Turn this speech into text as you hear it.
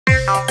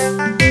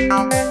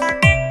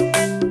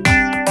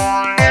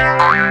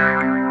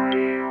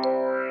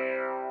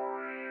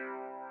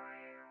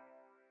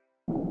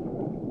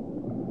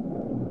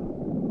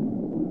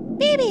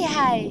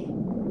Babyhai.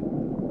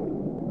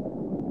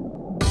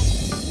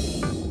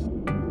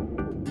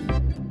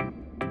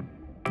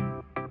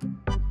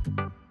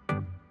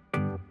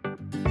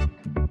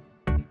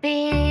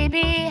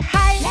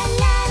 Babyhai. La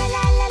la la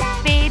la la la.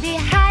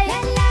 Babyhai. La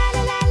la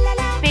la la la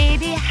la.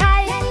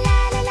 Babyhai. La la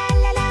la la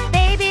la la.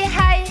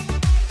 Babyhai.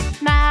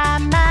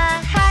 Mama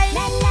hai.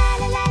 La la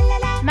la la la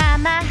la.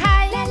 Mama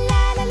hai. La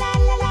la la la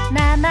la la.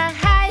 Mama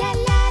hai.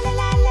 La la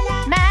la la la la.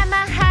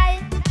 Mama hai.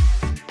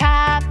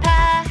 Papa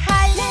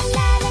hai. La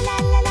la la la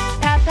la la.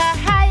 Papa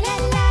hai.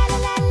 La la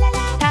la la la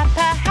la.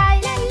 Papa hai.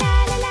 La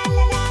la la la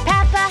la la.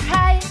 Papa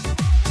hai.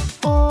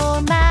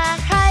 Oma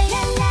hai.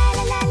 La la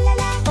la la la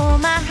la.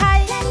 Oma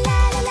hai. La la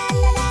la la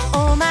la la.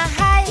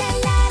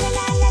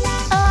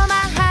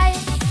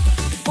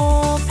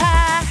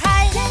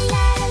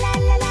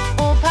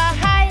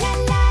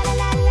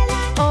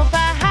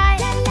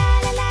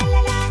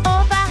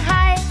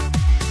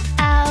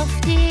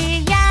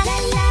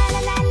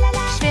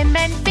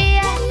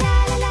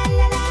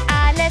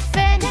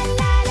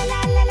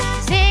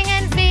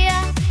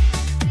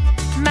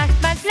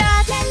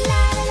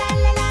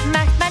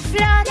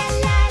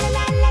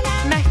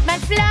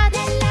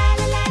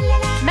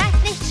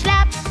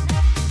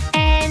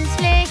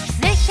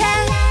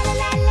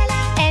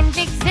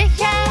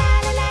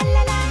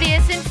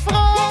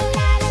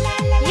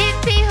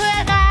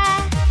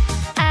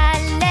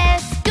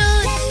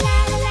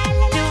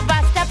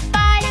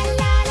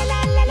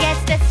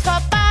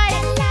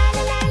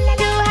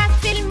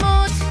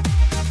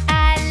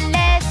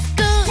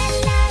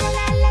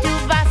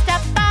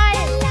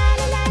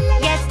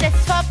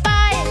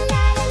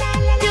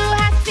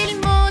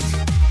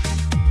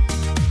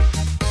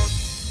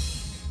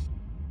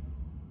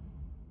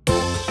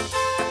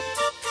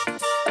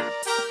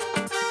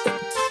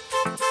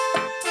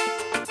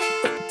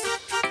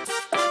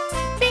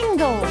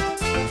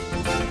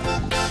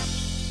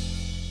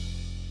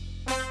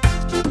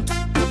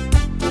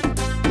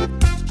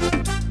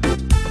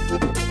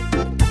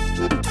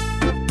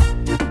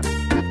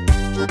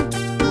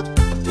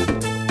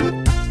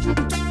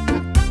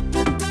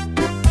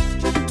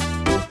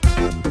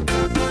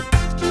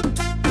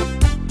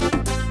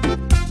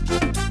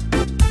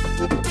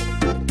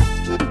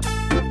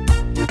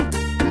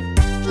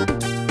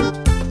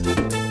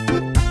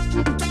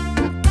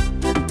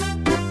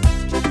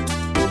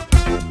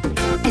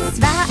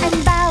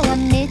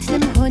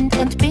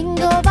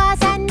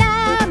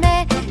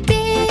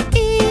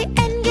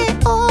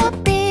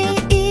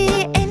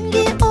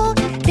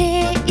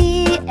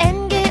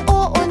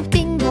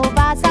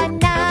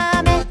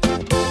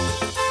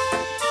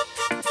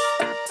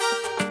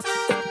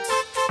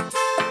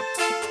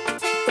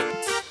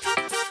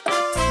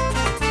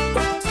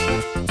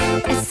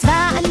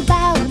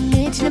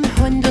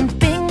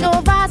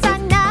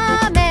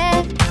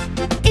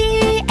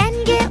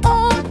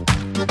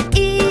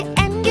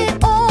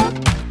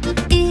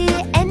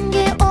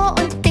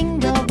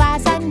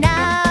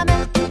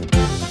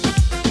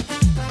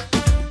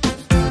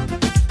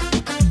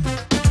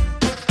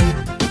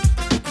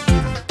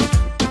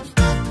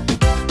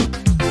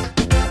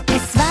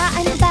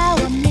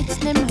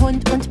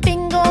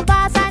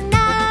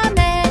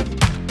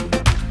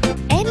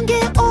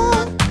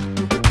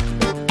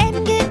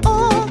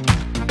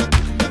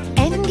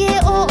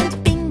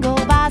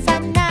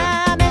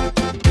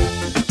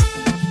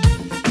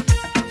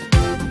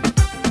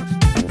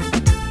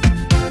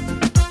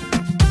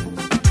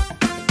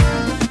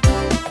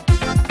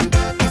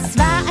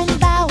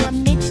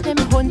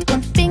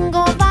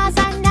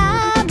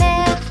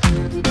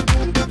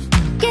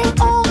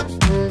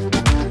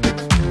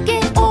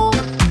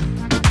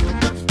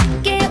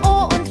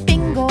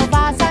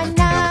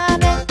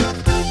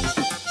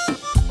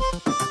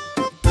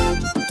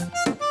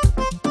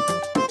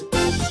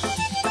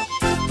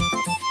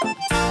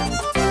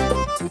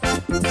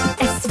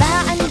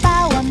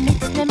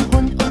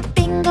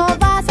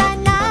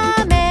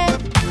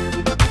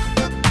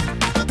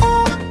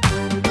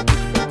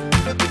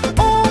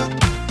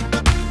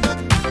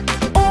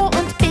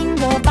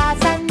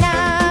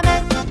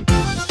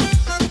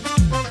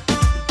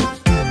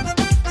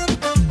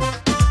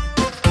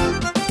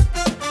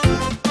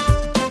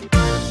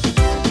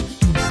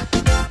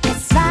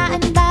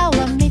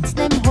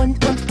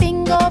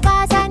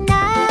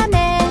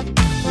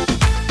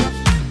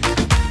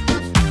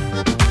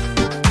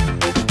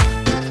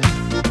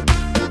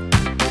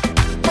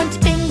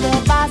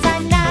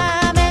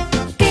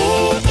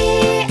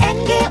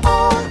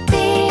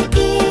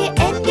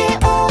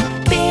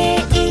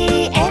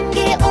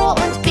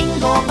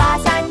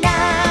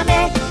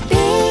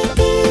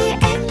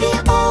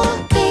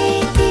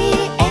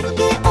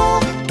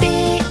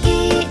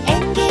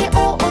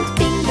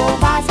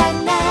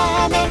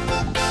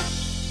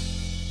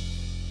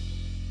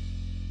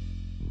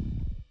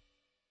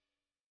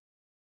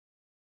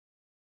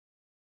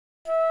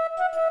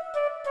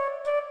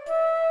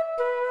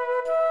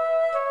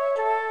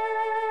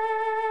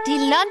 Die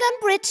London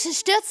Bridge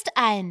stürzt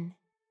ein.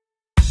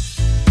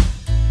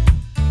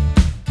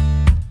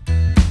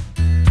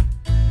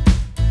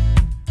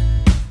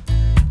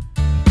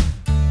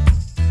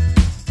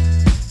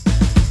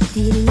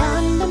 Die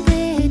London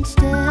Bridge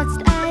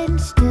stürzt ein,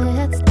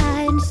 stürzt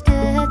ein,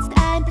 stürzt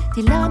ein.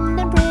 Die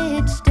London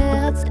Bridge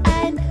stürzt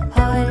ein,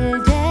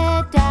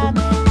 holde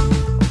Dame.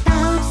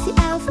 Baut sie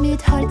auf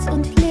mit Holz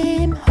und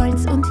Lehm,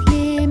 Holz und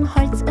Lehm,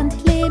 Holz und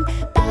Lehm.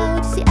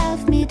 Baut sie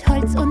auf mit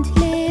Holz und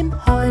Lehm,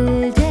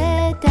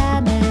 holde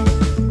Dame.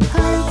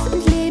 Holz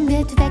und Lehm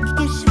wird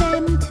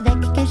weggeschwemmt,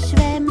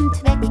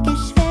 weggeschwemmt,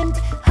 weggeschwemmt.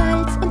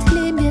 Holz und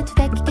Lehm wird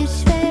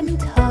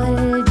weggeschwemmt,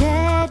 holde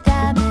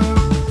Dame.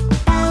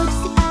 Baut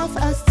sie auf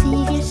aus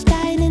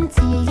Ziegelsteinen,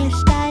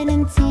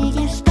 Ziegelsteinen,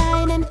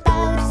 Ziegelsteinen.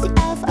 Baut sie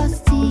auf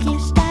aus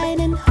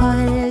Ziegelsteinen,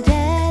 holde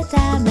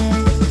Dame.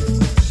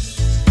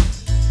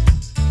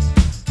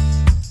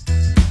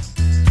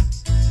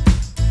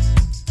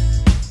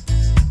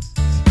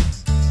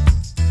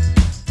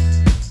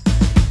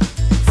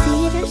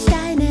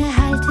 Ziegelsteine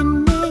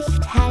halten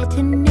nicht,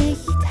 halten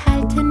nicht,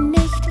 halten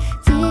nicht.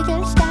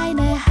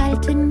 Ziegelsteine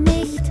halten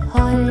nicht,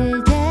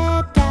 holde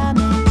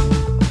Dame.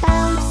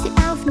 Baut sie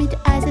auf mit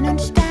Eisen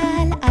und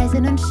Stahl,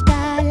 Eisen und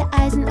Stahl,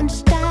 Eisen und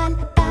Stahl.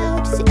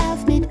 Baut sie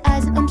auf mit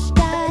Eisen und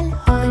Stahl,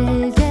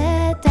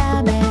 holde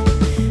Dame.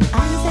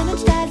 Eisen und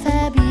Stahl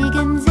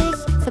verbiegen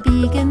sich,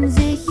 verbiegen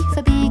sich,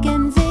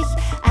 verbiegen sich.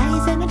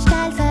 Eisen und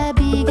Stahl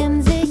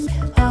verbiegen sich,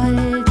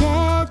 holde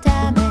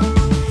Dame.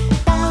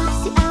 Baut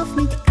sie auf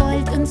mit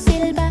Gold und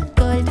Silber,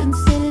 Gold und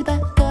Silber,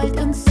 Gold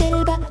und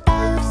Silber.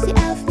 Baut sie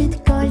auf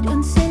mit Gold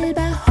und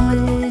Silber,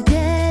 holde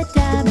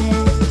Dame.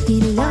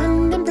 Die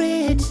London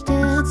Bridge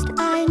stürzt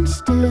ein,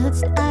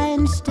 stürzt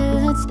ein,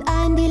 stürzt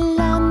ein. Die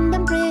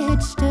London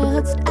Bridge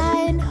stürzt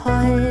ein,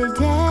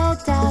 holde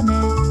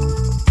Dame.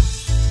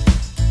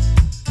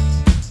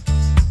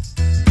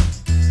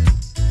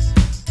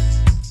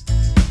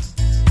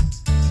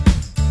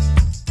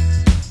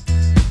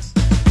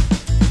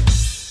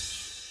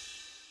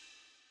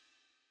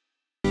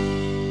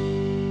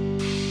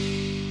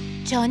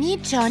 Johnny,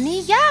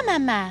 Johnny, ja,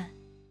 Mama.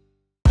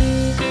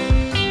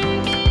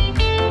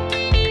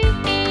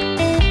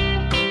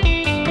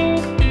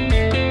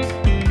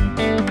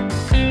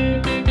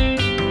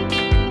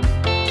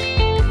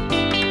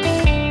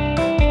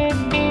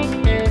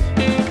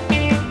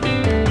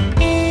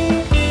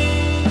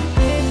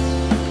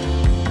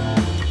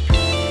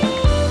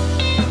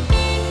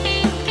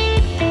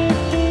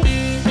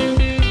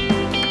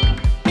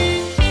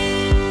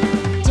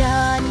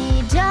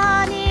 Johnny,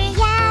 Johnny,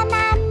 ja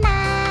Mama.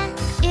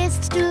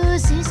 Isst du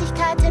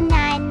Süßigkeiten?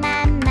 Nein,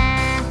 Mama.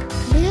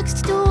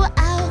 Lügst du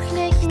auch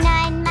nicht?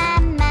 Nein,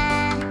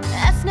 Mama.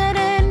 Öffne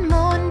den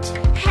Mund.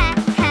 Ha,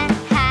 ha,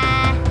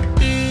 ha.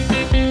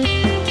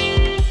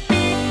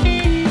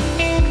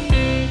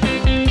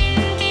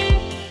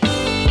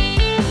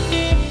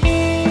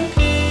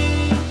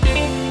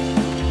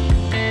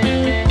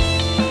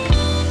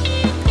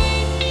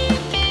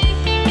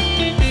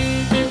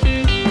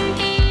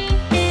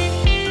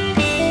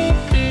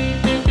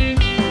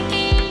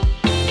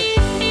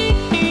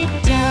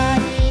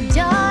 Johnny,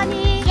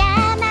 Johnny, ja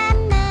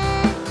Mama.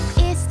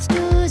 Isst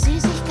du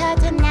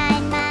Süßigkeiten?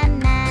 Nein,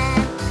 Mama.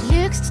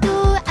 Lügst du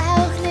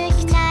auch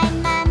nicht?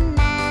 Nein,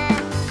 Mama.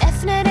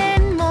 Öffne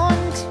den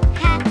Mund.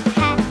 Ha,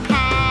 ha,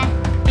 ha.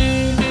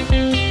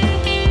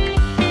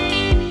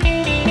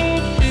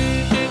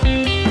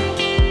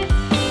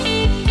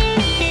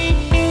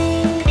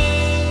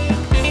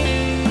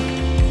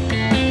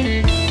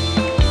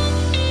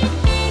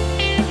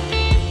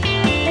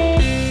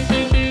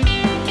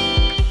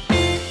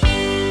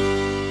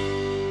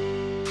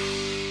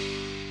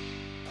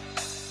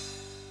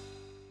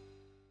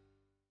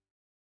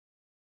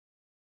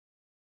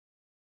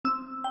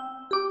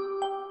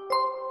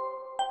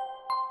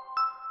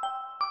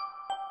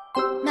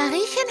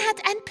 Mariechen hat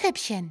ein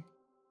Püppchen.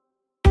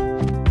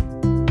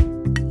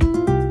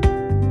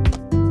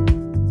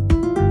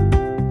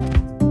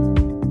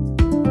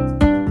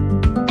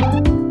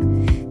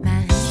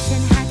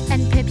 Mariechen hat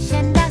ein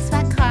Püppchen, das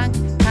war krank,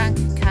 krank,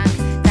 krank.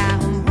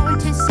 Darum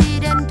holte sie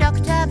den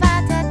Doktor,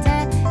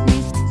 wartete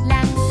nicht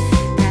lang.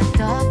 Der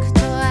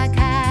Doktor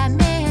kam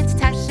mit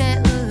Tasche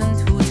und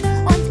Hut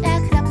und er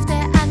klopfte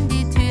an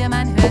die Tür,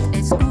 man hört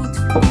es gut,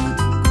 gut, gut.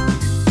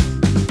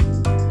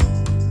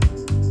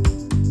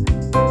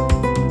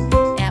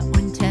 Er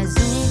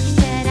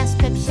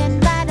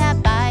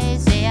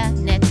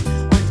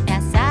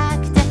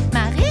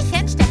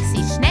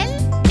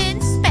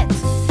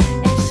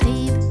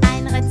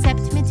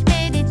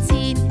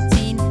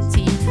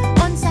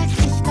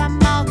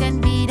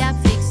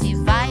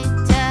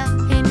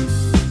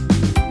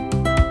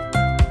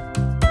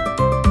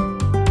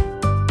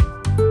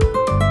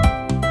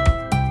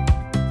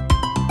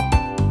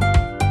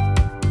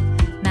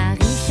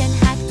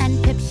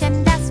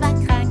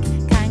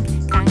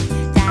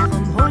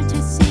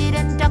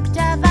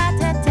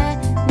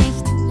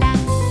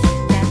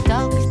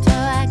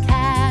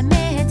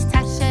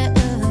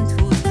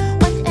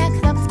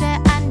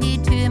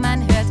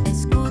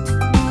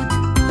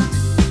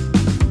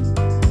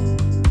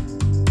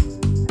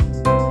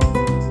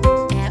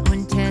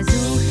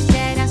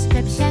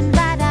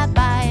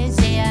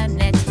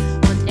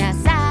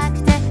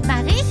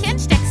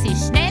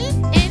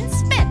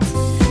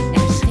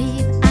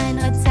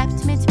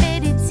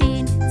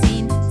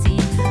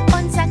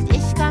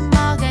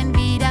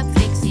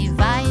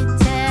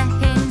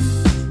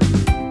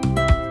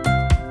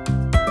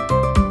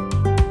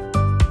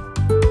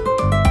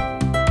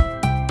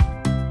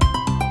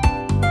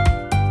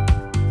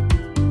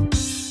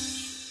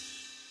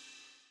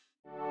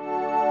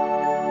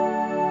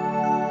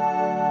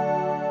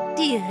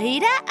Die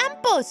Räder am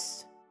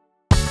Bus.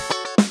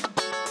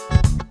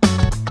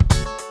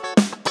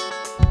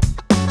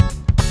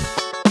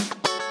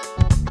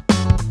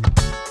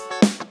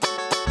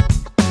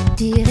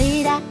 Die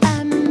Räder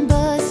am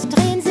Bus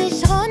drehen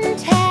sich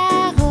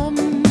rundherum,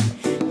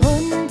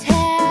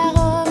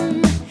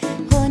 rundherum,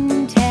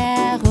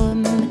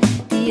 rundherum.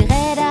 Die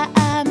Räder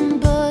am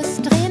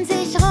Bus drehen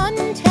sich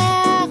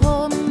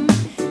rundherum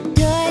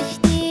durch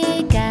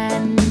die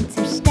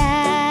ganze Stadt.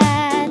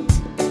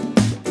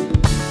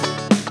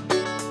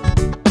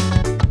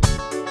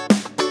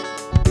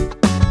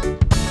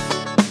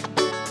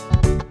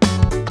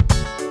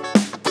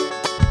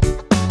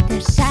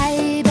 Der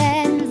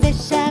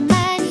Scheibenwischer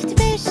macht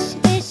wisch,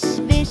 wisch,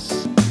 wisch,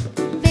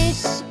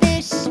 wisch,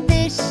 wisch,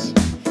 wisch,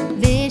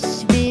 wisch,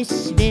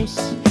 wisch, wisch.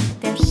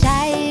 Der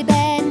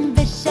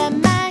Scheibenwischer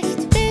macht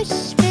wisch,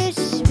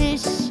 wisch,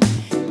 wisch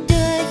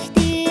durch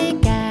die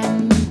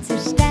ganze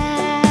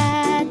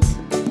Stadt.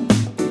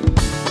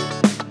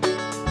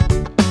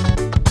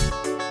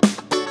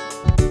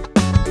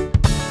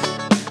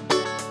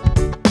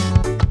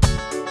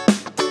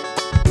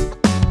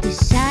 Die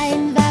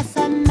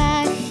Scheinwerfer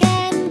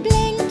machen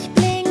blink,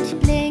 blink,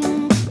 blink,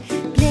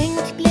 blink,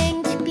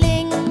 blink,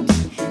 blink,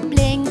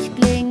 blink,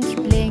 blink,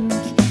 blink.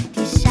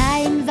 Die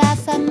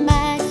Scheinwerfer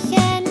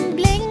machen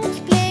blink,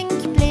 blink,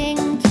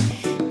 blink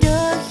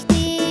durch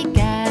die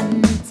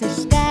ganze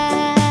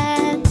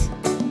Stadt.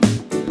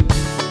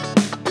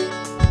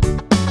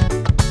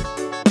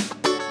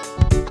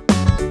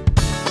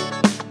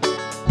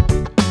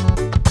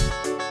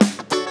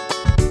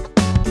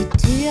 Die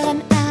Türen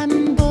am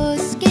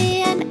Bus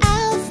gehen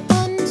auf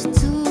und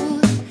zu,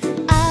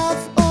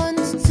 auf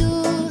und zu,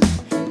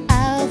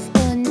 auf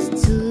und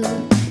zu.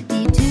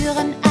 Die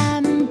Türen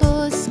am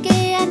Bus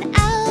gehen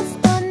auf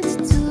und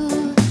zu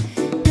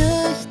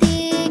durch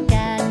die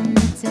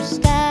ganze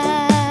Stadt.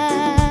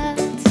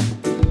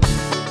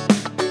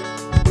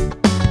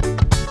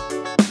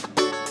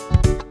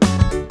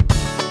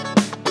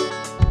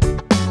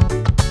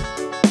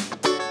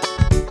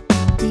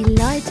 Die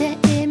Leute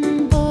im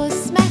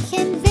Bus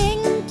machen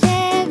Winke,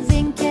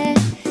 Winke,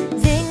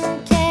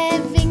 Winke,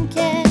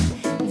 Winke,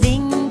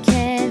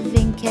 Winke,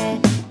 Winke.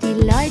 Die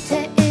Leute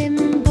im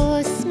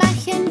Bus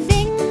machen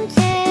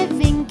Winke,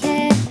 Winke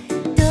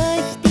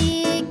durch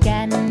die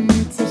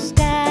ganze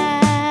Stadt.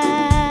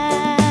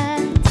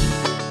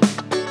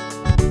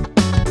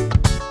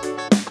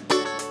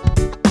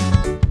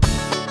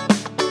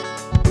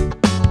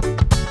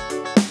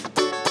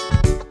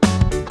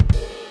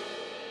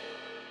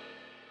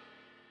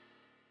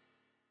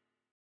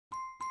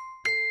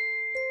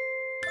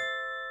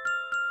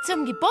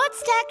 Zum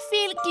Geburtstag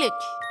viel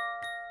Glück.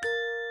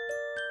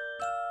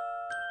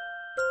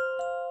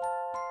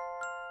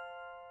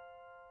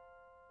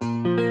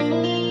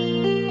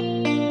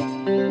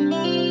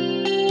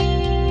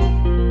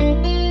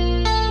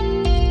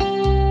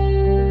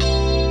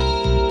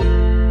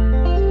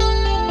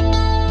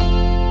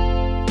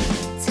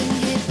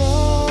 Zum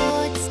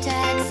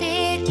Geburtstag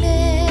viel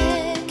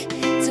Glück,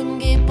 zum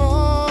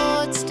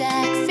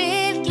Geburtstag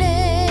viel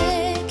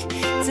Glück,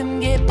 zum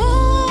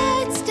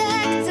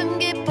Geburtstag, zum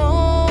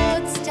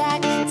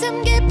Geburtstag, zum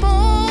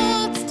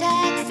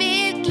Geburtstag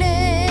viel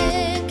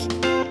Glück.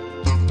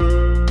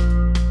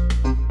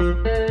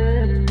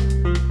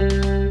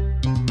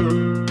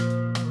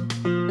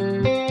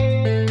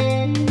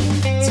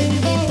 Zum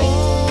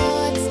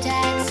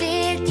Geburtstag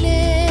viel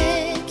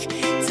Glück,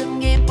 zum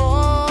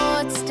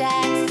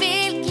Geburtstag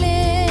viel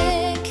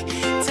Glück,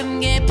 zum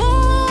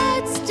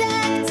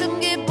Geburtstag, zum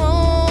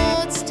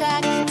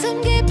Geburtstag,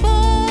 zum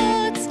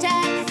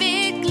Geburtstag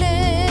viel Glück.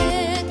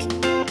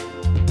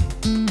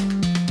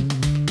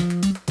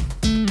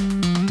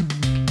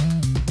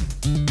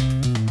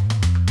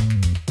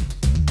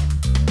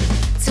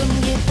 Zum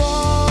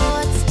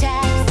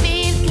Geburtstag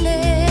viel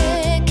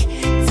Glück,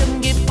 zum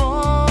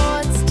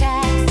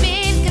Geburtstag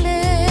viel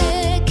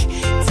Glück,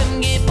 zum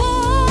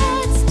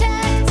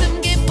Geburtstag, zum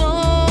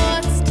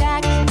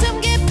Geburtstag, zum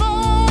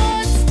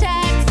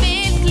Geburtstag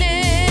viel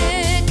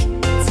Glück,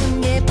 zum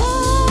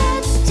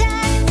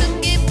Geburtstag, zum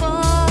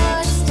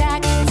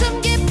Geburtstag, zum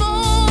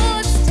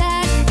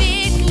Geburtstag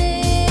viel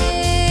Glück.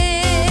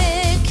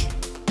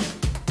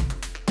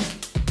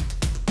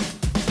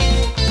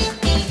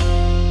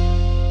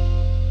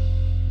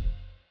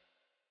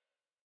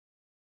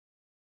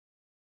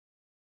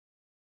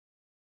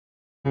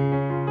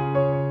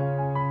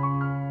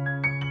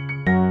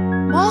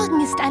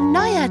 Morgen ist ein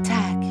neuer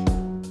Tag.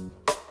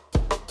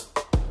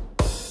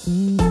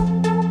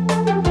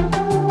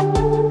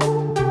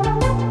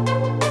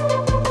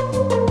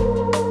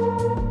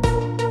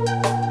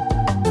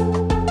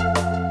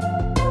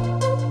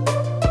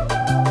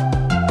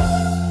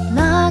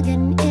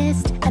 Morgen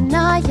ist ein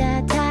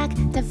neuer Tag,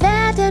 da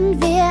werden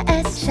wir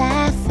es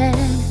schaffen.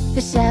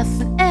 Wir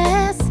schaffen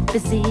es,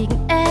 besiegen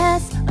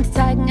es und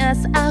zeigen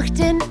es auch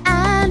den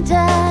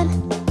anderen.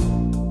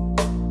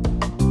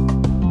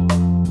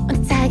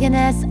 Und zeigen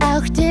es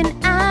auch den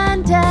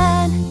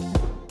anderen.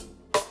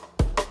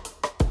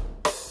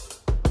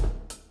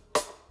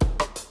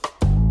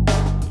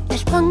 Der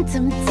Weg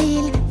zum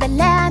Ziel, wir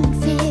lernen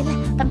viel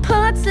beim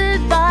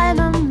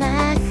Purzelbäume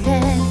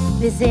machen.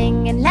 Wir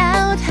singen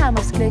laut, haben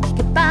aufs Glück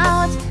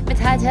gebaut, mit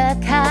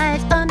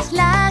Heiterkeit und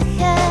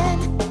Lachen.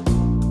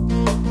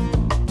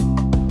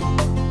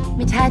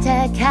 Mit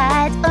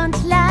Heiterkeit und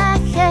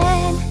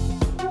Lachen.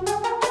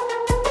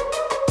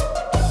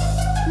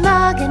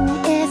 Morgen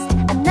ist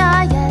ein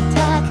neuer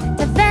Tag,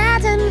 da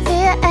werden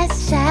wir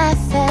es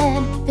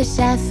schaffen. Wir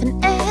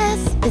schaffen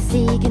es,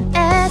 besiegen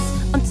es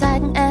und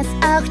zeigen es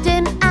auch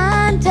den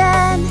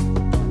anderen.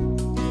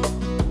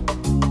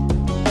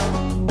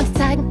 Und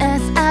zeigen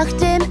es auch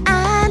den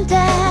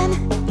anderen.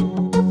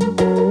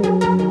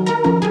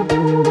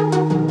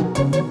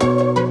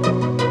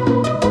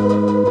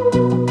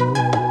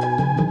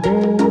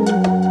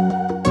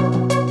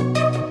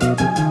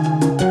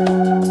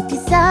 Die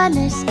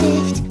Sonne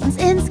sticht uns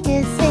ins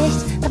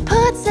Gesicht, beim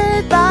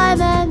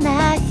Purzelbäume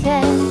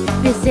machen.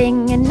 Wir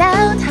singen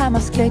laut, haben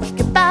aufs Glück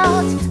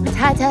gebaut, mit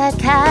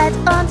Heiterkeit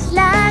und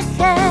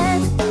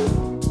Lachen.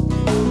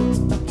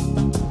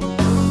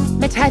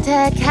 Mit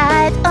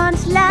Heiterkeit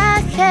und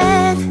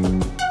Lachen.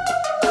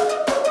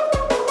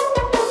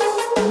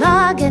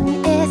 Morgen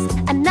ist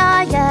ein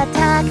neuer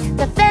Tag,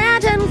 da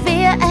werden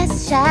wir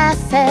es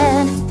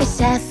schaffen. Wir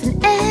schaffen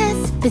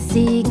es,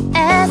 besiegen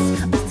es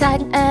und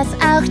zeigen es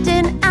auch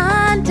den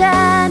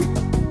anderen.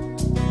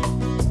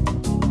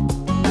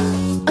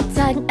 Und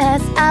zeigen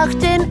es auch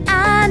den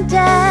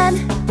anderen.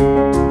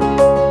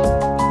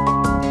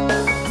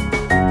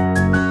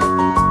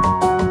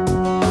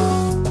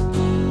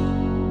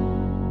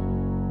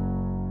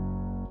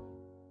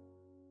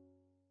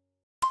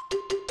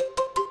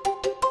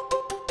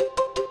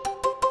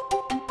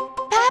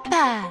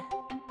 Papa!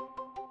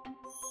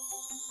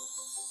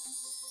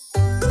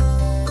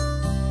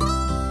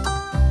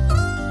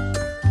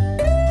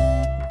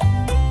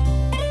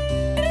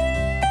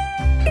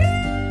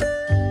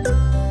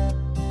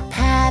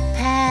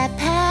 Papa,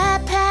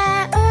 Papa,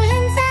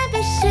 unser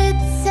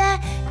Beschützer,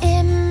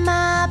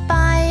 immer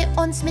bei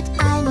uns mit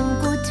einem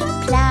guten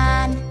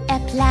Plan. Er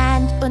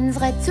plant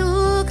unsere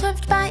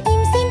Zukunft, bei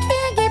ihm sind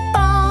wir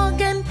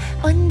geborgen.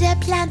 Und er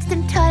plant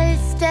den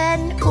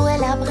tollsten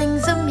Urlaub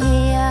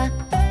ringsumher.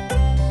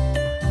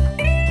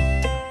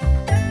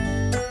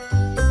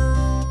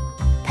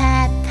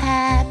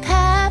 Papa,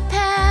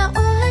 Papa,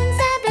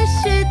 unser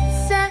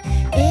Beschützer,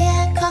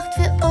 er kocht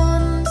für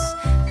uns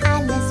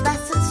alles,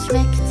 was uns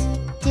schmeckt.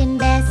 Den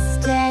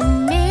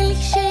besten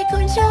Milchshake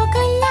und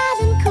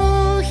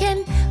Schokoladenkuchen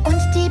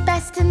und die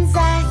besten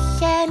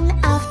Sachen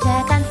auf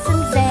der ganzen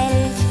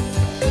Welt.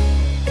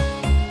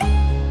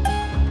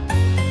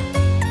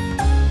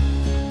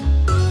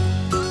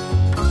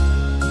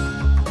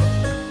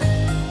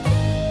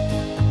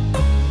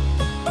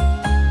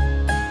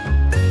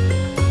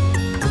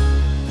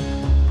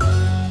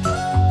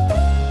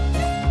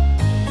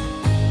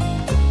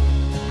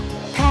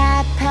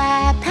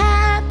 Papa,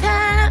 Papa,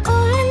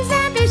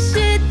 unser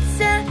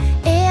Beschützer,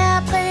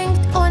 er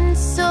bringt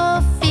uns so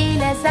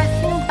viele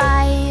Sachen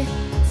bei.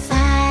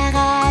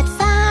 Fahrrad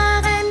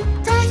fahren,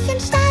 Drachen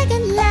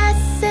steigen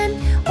lassen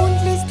und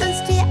liest uns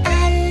die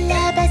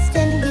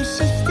allerbesten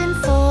Geschichten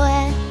vor.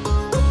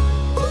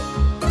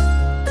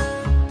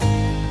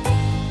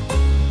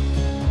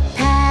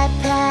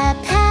 Papa,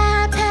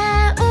 Papa,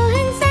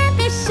 unser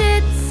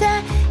Beschützer,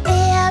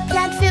 er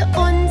plant für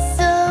uns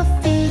so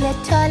viele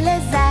tolle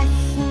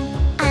Sachen.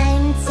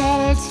 Ein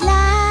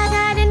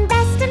Zeltlager, den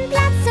besten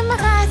Platz zum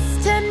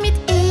Rasten, mit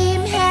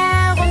ihm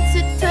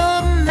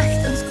herumzutoben,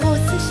 macht uns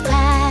großen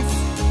Spaß.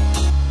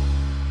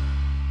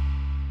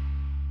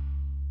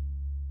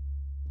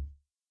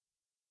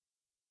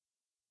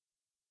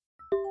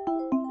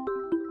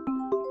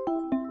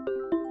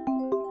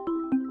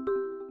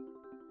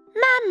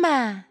 Mama!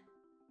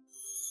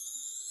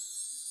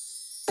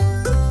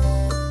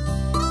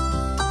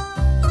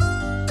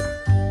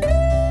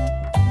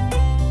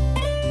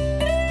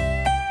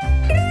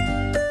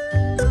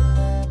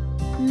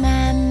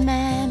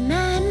 Mama,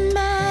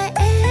 Mama,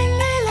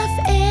 Engel auf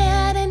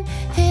Erden,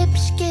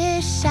 hübsch,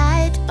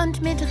 gescheit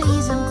und mit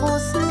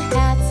riesengroßem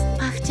Herz,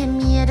 brachte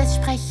mir das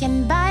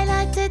Sprechen bei,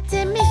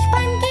 leitete mich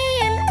beim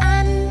Gehen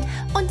an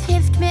und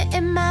hilft mir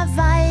immer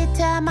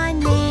weiter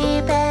mein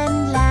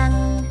Leben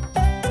lang.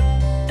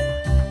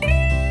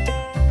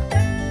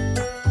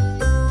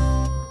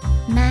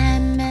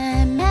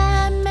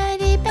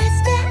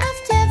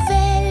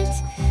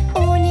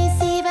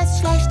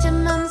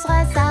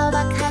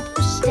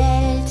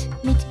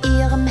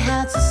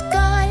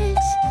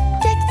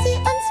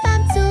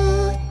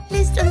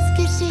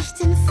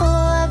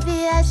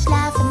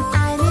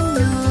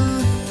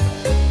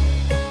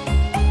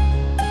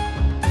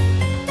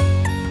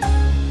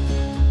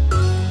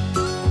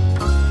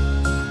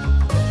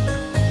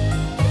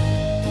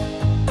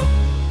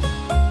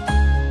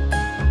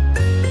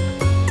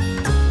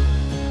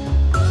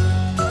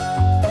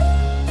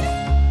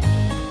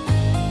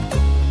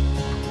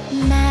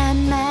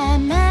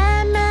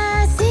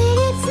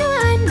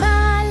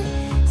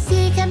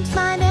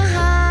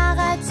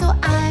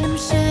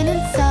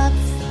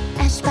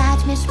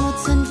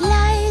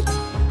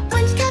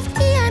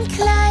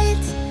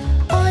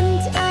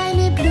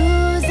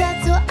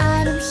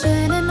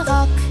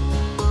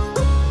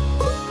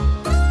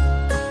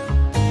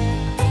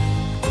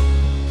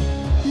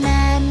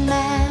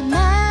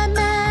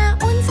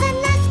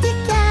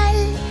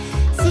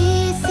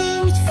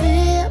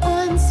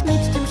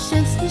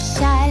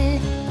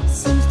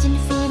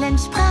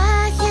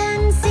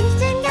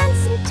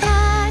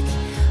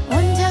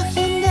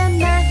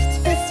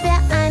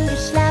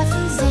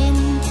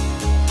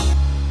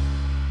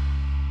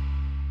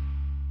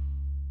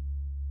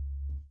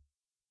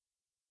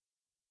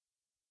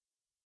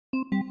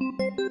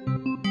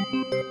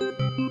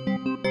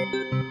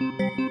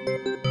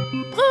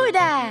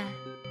 Bruder.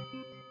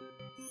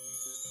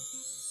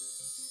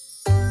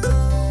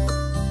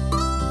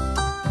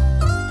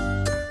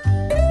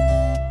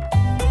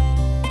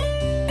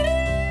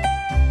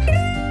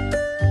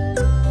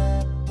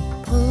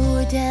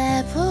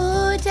 Bruder,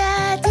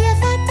 Bruder, dir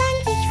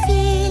verdank ich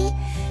viel.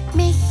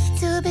 Mich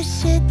zu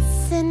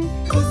beschützen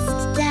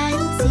ist dein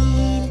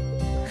Ziel.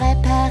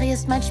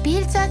 Reparierst mein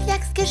Spielzeug,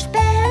 jagst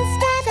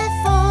Gespenster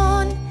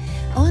davon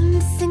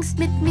und singst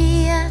mit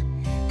mir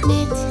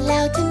mit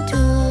lautem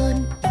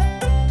Ton.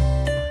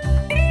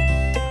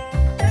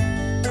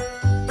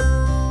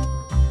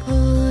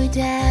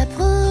 Bruder,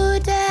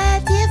 Bruder,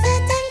 dir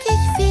verdank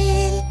ich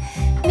viel.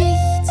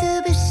 Mich zu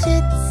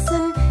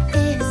beschützen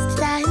ist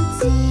dein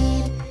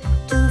Ziel.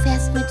 Du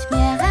fährst mit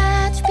mir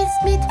Rad,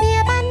 spielst mit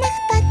mir bei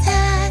Nacht, bei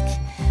Tag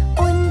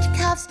und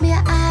kaufst mir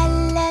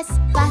alles,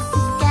 was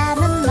ich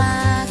gerne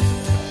mag.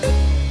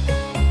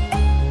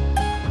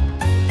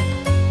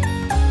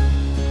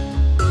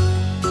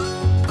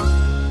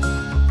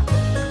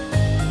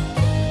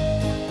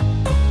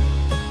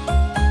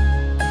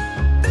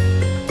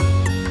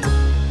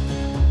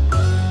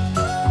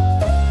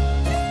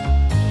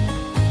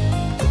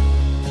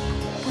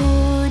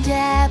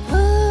 Bruder,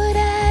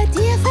 Bruder,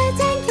 dir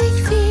verdank ich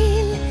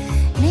viel.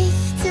 Mich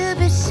zu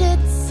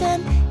beschützen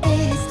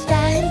ist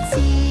dein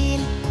Ziel.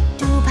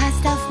 Du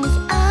passt auf mich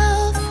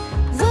auf,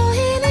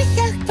 wohin ich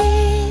auch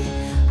geh,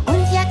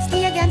 und jagst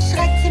mir gern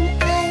Schrecken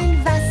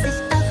ein, was ich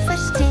auch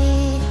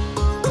versteh.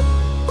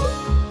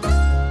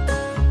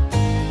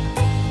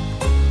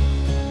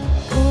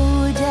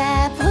 Bruder,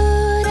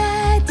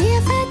 Bruder, dir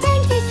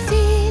verdank ich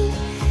viel.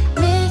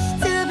 Mich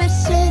zu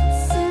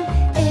beschützen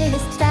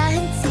ist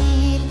dein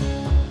Ziel.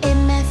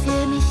 Immer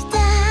für mich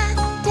da,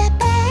 der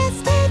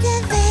Beste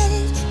der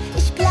Welt.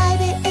 Ich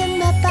bleibe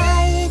immer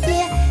bei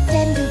dir,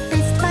 denn du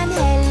bist mein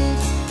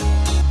Held.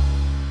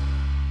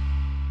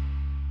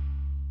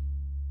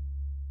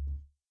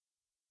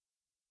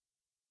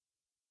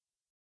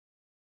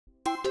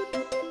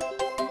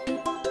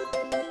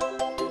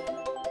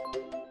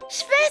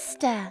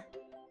 Schwester.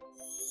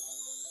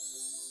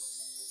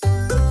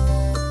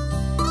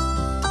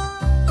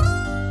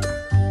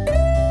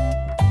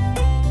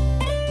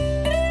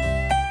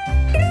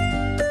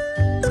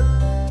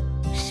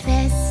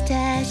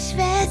 Schwester,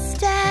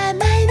 Schwester,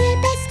 meine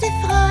beste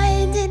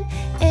Freundin,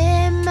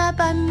 immer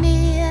bei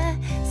mir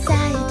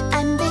seit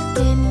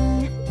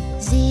Anbeginn.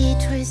 Sie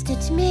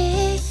tröstet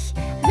mich,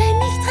 wenn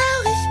ich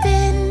traurig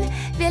bin.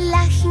 Wir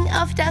lachen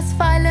oft aus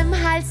vollem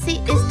Hals, sie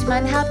ist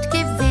mein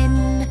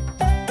Hauptgewinn.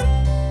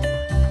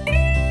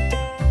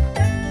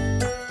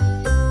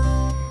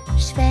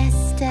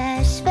 Schwester,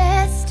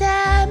 Schwester,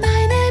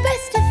 meine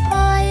beste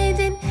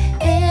Freundin,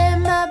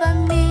 immer bei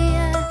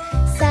mir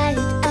seit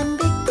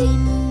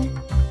Anbeginn.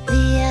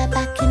 Wir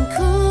backen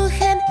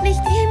Kuchen, nicht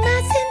immer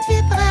sind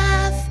wir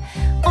brav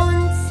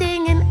und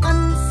singen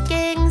uns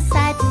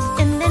gegenseitig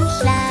in den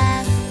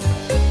Schlaf.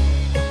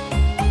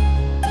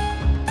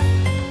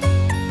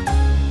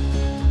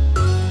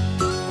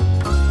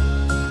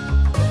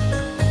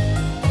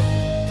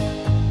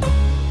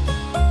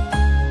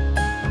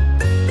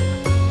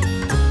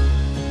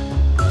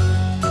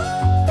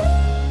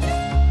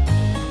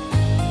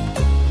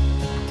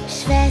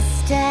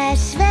 Schwester,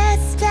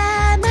 Schwester,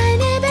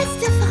 meine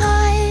beste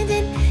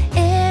Freundin,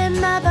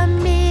 immer bei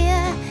mir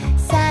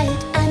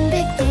seit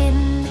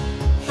Anbeginn.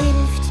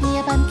 Hilft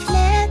mir beim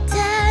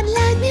Klettern,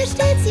 leiht mir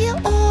stets ihr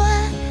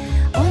Ohr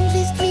und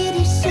liest mir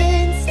die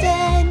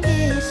schönsten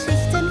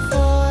Geschichten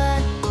vor.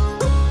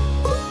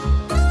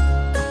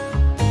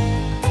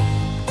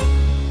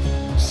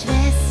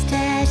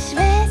 Schwester,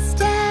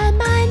 Schwester,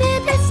 meine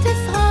beste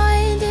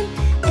Freundin,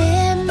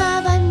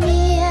 immer bei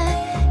mir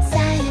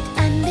seit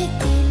Anbeginn.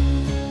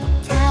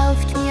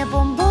 Kauft mir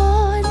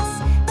Bonbons,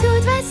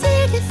 tut was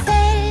ihr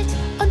gefällt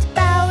und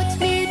baut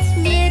mit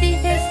mir die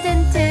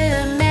höchsten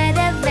Türme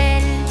der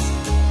Welt.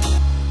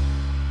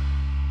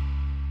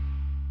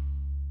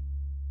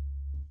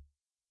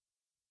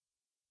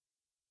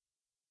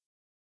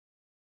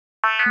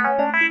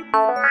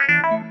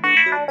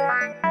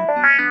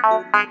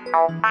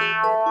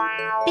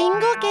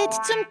 Bingo geht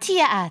zum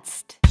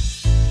Tierarzt.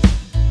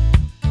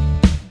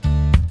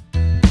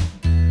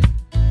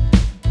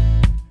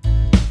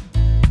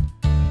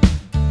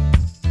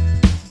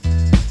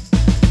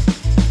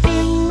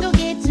 Bingo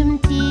geht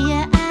zum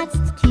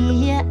Tierarzt,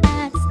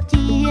 Tierarzt,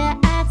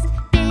 Tierarzt.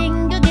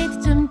 Bingo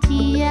geht zum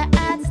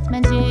Tierarzt,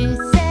 mein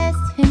süßes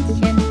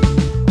Hündchen.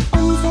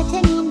 Unser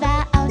Termin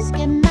war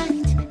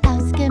ausgemacht,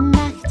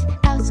 ausgemacht,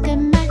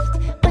 ausgemacht.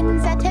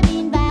 Unser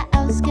Termin war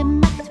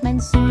ausgemacht, mein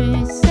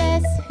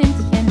süßes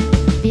Hündchen.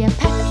 Wir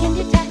packen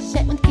die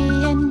Tasche und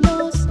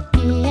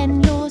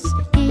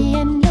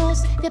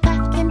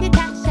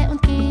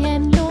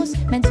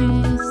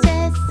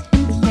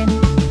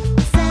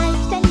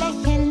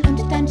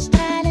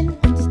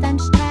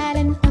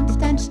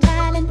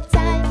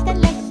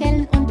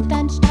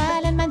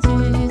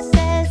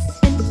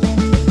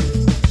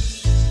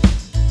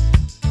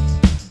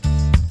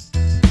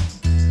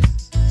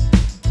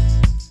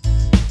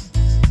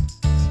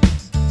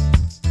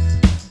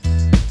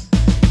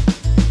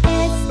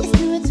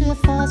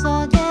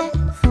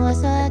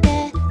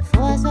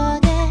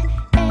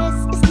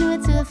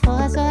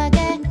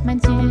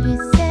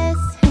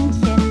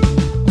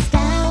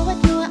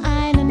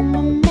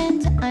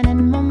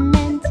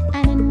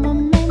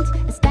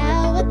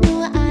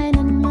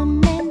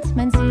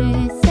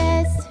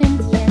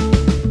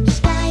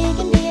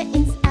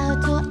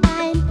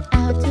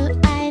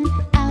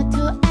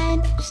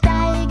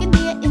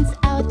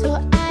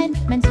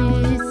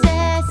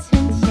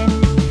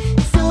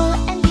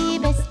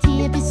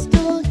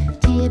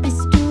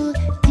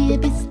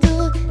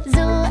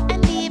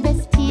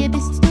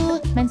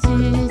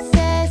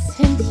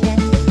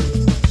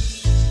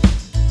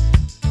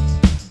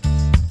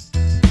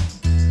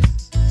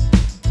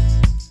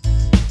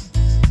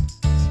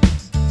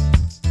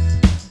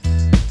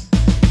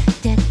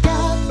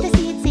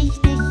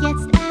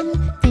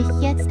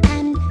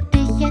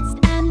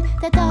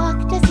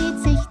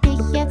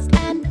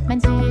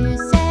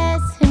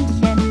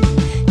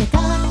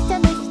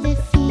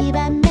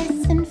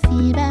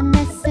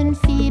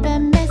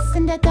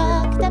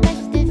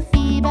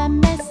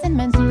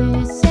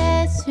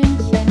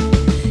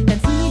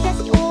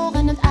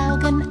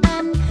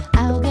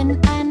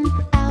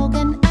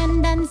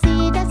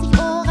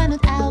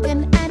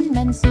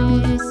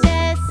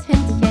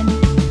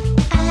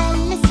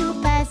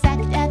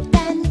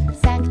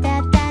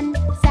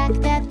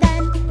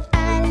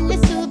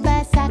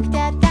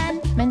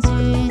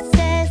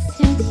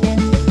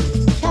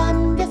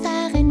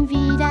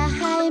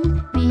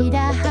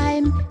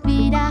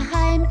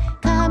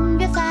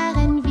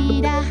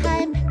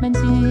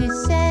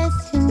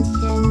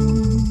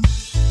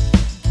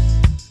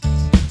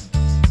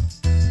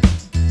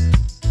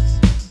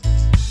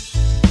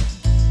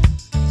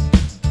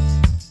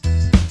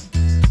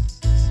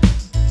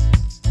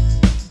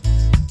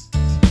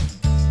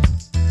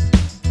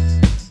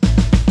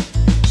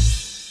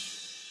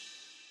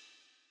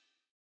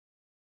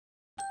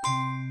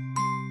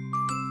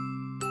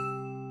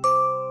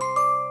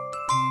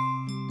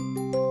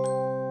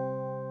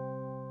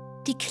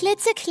Die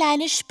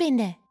klitzekleine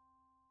Spinne.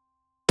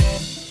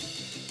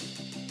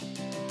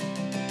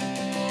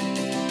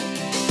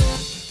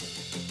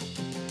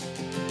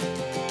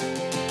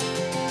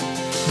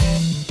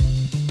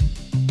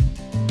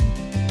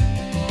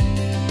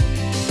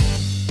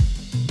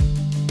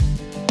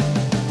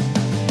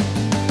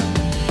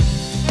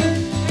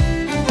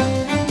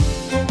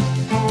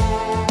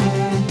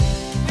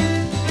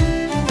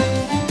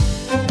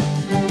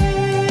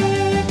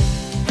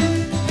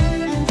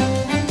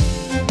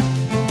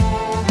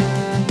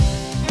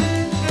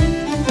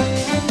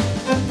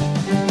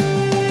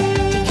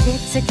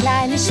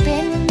 Kleine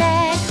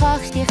Spinne kroch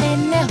die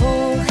Rinne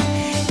hoch,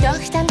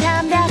 doch dann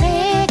kam der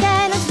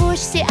Regen und wusch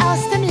sie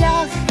aus dem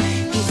Loch.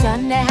 Die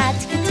Sonne hat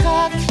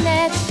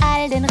getrocknet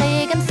all den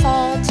Regen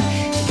fort.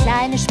 Die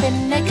kleine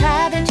Spinne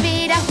krabbelt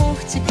wieder hoch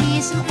zu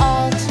diesem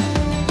Ort.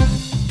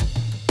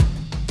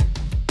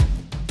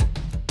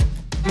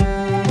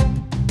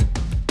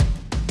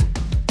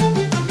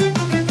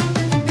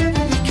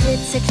 Die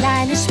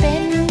klitzekleine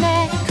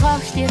Spinne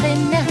kroch die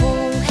Rinne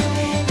hoch,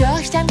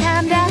 doch dann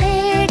kam der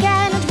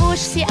Regen und wusch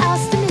sie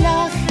aus dem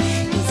Loch.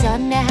 Die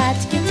Sonne hat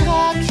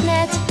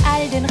getrocknet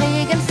all den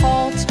Regen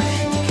fort.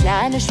 Die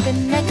kleine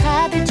Spinne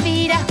krabbelt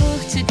wieder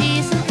hoch zu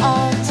diesem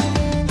Ort.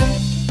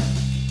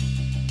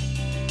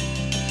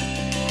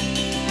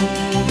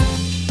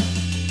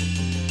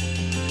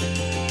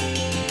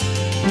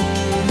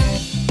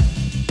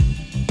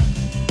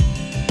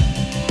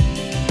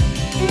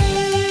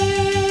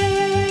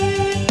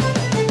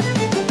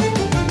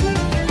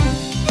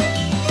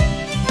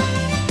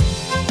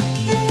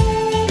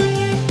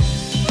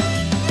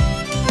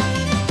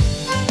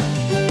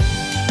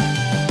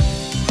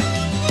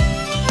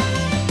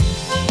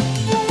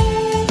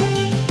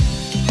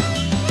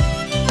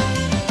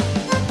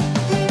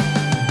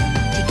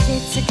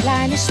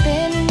 Kleine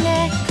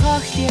Spinne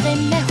kroch die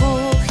Rinne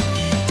hoch,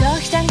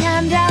 doch dann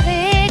kam der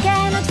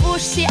Regen und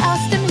wusch sie aus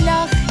dem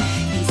Loch.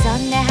 Die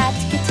Sonne hat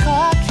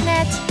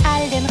getrocknet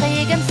all den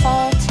Regen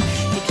fort.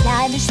 Die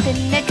kleine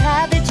Spinne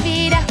krabbelt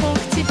wieder hoch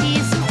zu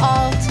diesem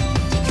Ort.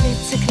 Die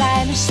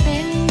klitzekleine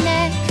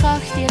Spinne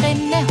kroch die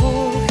Rinne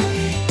hoch,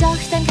 doch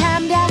dann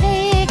kam der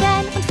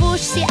Regen und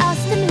wusch sie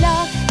aus dem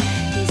Loch.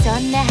 Die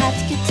Sonne hat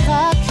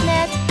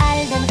getrocknet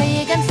all den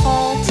Regen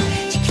fort.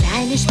 Die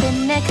kleine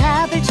Spinne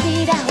krabbelt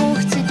wieder hoch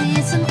zu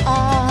diesem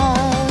Ort.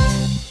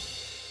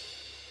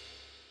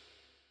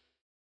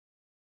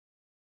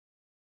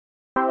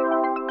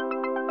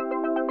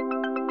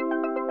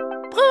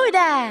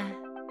 Bruder!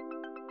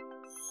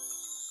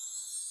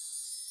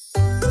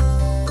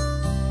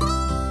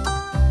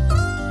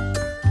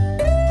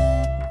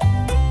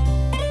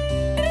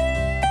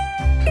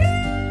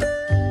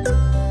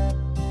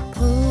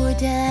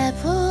 Bruder,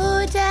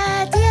 Bruder,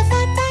 dir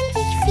verdank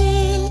ich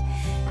viel.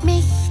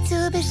 Mich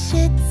zu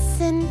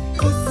beschützen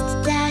ist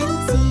dein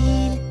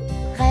Ziel.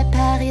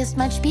 Reparierst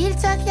mein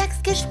Spielzeug,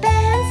 jagst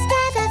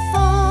Gespenster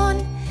davon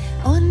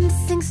und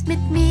singst mit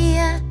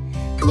mir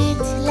mit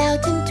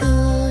lautem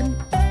Ton.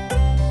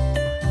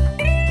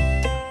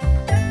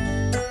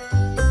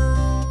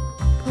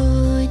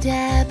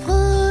 Bruder,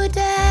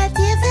 Bruder,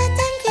 dir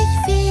verdank ich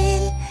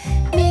viel.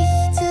 Mich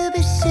zu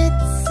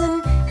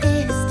beschützen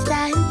ist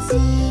dein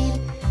Ziel.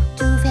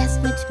 Du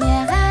fährst mit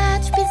mir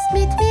Rad, spielst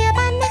mit mir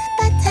beim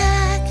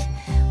Nachbartag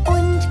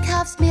und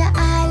kaufst mir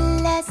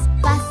alles,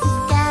 was ich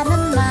gerne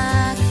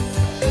mag.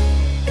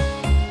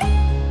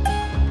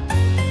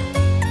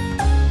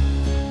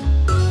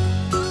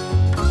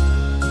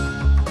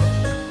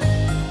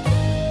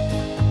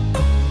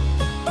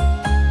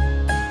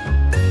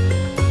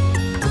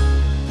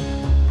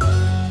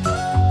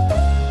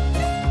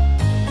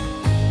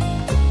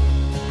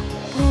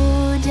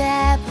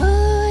 Bruder,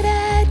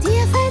 Bruder,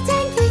 dir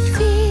verdank ich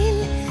viel.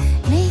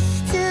 Mich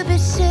zu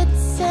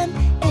beschützen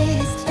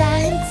ist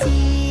dein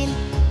Ziel.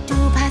 Du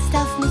passt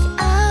auf mich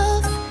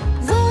auf,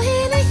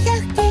 wohin ich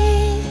auch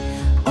geh,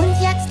 und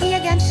jagst mir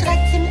gern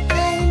Schrecken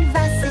ein,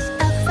 was ich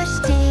auch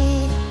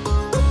versteh.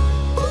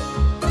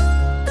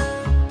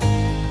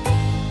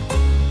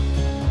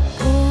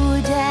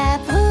 Bruder,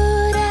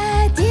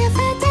 Bruder, dir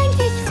verdank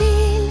ich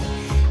viel.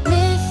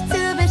 Mich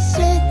zu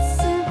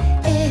beschützen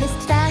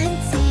ist dein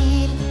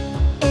Ziel.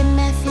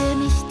 Immer für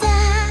mich da,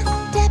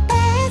 der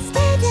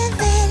Beste der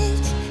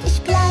Welt. Ich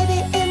bleibe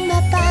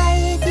immer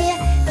bei dir,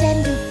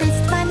 denn du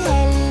bist mein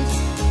Held.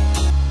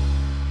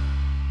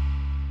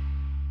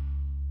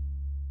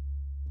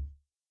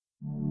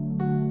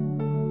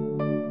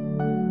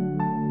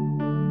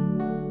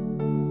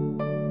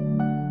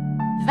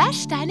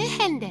 Wasch deine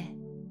Hände.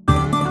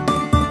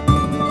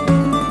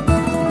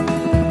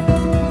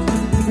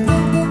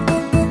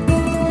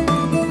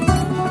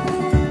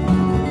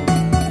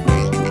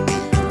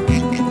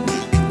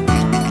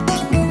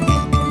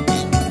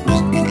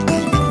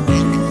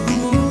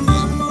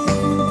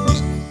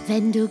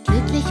 Wenn du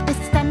glücklich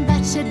bist, dann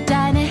wasche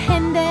deine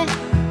Hände.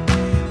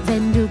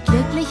 Wenn du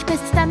glücklich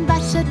bist, dann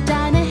wasche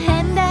deine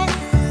Hände.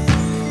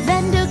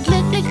 Wenn du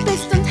glücklich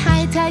bist und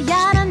heiter,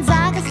 ja, dann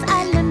sag es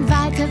allen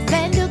weiter.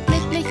 Wenn du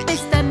glücklich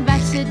bist, dann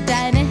wasche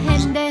deine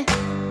Hände.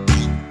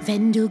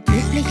 Wenn du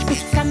glücklich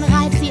bist,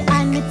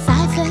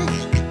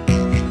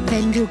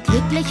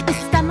 glücklich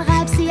bist, dann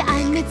reib sie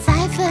ein mit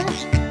Seife.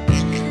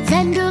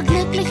 Wenn du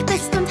glücklich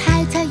bist und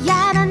heiter,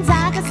 ja, dann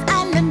sag es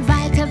allen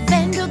weiter.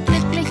 Wenn du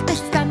glücklich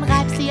bist, dann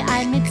reib sie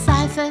ein mit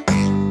Seife.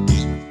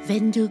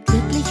 Wenn du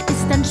glücklich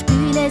bist, dann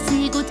spüle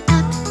sie gut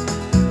ab.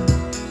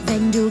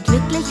 Wenn du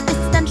glücklich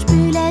bist, dann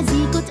spüle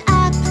sie gut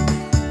ab.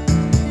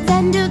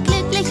 Wenn du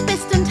glücklich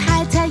bist und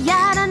heiter,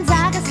 ja, dann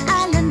sag es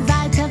allen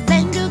weiter.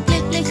 Wenn du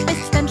glücklich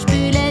bist, dann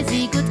spüle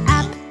sie gut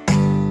ab.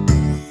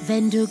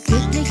 Wenn du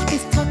glücklich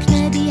bist,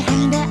 trockne die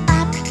Hände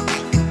ab.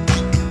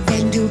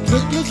 Wenn du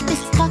glücklich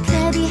bist,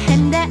 trockne die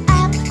Hände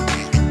ab.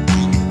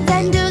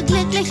 Wenn du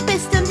glücklich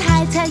bist und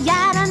heiter,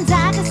 ja, dann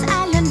sag es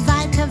allen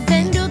weiter.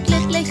 Wenn du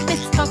glücklich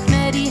bist,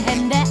 trockne die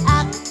Hände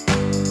ab.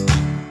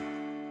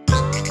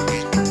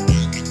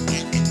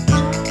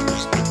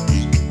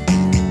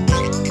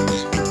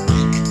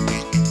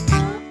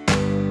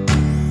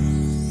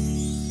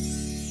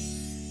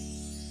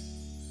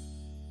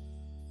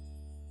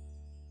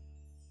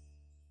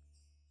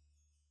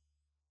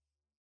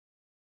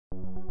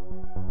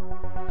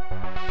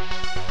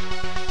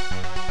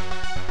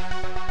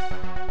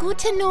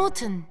 Gute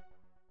Noten.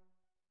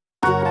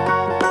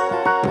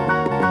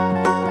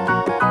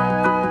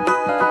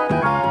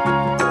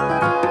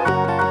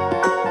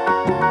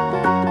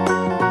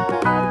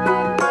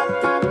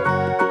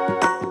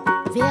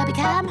 Wer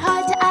bekam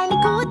heute eine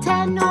gute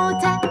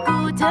Note?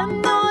 Gute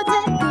Note,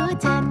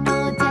 gute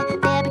Note.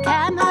 Wer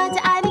bekam heute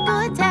eine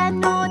gute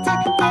Note?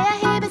 Der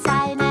hebe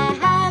seine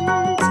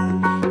Hand.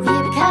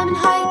 Wir bekamen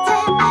heute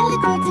alle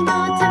gute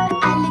Noten,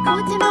 alle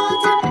gute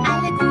Noten,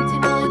 alle gute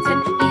Noten.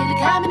 Wir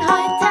bekamen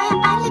heute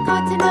alle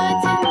gute Noten.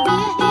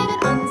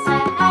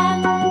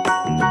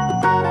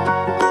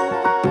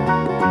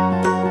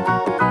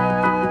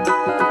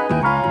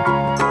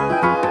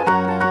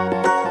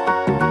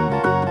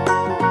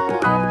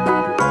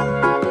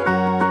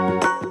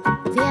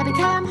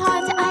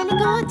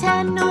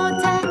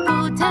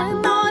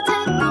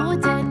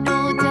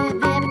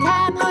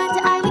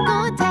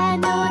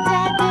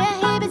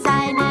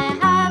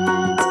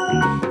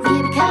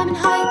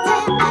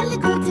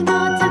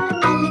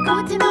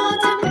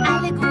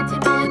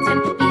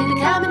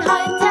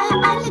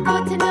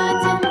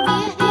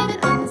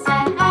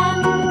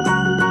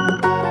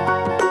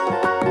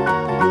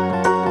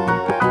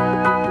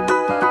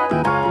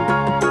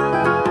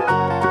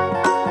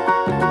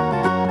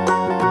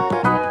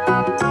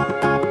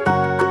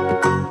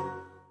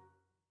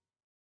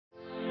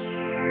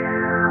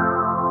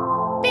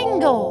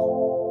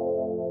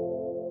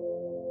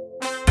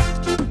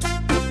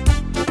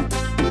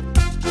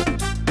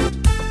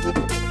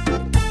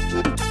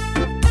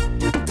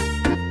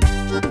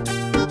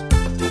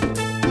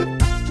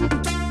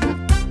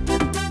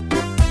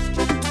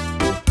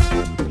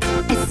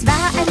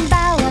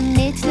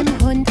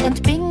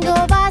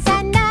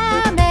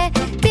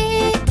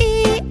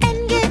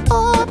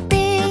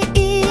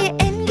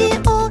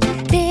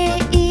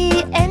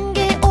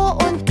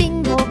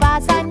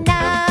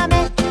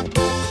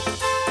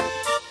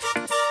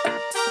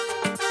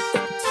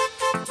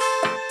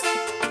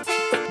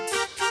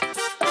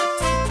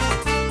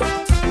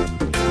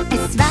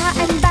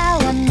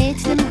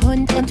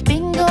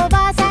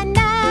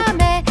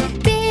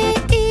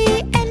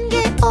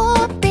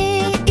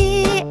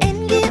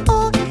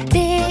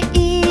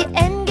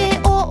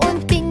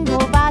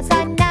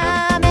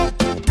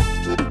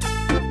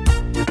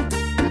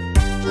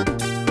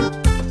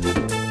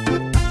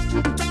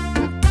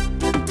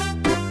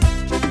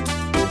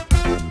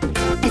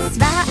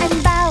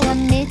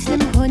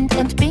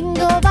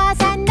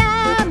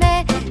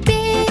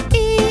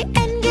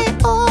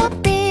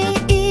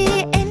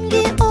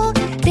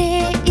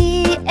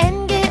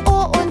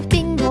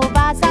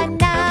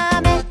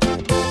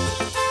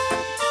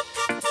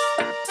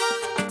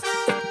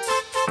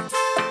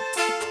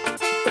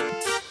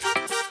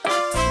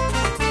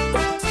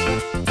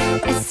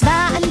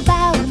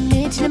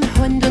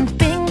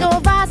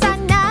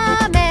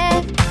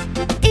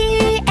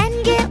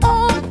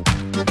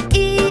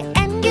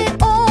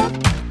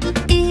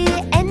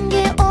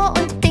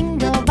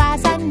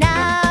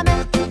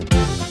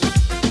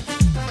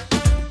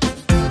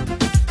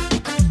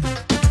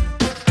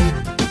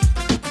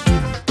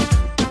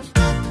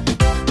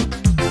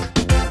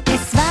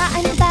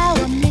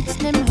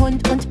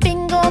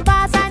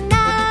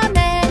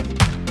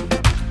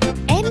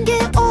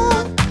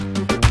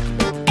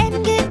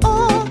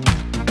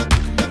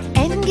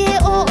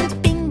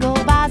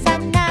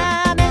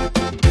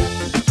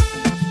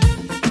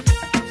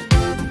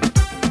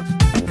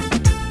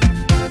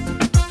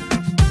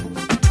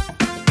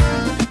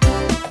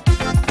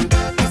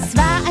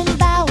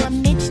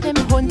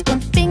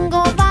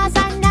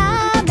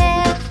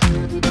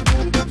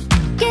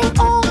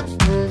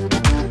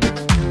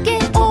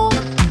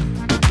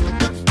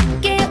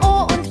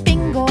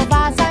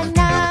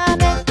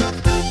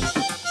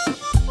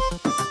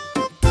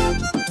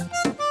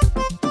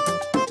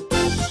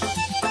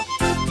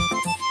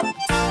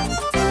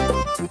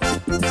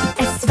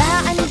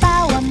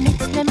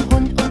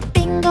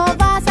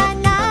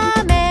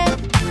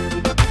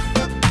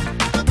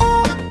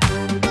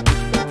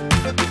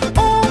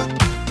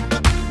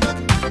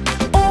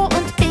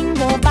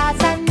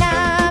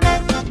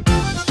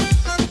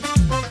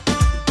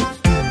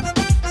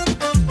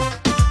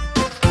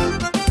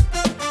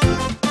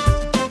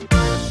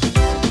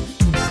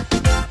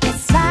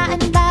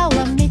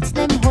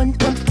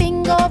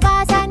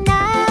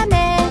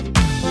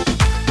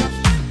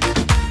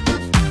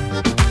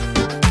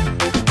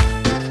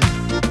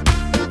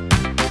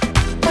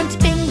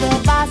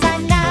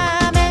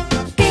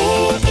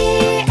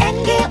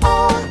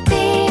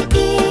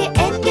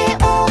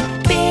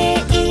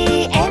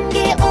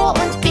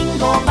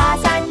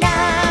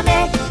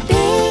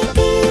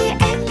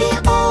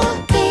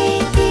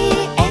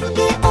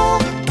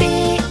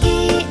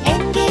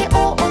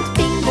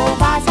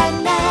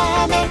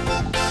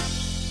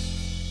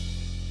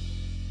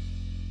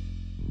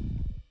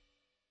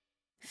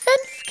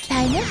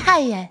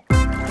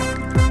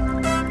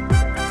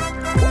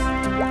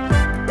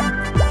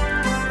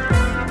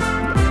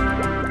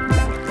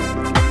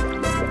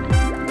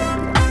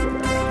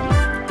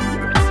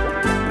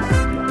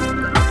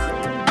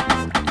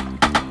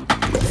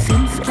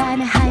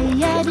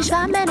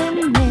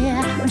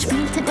 und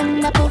spielten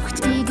in der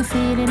Bucht, die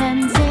gefiel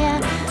ihnen sehr.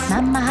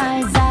 Mama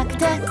Hai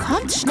sagte,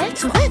 kommt schnell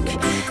zurück,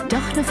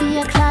 doch nur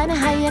 4 kleine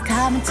Haie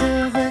kamen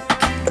zurück.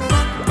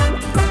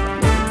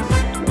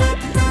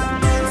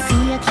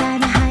 4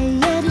 kleine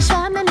Haie, die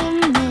schwammen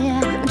im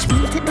Meer und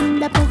spielten in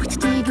der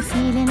Bucht, die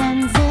gefiel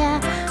ihnen sehr.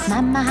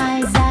 Mama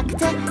Hai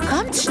sagte,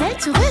 kommt schnell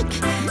zurück,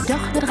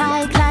 doch nur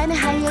 3 kleine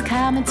Haie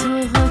kamen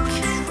zurück.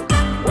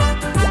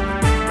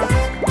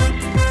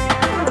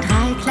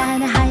 3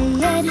 kleine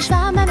Haie, die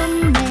schwammen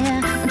im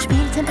Meer und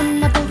spielten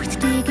in der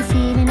Bucht, die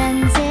gefiel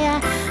ihnen sehr.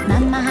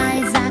 Mama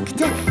Hai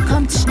sagte,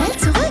 kommt schnell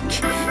zurück,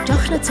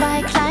 doch nur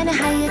 2 kleine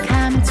Haie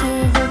kamen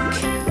zurück.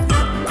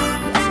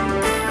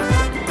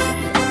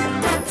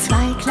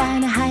 2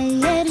 kleine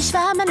Haie, die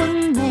schwammen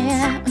im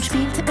Meer und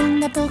spielten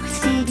in der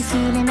Bucht, die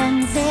gefiel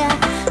ihnen sehr.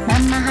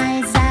 Mama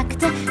Hai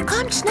sagte,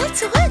 kommt schnell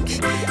zurück,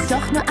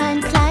 doch nur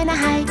ein kleiner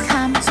Hai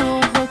kam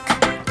zurück.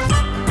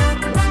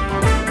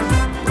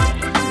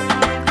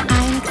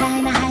 Ein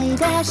kleiner Hai,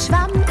 der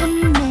schwamm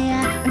im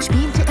Meer und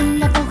spielte in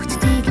der Bucht,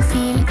 die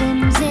gefiel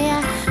ihm sehr.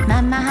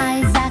 Mama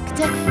Hai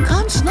sagte,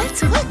 kommt schnell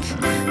zurück,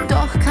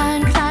 doch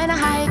kein kleiner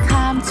Hai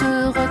kam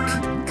zurück.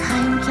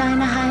 Kein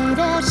kleiner Hai,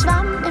 der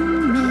schwamm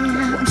im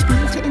Meer und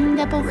spielte in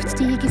der Bucht,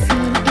 die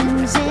gefiel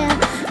ihm sehr.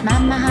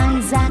 Mama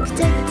Hai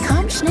sagte,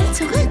 komm schnell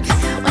zurück,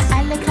 und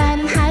alle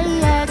kleinen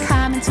Haie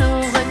kamen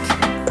zurück.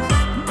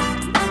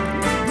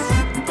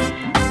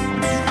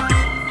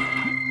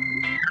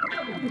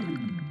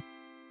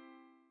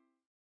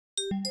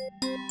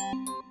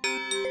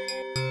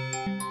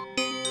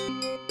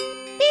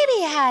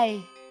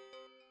 Babyhai.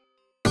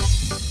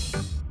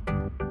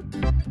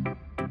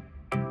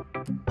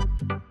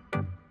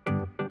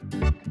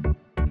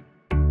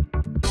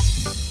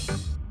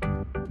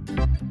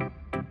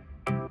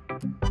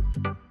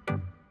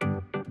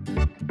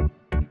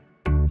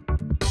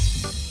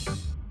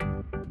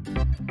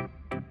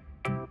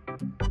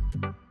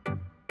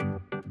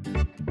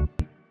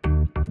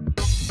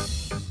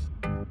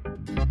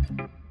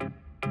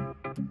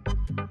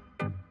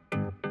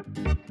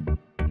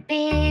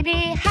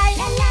 Baby Hai,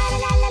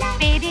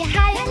 Baby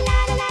Hai,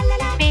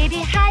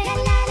 Baby Hai,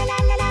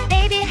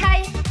 Baby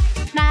Hai,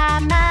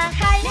 Mama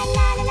Hai,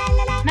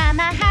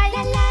 Mama Hai,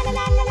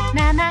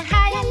 Mama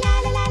Hai,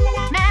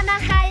 Mama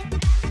Hai,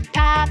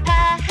 Papa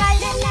Hai,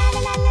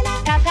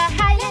 Papa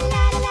Hai,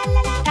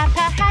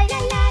 Papa Hai,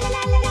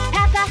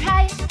 Papa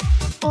Hai,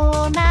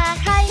 Oma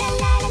Hai,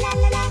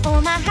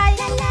 Oma Hai,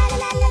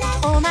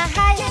 Oma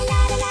Hai,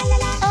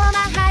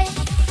 Oma Hai,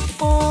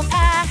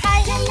 Opa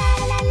Hai,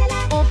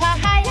 Opa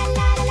Hai,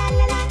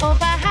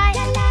 Opa Hai,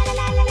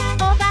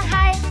 Opa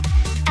Hai,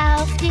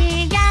 auf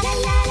die Jagd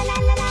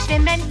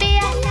schwimmen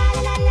wir,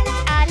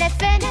 alle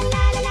 5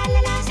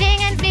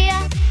 singen wir.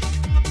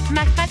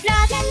 Macht mal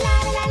flott,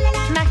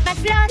 macht mal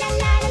flott,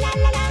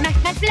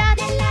 macht mal flott,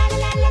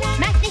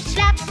 macht nicht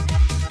schlapp.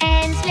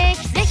 Endlich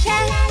sicher,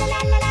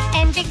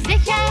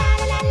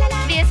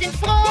 wir sind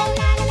froh,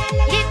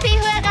 hippie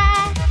hurra,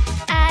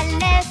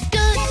 alles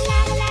gut,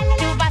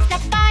 du warst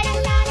dabei,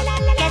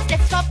 jetzt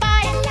ist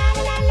vorbei,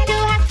 du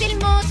hast viel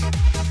Mut,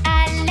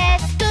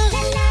 alles gut,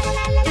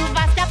 du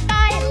warst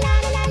dabei,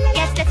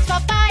 jetzt ist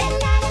vorbei,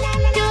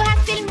 du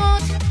hast viel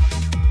Mut.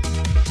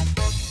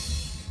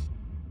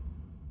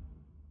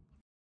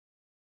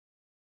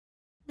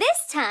 This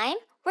time,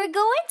 we're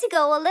going to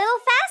go a little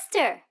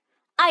faster.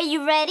 Are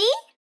you ready?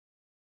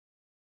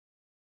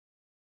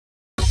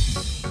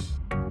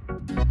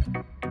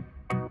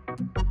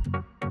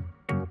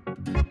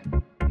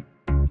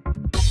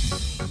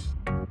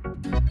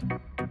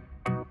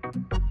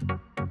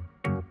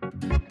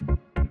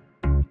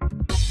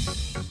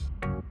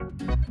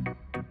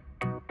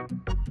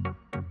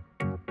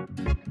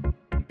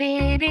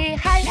 Baby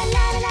Hai,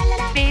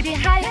 Baby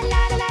Hai,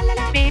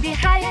 Baby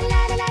Hai,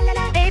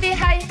 Baby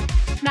Hai,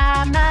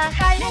 Mama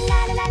Hai,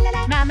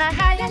 Mama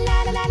Hai,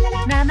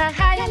 Mama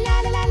Hai,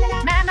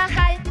 Mama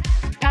Hai,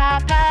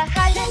 Papa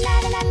Hai,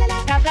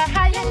 Papa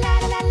Hai,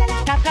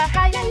 Papa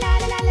Hai,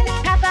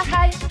 Papa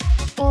Hai,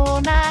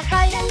 Oma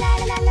Hai,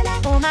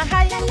 Oma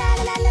Hai,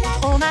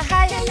 Oma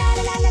Hai,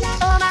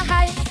 Oma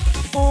Hai,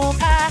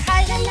 Opa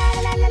Hai,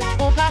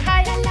 Opa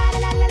Hai,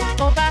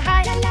 Opa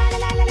Hai,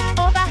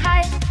 Opa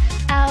Hai,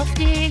 auf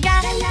die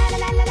Jagd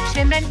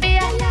schwimmen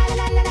wir,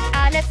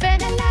 alle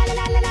 5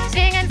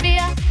 singen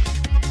wir.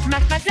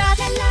 Macht mal flott,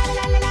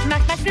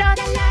 macht mal flott,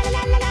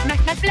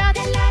 macht mal flott,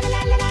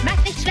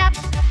 macht nicht schlapp.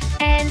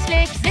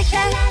 Endlich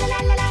sicher,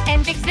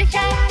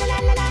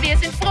 wir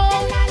sind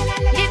froh,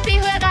 hippie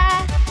hurra,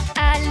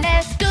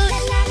 alles gut,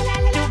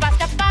 du warst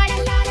dabei,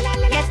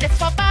 jetzt ist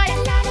vorbei,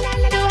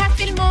 du hast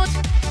viel Mut,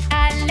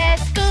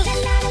 alles gut,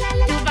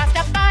 du warst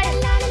dabei,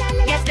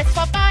 jetzt ist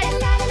vorbei,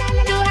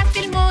 du hast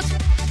viel Mut.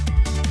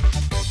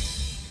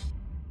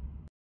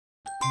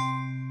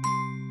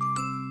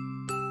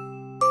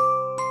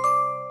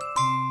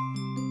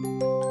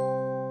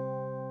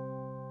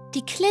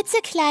 Die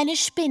klitzekleine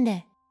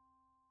Spinne.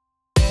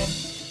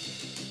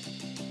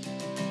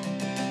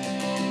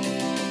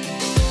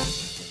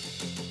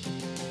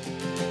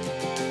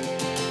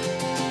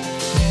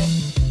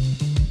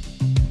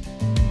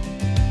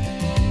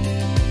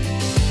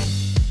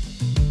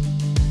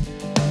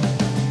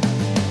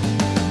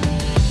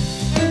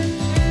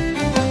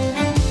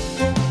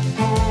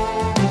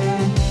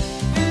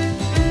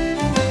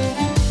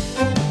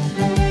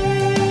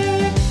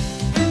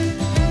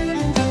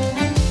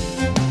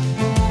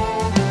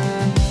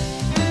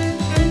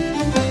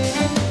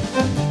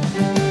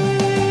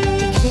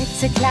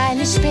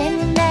 kleine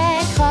Spinne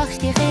kroch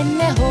die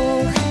Rinne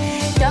hoch.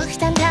 Doch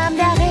dann kam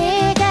der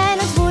Regen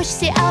und wusch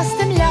sie aus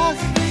dem Loch.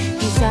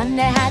 Die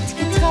Sonne hat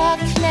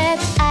getrocknet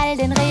all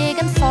den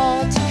Regen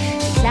fort.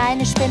 Die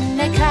kleine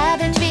Spinne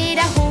krabbelt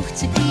wieder hoch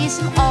zu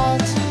diesem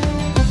Ort.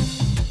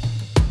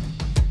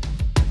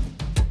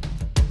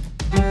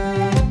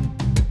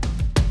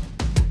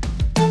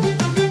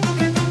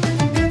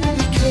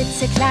 Die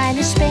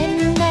klitzekleine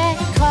Spinne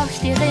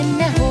kroch die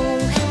Rinne hoch.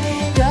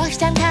 Doch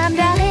dann kam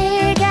der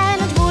Regen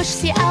und wusch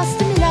sie aus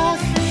dem Loch.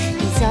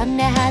 Die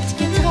Sonne hat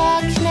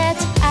getrocknet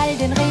all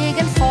den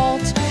Regen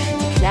fort.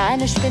 Die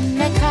kleine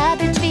Spinne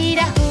krabbelt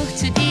wieder hoch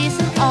zu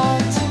diesem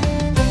Ort.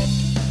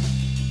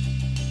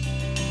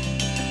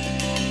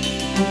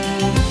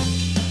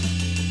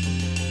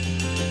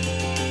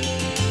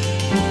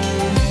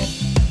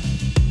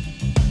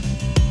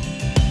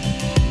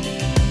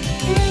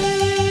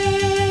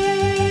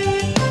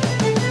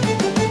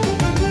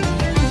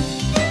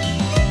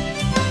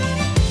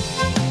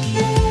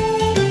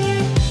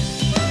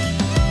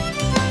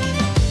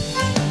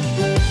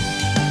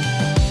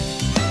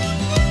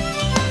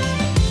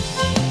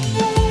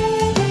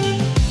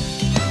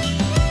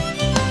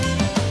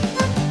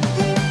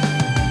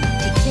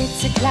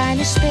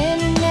 Kleine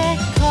Spinne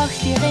kroch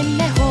die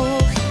Rinne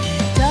hoch.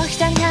 Doch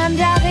dann kam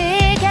der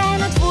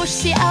Regen und wusch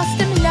sie aus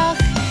dem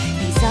Loch.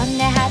 Die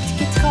Sonne hat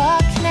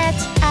getrocknet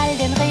all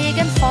den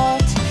Regen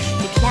fort.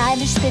 Die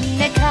kleine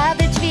Spinne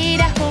krabbelt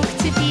wieder hoch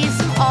zu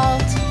diesem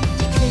Ort.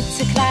 Die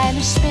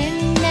klitzekleine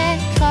Spinne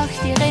kroch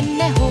die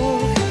Rinne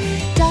hoch.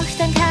 Doch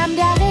dann kam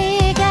der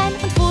Regen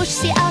und wusch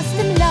sie aus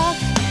dem Loch.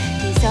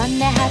 Die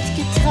Sonne hat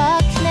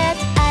getrocknet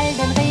all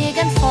den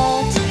Regen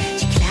fort.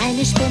 Die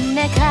kleine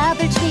Spinne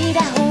krabbelt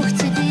wieder hoch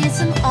zu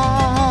diesem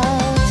Ort.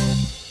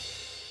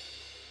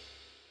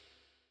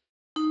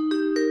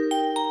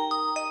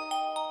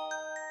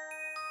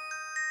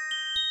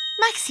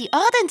 Mach sie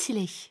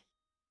ordentlich.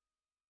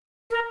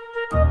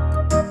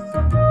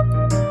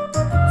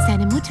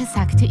 Seine Mutter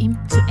sagte ihm,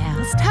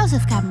 zuerst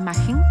Hausaufgaben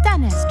machen,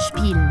 dann erst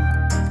spielen.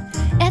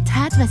 Er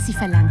tat, was sie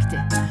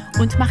verlangte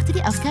und machte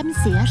die Aufgaben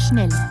sehr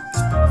schnell.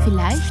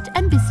 Vielleicht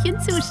ein bisschen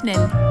zu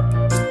schnell.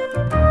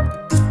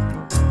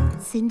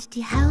 Sind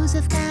die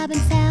Hausaufgaben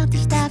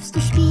fertig, darfst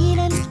du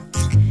spielen?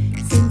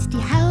 Sind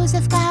die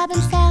Hausaufgaben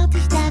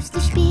fertig, darfst du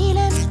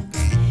spielen?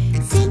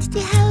 Sind die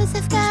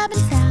Hausaufgaben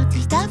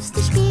fertig, darfst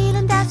du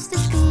spielen, darfst du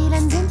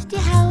spielen? Sind die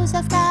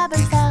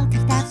Hausaufgaben fertig,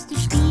 darfst du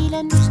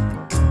spielen?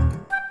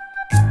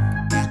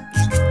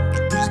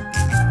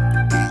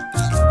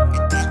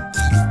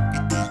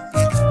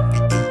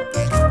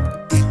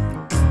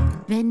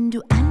 Wenn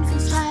du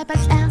anfängst, schreib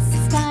als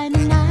erstes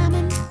deinen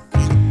Namen.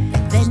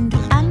 Wenn du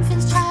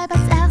anfängst, schreib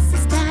als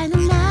erstes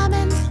deinen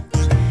Namen.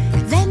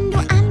 Wenn du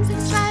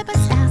anfängst, schreib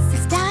als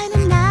erstes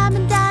deinen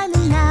Namen,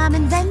 deinen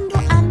Namen. Wenn du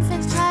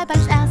anfängst, schreib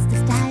als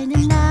erstes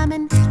deinen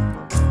Namen.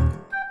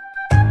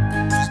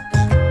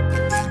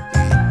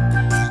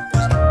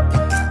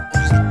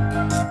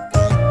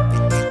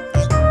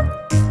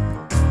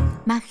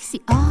 Mach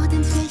sie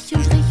ordentlich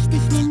und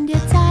richtig, nimm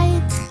dir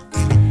Zeit.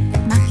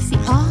 Mach sie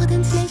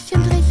ordentlich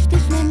und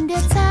richtig, nimm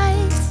dir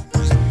Zeit.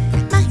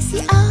 Mach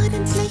sie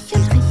ordentlich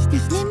und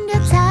richtig, nimm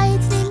dir Zeit,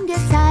 nimm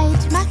dir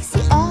Zeit. Mach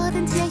sie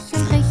ordentlich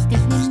und richtig,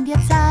 nimm dir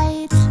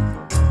Zeit.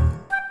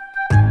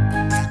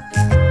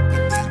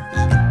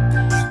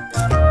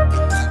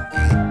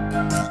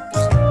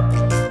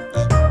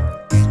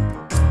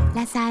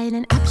 Lass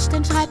einen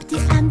Abstand, schreib die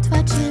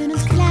Antwort schön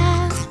und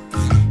klar.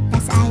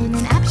 Lass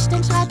einen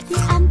Abstand, schreib die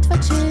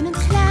Antwort schön und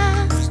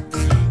klar.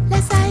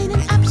 Lass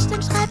einen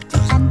Abstand, schreib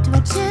die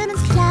Antwort schön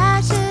und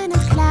klar, schön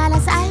und klar.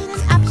 Lass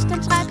einen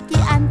Abstand, schreib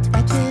die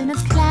Antwort schön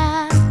und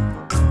klar.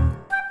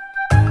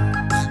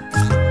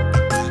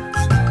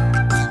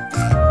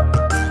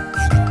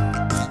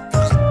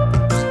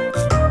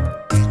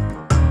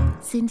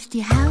 Sind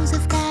die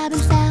Hausaufgaben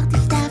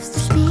fertig, darfst du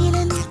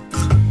spielen?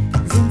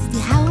 Sind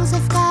die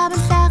Hausaufgaben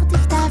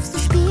fertig, darfst du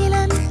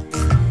spielen?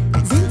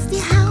 Sind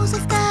die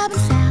Hausaufgaben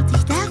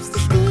fertig, darfst du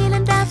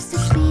spielen, darfst du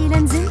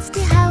spielen? Sind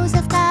die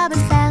Hausaufgaben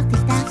fertig,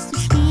 darfst du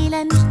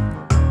spielen?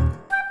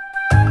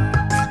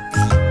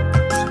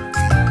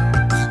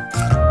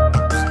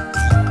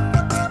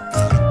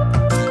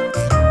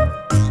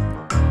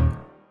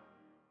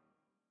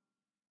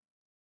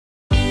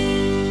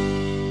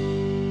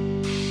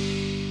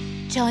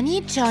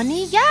 Johnny,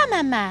 Johnny, ja,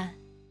 Mama.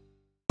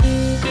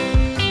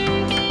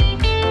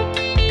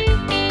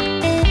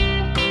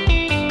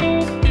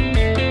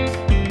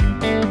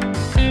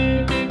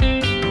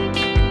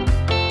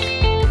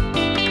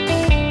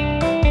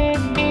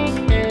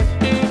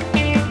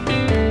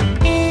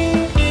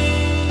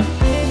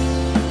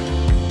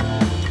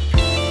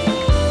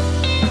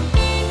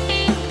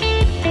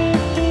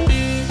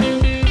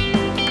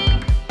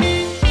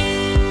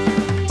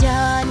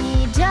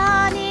 Johnny,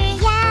 Johnny,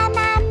 Ja,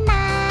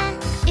 Mama.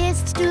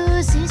 isst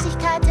du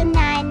Süßigkeiten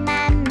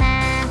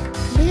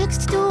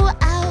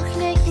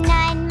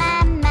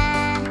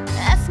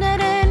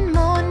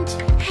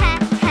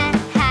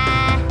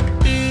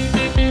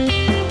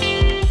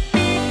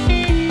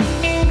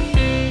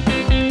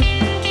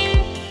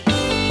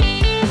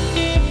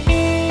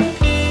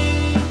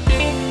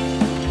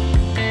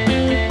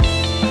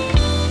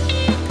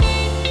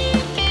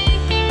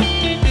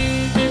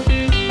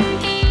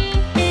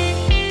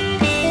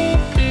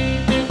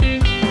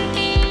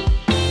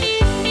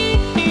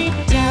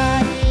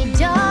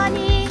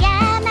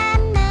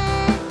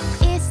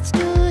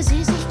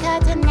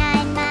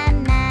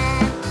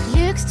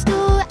Magst du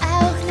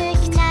auch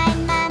nicht?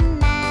 Nein,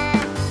 Mama.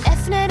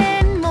 Öffne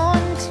den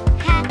Mund.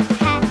 Ha,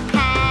 ha,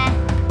 ha.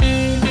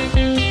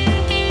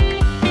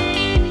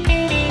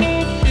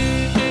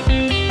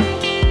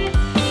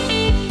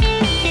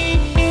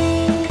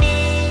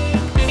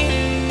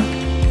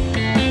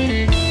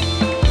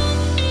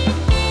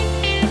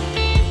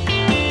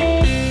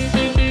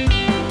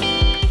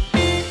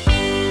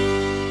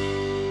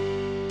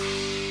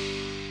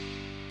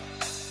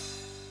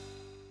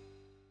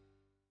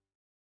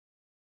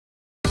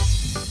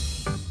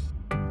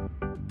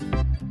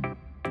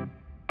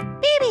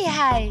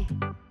 Babyhai.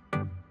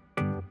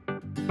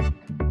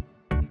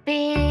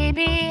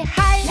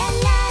 Babyhai. La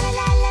la la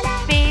la la la.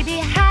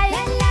 Babyhai.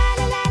 La la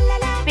la la la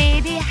la.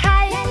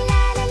 Babyhai. La la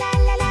la la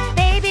la la.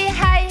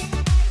 Babyhai.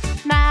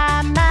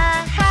 Mama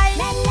Hai.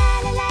 La la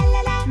la la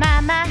la la.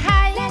 Mama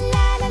Hai. La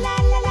la la la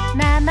la la.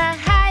 Mama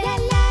Hai. La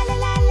la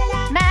la la la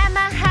la.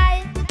 Mama Hai.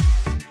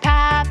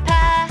 Papa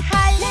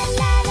Hai. La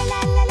la la la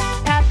la la.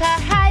 Papa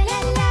Hai. La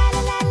la la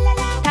la la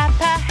la.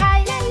 Papa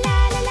Hai. La la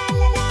la la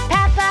la la.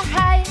 Papa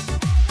Hai.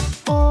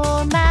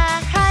 Oma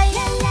Hai.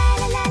 La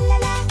la la la la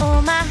la.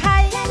 Oma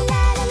Hai. La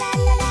la la la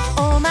la la.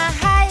 Oma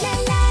Hai.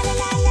 La la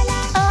la la la la.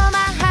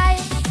 Oma Hai.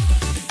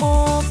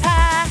 Opa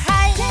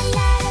Hai.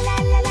 La la la la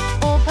la la.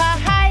 Opa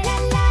Hai.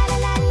 La la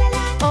la la la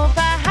la.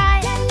 Opa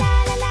Hai. La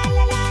la la la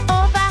la la.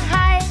 Opa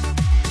Hai.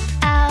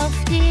 Auf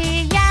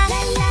die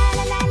Jagd La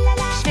la la la la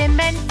la.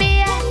 schwimmen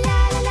wir, La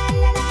la la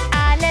la la.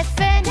 alle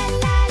fünf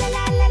La la la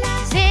la la la.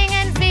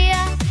 singen wir.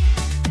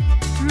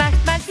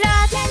 Macht mal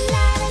flott, La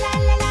la la la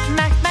la la.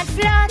 macht mal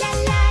flott, La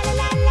la la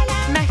la la la.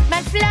 macht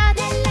mal flott,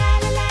 La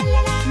la la la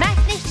la la.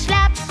 macht nicht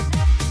schlapp.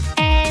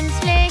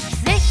 Endlich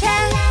sicher,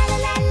 La la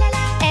la la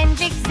la.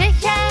 endlich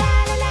sicher. La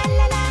la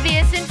la la.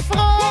 Wir sind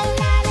froh,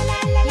 La la la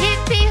la la.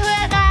 Yippie,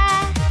 hurra,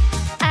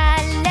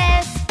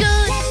 alles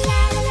gut. La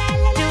la la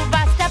la Du la.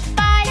 warst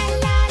dabei,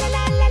 La la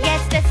la la la.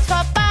 jetzt ist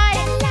vorbei.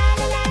 La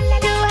la la la la.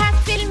 Du hast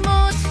viel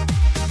Mut,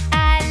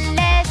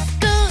 alles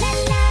gut.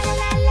 La la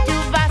la la Du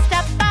la. warst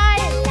dabei,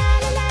 La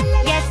la la la la.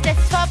 jetzt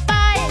ist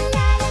vorbei.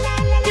 La la la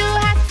la la. Du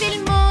hast viel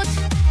Mut.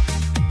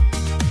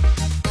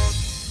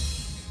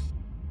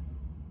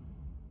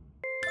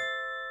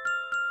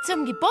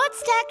 Zum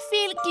Geburtstag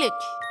viel Glück.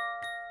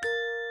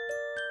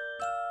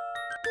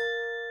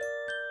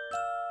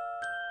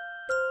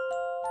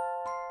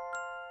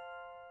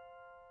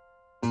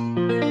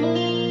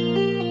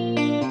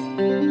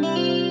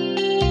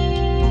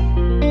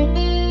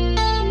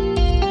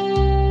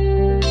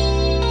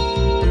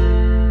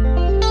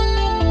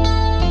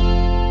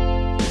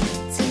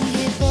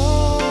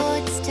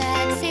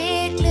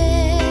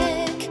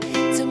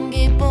 Zum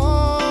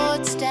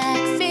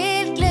Geburtstag viel Glück. Zum Geburtstag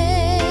viel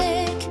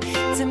Glück.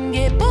 Zum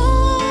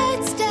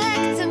Geburtstag,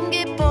 zum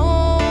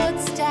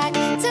Geburtstag,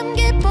 zum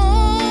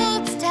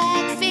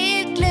Geburtstag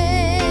viel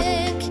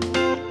Glück.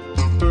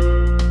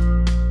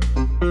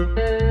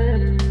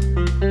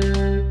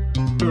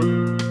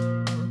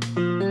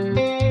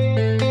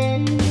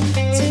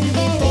 Zum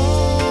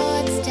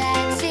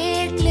Geburtstag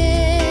viel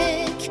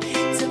Glück.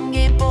 Zum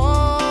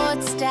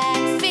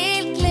Geburtstag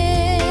viel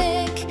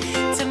Glück.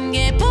 Zum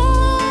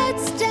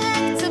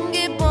Geburtstag, zum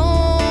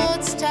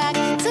Geburtstag,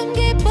 zum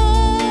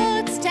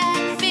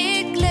Geburtstag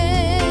viel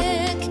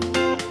Glück.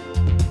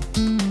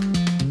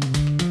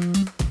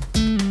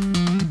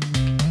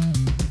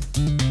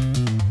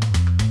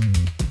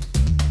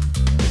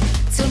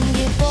 Zum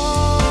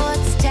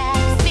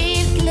Geburtstag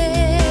viel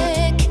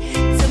Glück.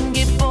 Zum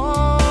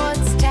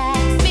Geburtstag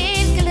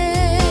viel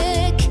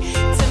Glück.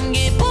 Zum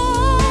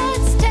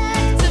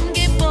Geburtstag, zum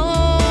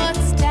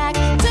Geburtstag,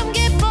 zum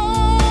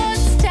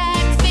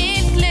Geburtstag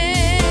viel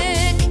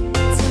Glück.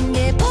 Zum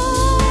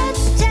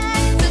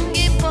Geburtstag, zum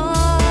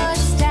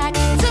Geburtstag,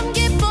 zum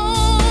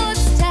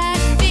Geburtstag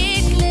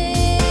viel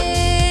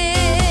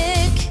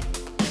Glück.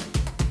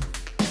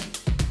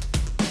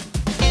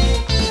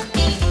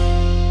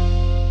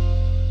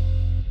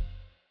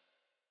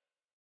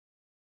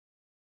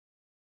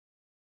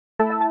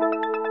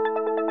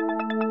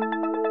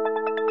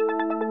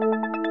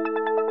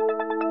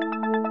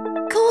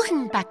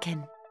 Kuchen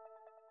backen.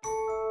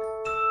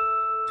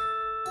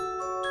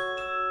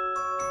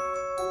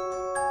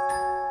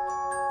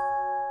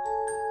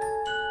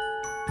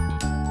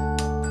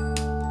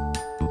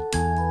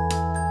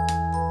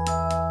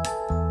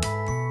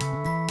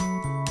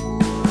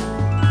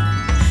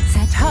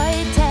 Seit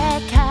heute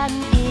kann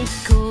ich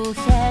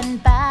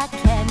Kuchen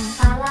backen.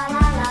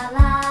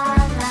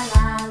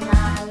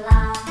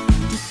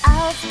 Die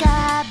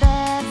Aufgabe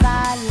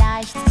war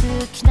leicht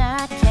zu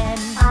knacken.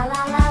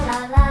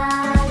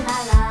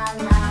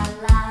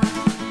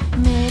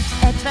 Mit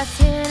etwas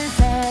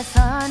Hilfe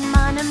von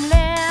meinem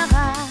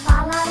Lehrer.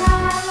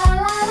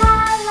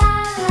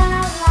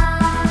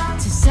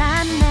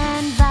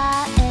 Zusammen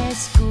war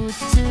es gut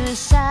zu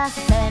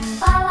schaffen.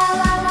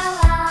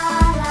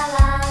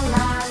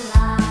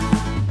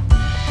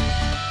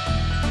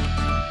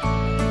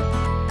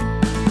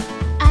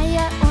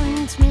 Eier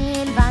und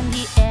Mehl waren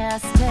die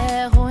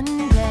erste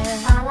Runde.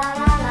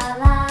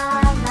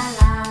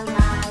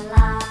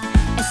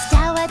 Es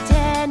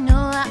dauerte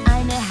nur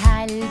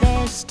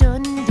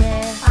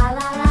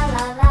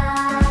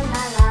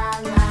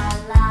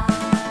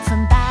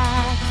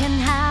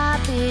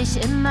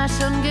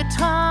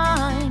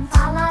geträumt.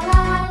 La la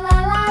la la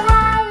la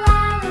la la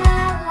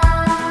la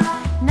la.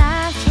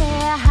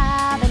 Nachher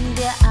haben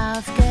wir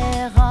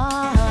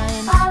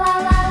aufgeräumt. La la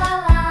la la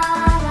la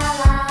la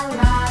la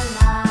la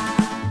la.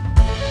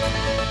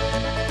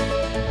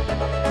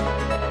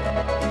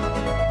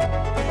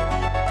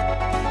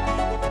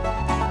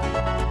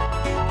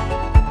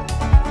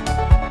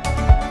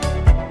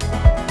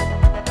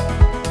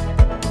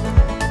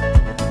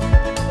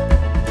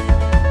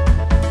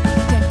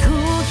 Der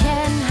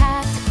Kuchen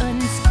hat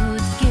uns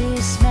gut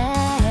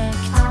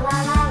geschmeckt. La la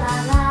la la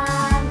la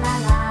la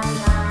la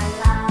la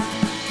la.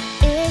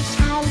 Ich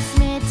half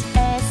mit,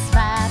 es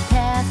war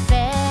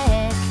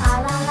perfekt. La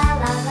la la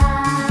la la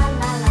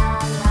la la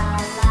la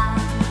la.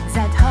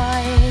 Seit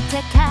heute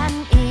kann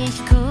ich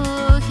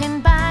Kuchen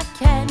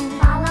backen.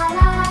 La la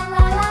la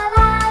la la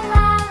la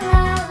la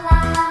la la.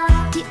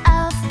 Die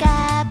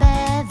Aufgabe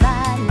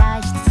war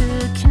leicht zu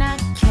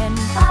knacken.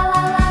 La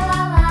la la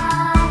la la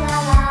la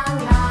la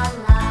la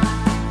la.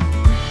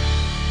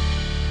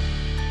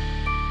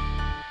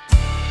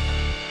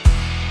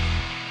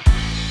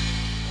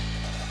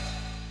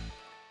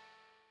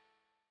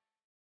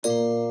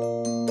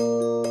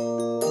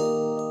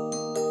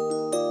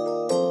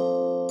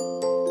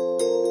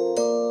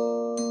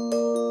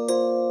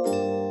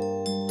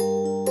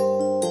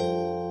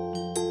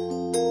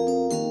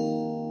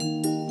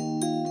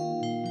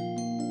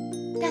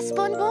 Das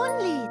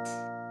Bonbonlied.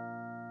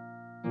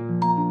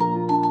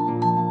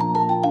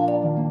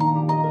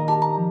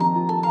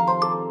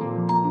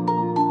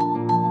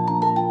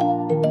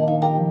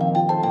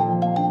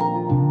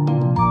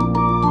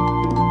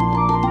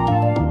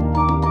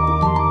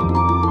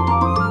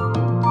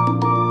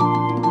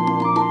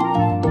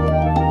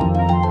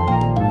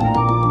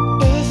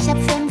 Ich hab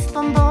 5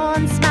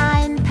 Bonbons,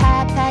 mein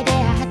Papa,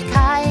 der hat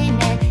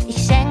keine. Ich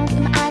schenk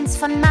ihm eins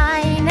von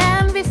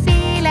meinem. Wie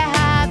viele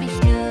hab ich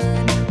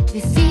nun?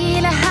 Wie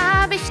viele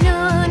hab ich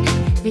nun?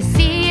 Wie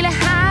viele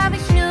hab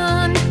ich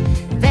nun?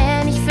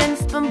 Wenn ich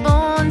 5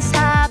 Bonbons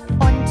hab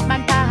und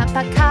mein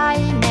Papa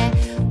keine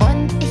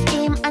und ich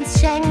ihm eins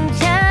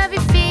schenke,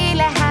 wie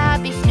viele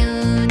hab ich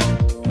nun?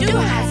 Du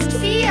hast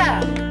 4.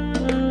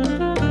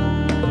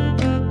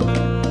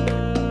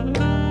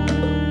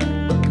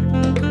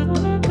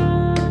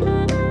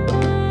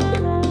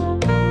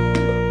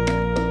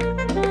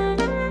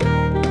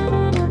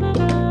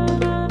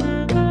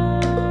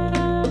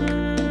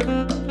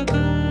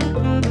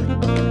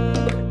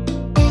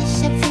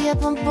 Ich hab 4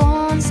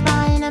 Bonbons,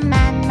 meine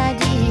Mama,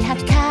 die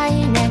hat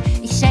keine.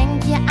 Ich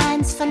schenk ihr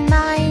eins von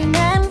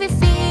meinem. Wie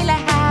viele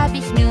hab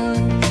ich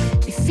nun?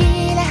 Wie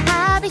viele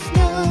hab ich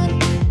nun?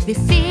 Wie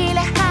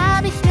viele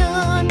hab ich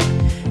nun?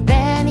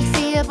 Wenn ich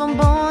 4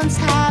 Bonbons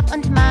hab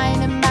und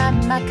meine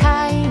Mama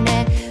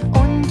keine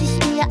und ich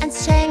ihr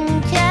eins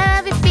schenke,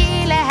 wie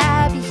viele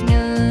hab ich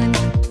nun?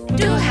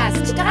 Du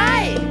hast 3.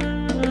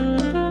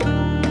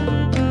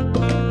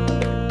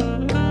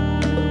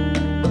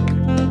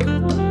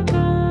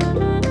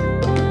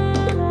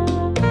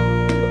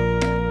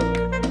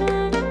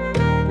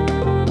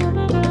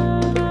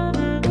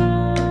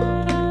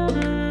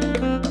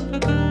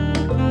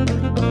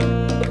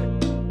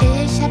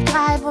 Ich hab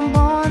 3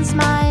 Bonbons,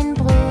 mein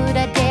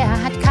Bruder, der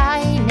hat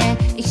keine.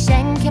 Ich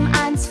schenk ihm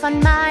eins von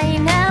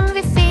meinem.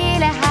 Wie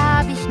viele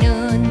hab ich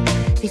nun?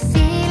 Wie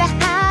viele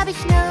hab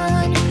ich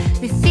nun?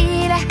 Wie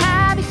viele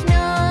hab ich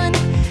nun?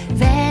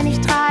 Wenn ich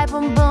 3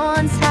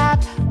 Bonbons hab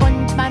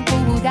und mein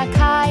Bruder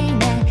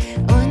keine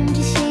und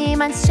ich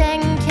ihm eins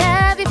schenke,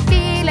 wie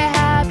viele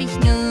hab ich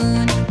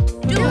nun?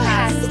 Du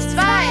hast 2.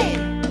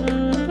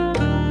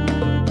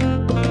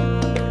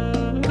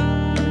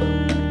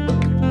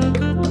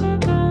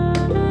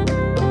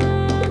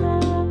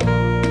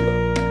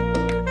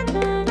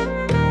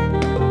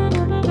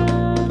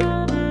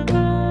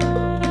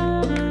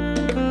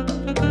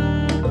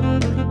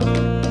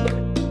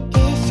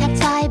 Ich hab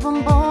 2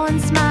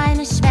 Bonbons,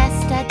 meine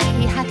Schwester,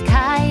 die hat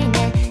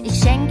keine. Ich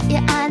schenk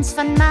ihr eins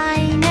von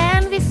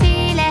meinen. Wie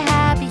viele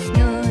hab ich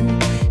nun?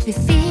 Wie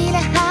viele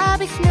hab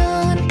ich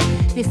nun?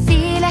 Wie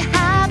viele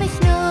hab ich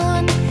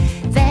nun?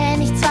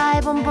 Wenn ich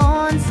 2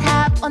 Bonbons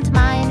hab und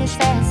meine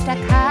Schwester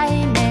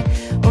keine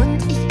und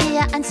ich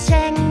ihr eins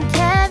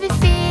schenke, wie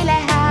viele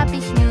hab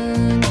ich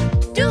nun?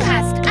 Du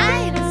hast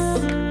 1.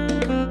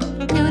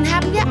 Nun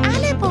haben wir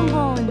alle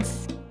Bonbons.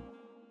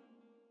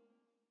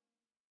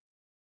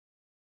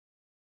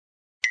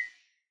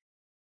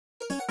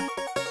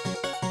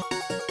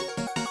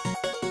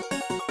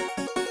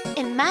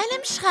 In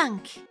meinem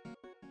Schrank.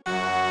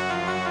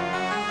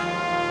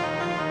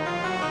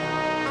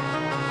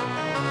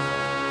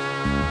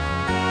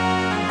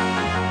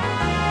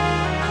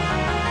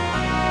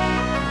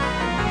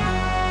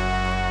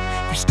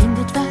 Da stimmt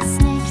etwas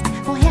nicht.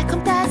 Woher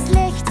kommt das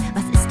Licht?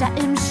 Was ist da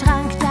im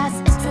Schrank? Das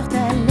ist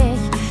fürchterlich.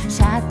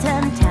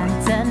 Schatten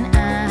tanzen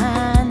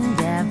an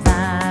der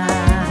Wand.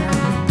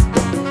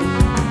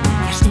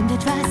 Da stimmt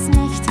etwas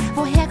nicht.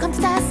 Woher kommt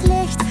das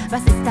Licht?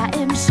 Was ist da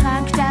im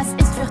Schrank? Das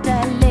ist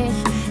fürchterlich.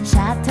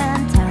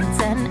 Schatten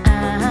tanzen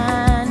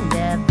an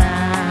der Wand.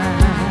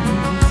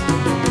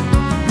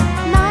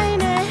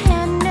 Meine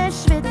Hände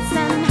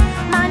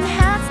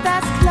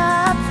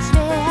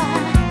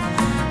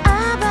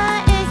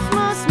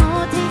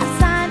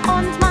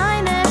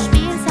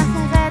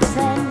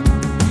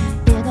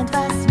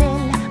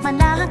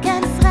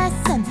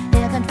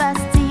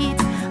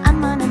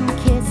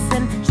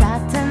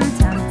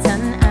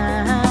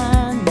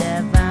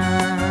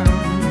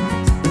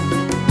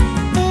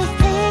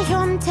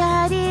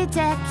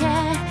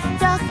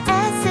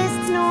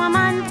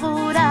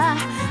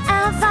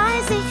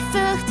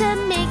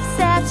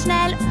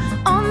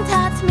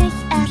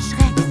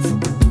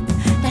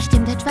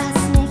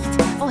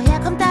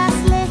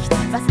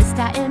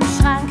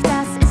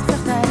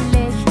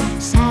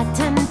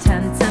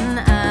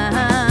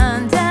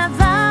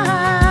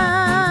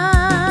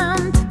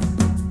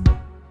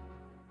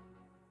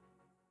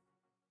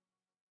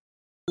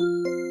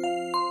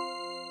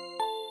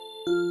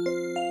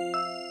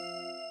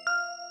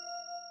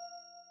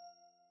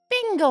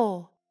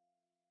Bingo.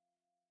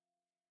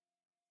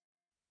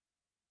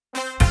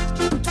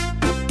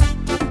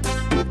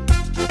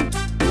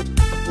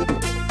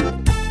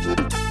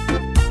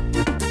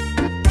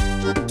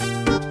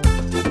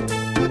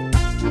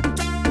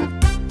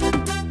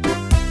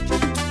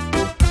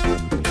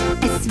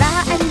 Es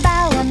war ein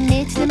Bauer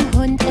mit nem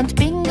Hund und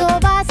Bingo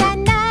war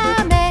sein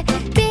Name.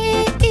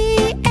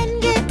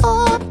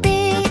 B-I-N-G-O,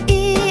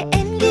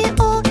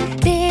 B-I-N-G-O,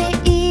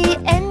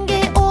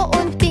 B-I-N-G-O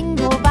und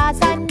Bingo war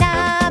sein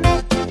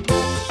Name.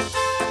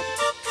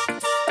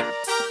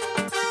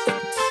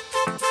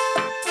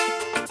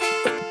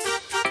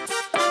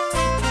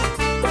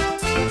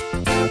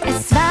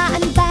 Es war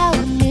ein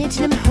Bauer mit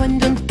nem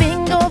Hund und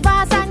Bingo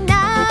war sein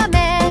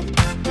Name.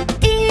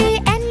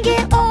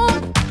 I-N-G-O,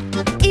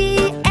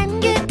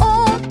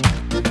 I-N-G-O,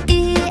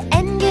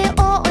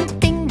 I-N-G-O und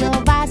Bingo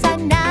war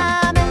sein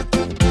Name.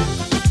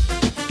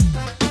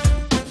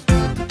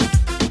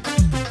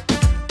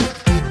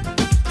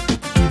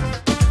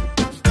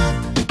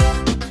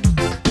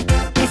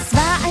 Es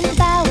war ein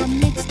Bauer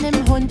mit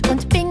nem Hund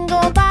und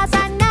Bingo war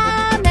sein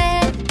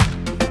Name.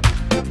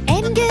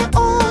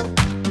 N-G-O,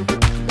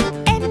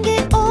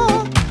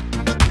 N-G-O,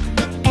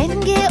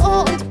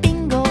 N-G-O und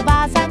Bingo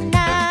war sein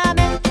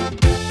Name.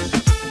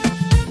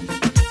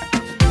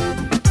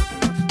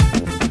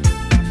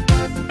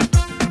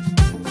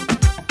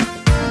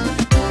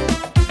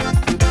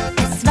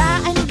 Es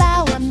war ein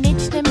Bauer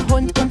mit nem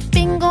Hund und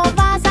Bingo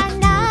war sein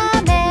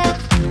Name.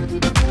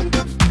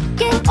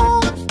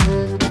 G-O,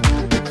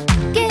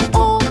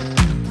 G-O,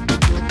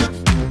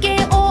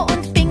 G-O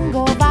und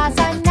Bingo war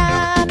sein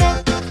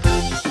Name.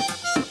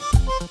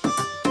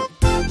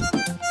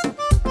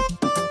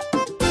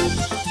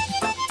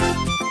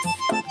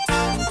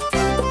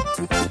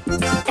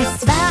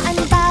 Es war ein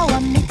Bauer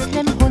mit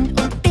nem Hund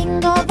und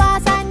Bingo war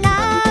sein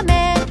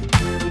Name.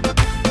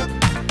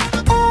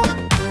 O,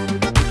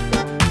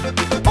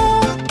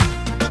 O,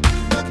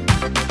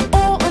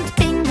 O und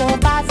Bingo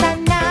war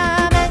sein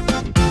Name.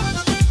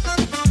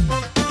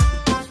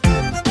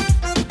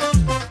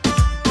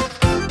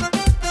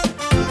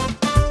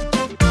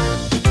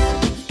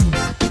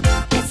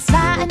 Es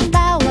war ein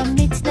Bauer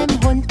mit nem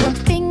Hund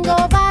und Bingo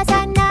war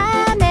sein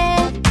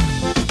Name.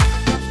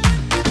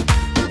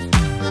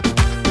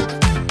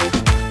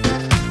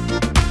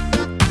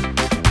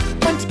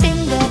 Und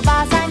Bingo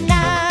war sein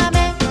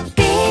Name.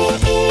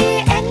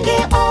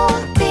 B-I-N-G-O,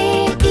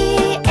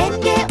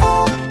 B-I-N-G-O,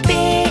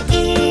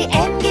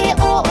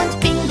 B-I-N-G-O und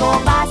Bingo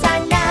war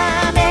sein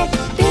Name.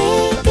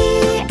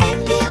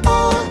 B-I-N-G-O,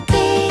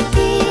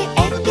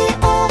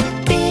 B-I-N-G-O,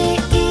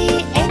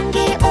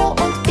 B-I-N-G-O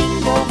und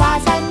Bingo war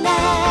sein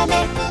Name.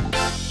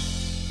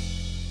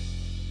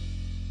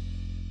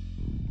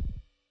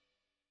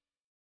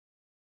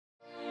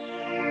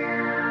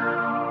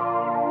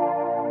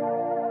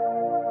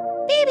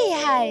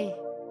 Babyhai.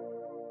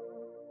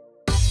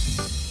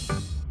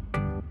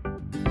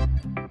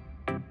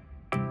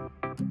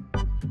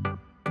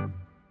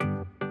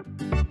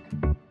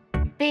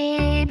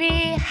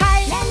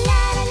 Babyhai.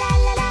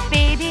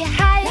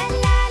 Babyhai.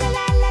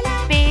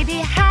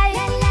 Babyhai.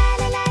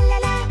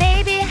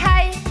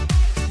 Babyhai.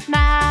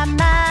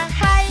 Mama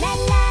Hai.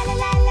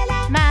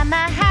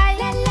 Mama Hai.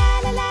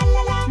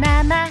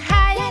 Mama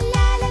Hai.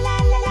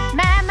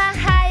 Mama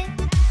Hai.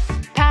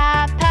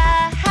 Papa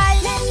Hai.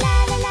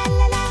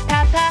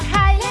 Papa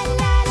Hai.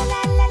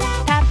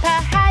 Papa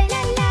Hai.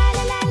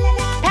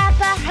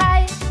 Papa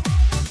Hai.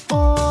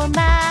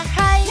 Oma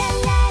Hai.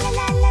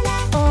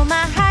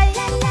 Oma Hai.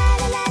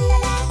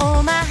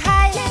 Oma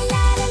Hai.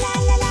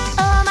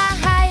 Oma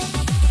Hai.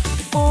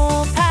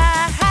 Opa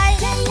Hai.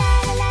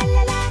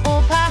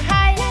 Opa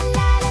Hai.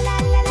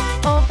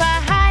 Opa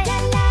Hai.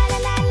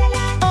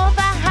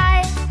 Opa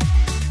Hai.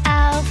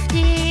 Auf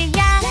die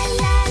Jagd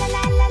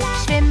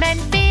schwimmen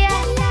wir,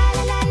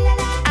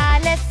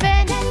 alle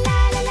fünf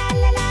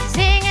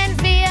singen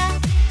wir.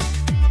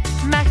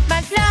 Macht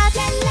man flott,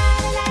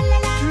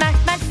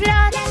 macht man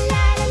flott,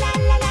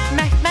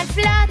 macht man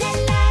flott,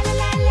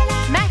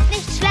 macht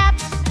nicht schlapp.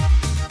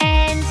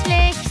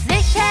 Endlich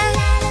sicher,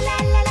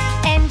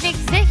 endlich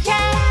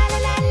sicher.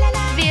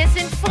 Wir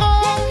sind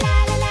froh,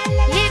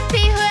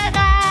 yippie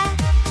hurra,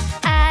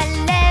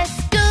 alles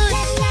gut.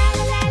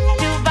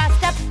 Du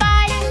warst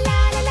dabei,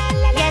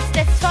 jetzt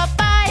ist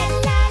vorbei.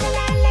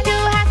 Du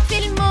hast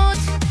viel Mut,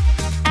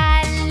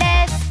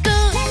 alles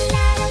gut.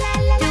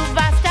 Du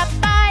warst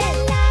dabei,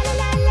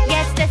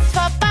 jetzt ist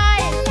vorbei.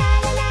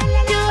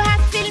 Du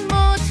hast viel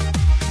Mut.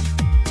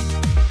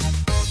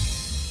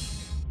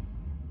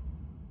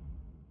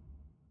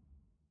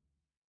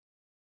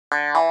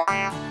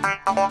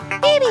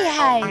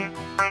 Babyhai.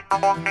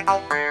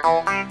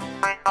 Babyhai.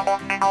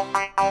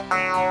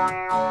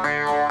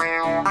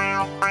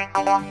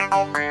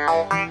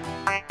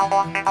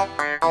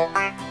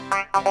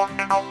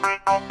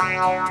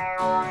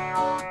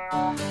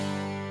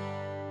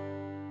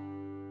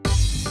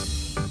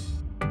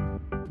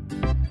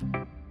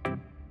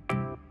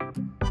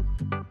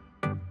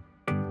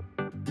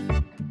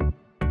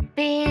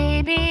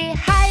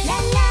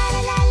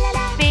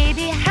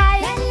 Babyhai.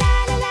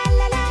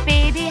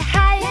 Babyhai.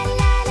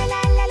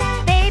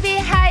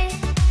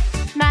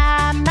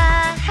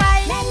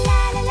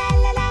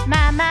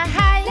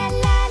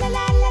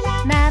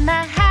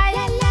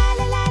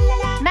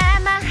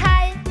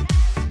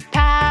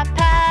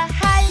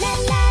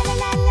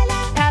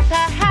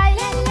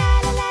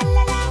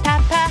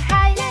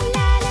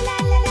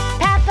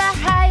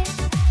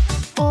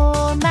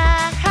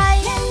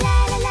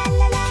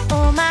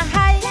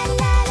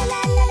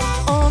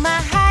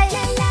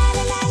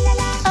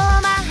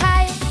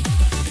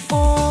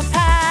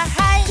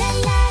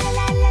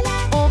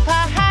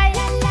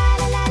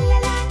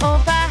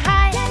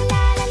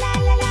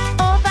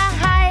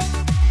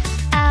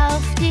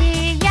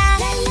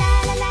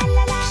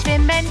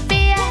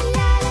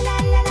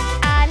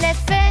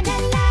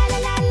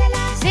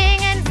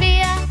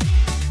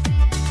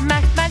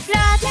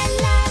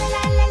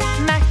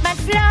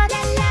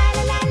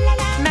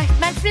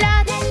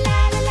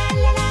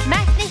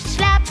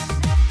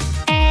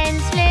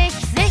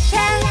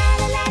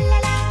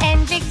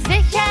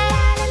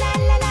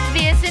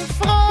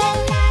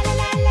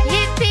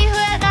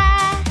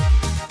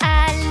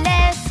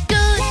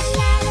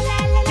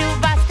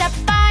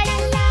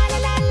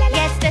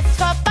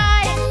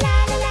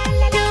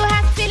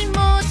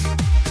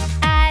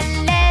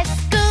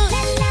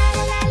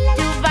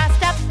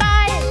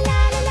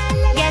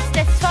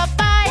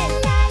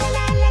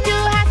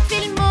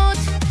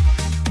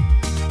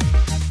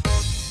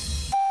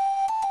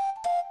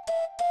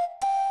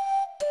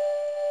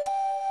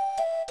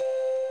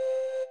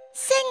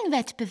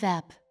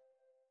 Singwettbewerb.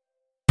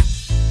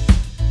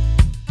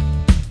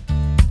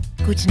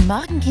 Guten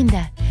Morgen,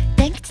 Kinder.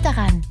 Denkt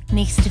daran,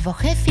 nächste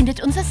Woche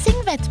findet unser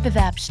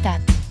Singwettbewerb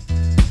statt.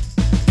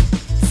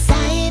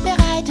 Sei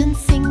bereit und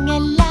singe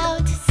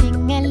laut,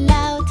 singe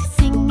laut,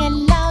 singe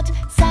laut.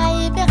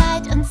 Sei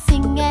bereit und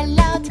singe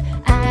laut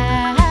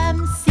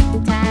am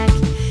Singtag.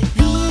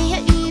 Wir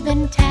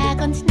üben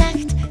Tag und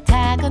Nacht,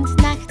 Tag und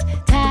Nacht,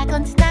 Tag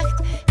und Nacht.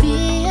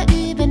 Wir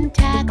üben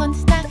Tag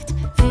und Nacht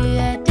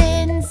für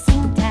den Singtag.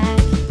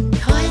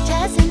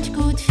 Kräuter sind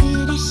gut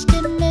für die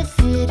Stimme,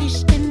 für die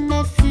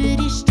Stimme, für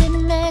die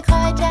Stimme.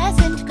 Kräuter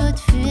sind gut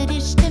für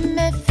die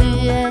Stimme,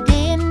 für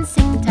den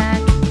Singtag.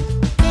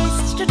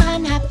 Bist du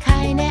dran, hab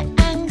keine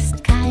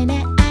Angst,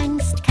 keine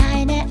Angst,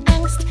 keine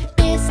Angst.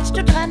 Bist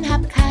du dran,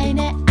 hab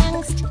keine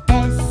Angst,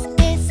 es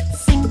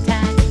ist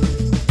Singtag.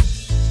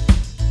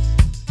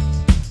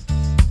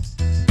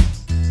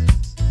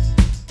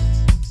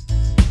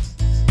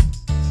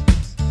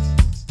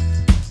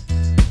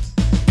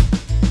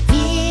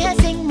 Wir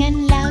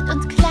singen laut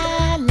und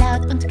klar,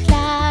 laut und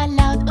klar,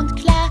 laut und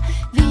klar.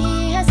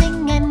 Wir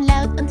singen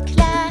laut und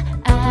klar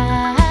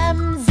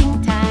am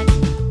Singtag.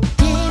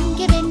 Dem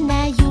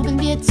Gewinner jubeln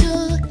wir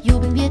zu,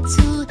 jubeln wir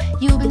zu,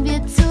 jubeln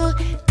wir zu.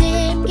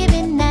 Dem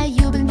Gewinner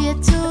jubeln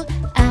wir zu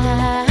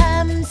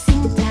am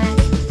Singtag.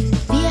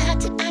 Wir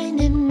hatten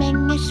eine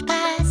Menge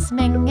Spaß,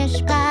 Menge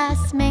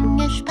Spaß,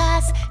 Menge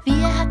Spaß.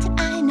 Wir hatten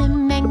eine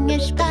Menge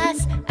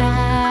Spaß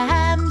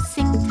am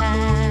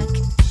Singtag.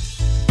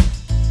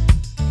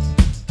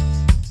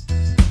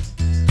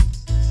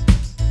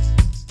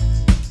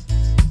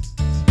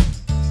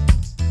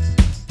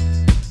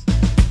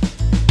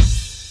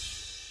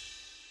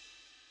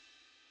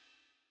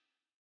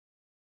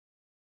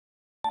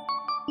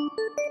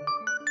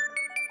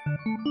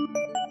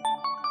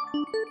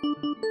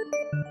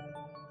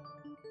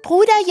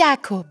 Bruder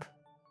Jakob.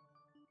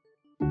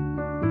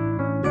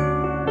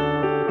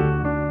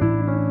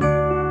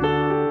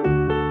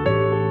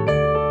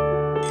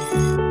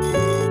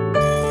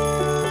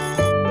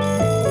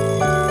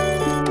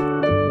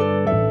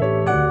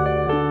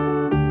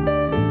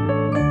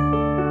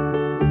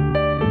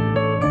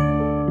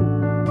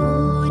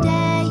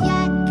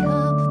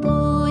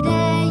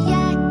 Bruder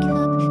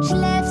Jakob,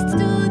 schläfst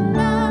du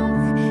noch?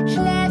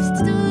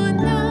 Schläfst du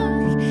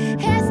noch?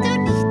 Hörst du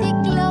nicht die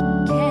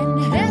Glocken?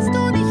 Hörst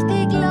du nicht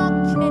die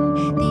Glocken?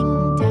 Ding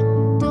dang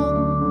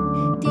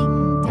dong, ding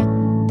dang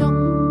dong.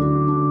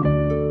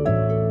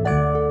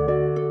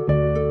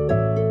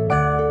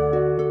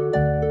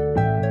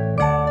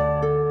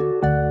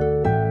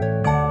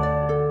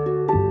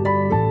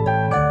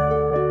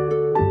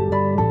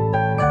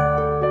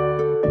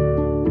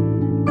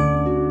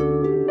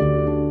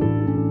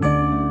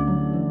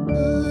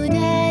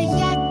 Bruder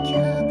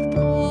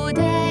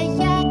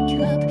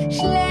Jakob,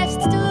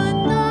 schläfst du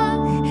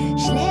noch?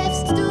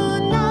 Schläfst du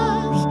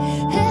noch?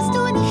 Hörst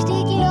du nicht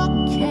die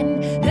Glocken?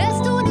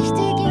 Hörst du nicht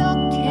die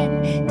Glocken?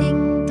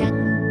 Ding dang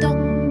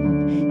dong,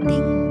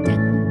 ding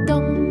dang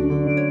dong.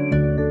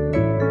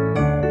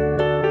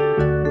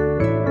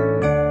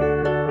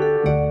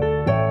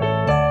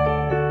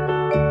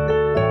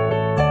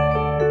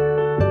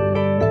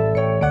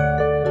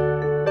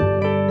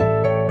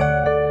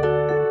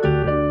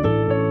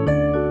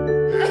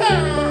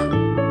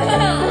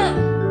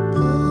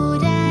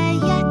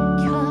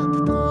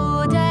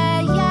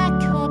 Bruder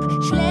Jakob,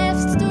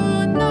 schläfst du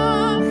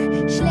noch?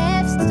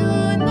 Schläfst du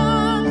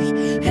noch?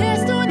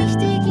 Hörst du nicht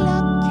die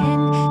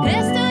Glocken?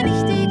 Hörst du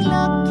nicht die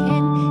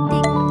Glocken?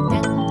 Ding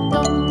dang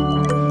dong,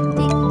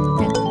 ding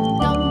dang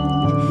dong.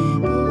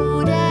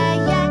 Bruder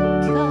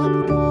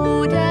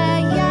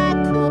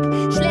Jakob,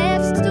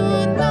 schläfst du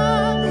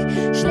noch?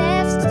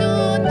 Schläfst du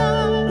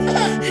noch?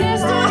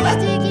 Hörst du nicht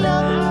die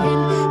Glocken?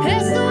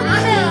 Hörst du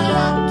nicht die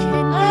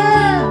Glocken?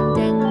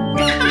 Ding dang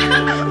dong,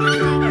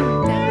 ding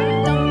dang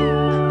dong.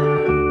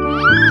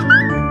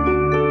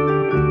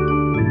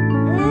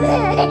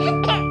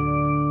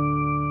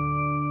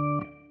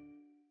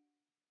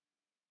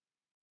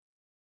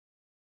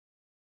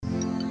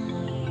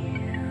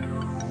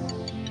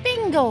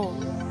 Bingo!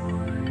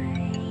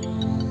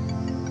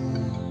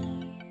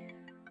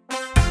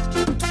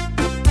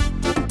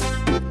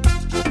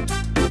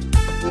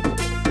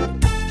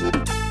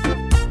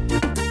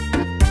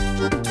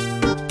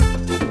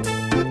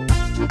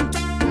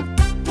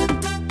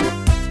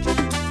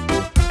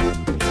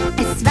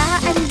 Es war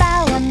ein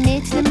Bauer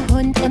mit nem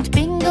Hund und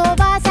Bingo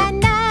war sein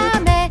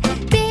Name.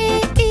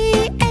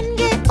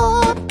 B-I-N-G-O,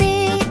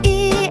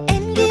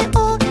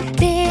 B-I-N-G-O,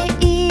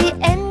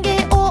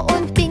 B-I-N-G-O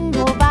und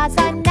Bingo war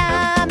sein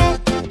Name.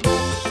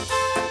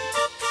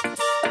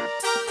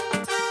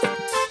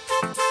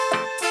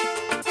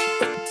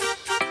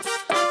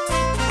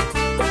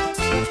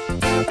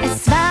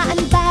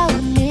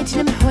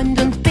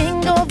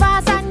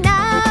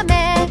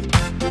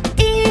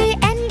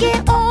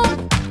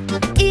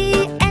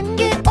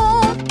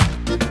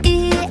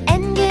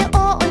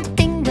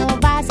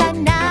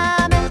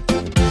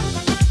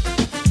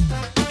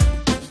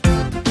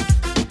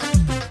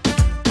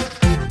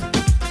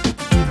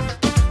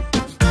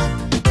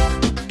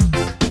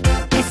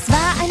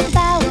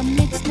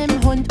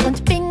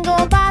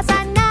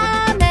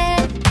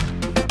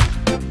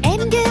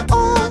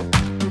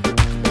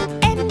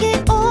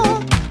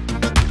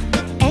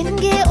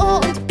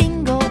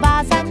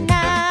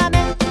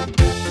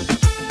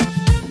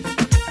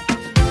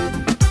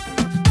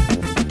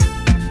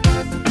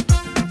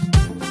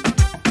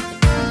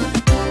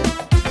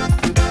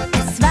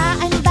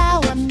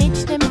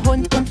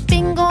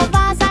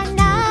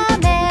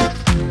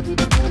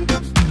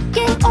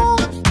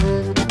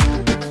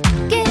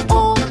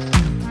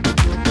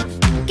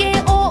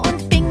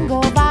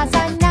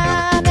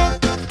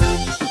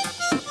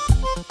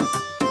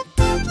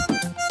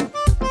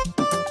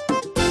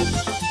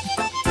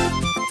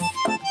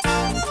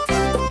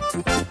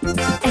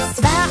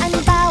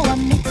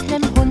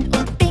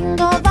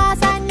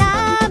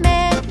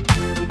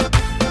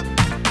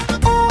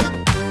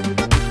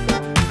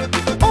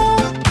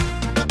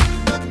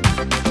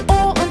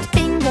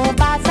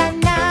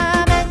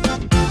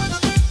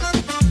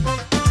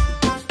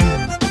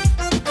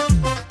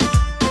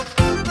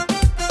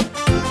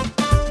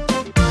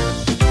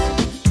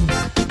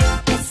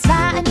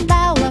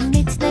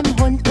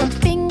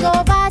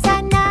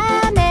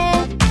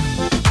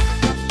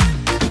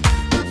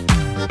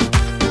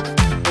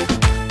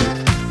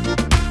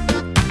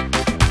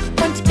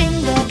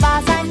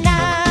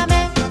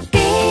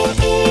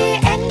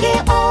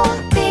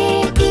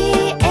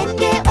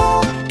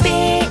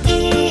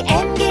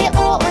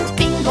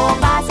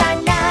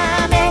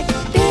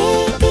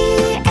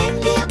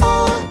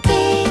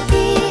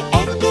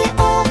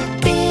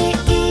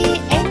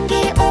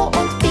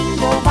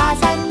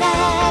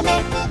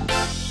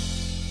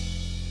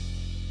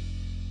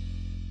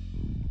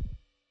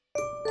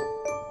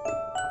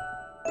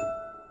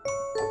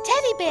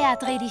 Teddybär,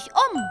 dreh dich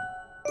um.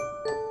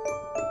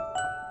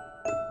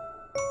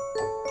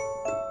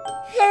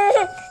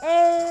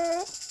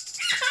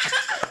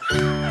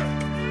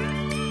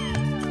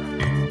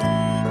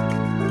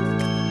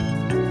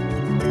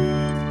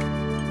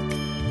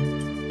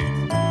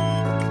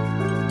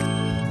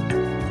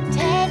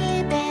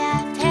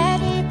 Teddybär,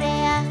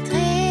 Teddybär,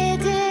 dreh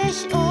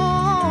dich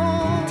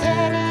um.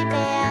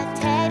 Teddybär,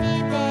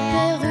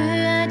 Teddybär,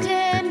 berühr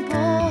den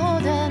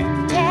Boden.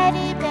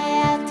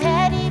 Teddybär,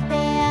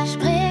 Teddybär,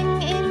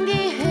 spring in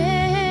die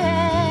Höhe.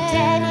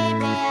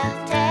 Teddybär,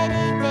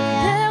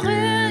 Teddybär,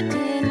 berühr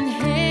den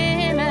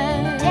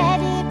Himmel.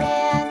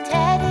 Teddybär,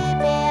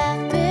 Teddybär,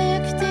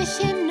 bück dich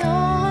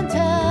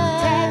hinunter.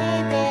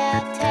 Teddybär,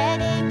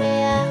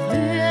 Teddybär,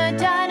 rühr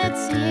deine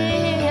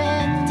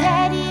Zehen.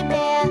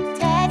 Teddybär,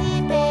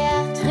 Teddybär,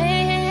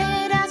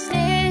 dreh das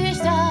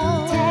Licht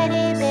auf.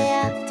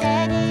 Teddybär,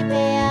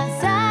 Teddybär,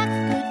 sag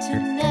gute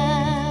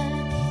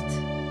Nacht.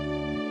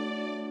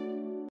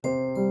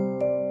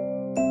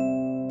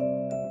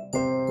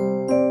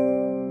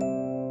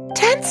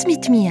 Tanz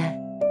mit mir.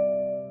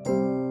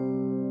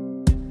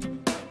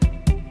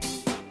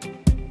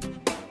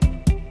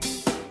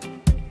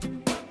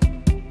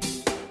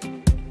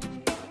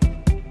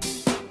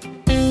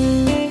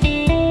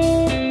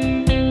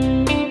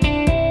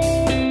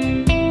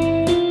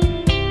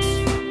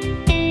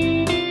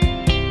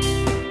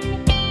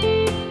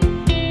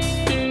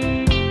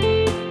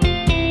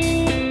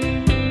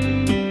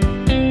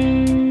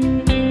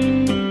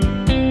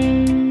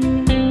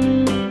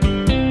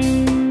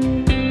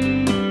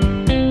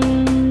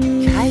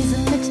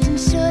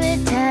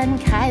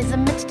 Kreise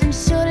mit den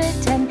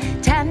Schultern,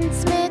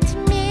 tanz mit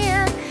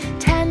mir,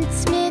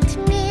 tanz mit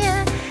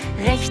mir.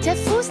 Rechter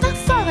Fuß nach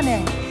vorne,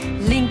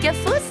 linker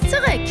Fuß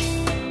zurück.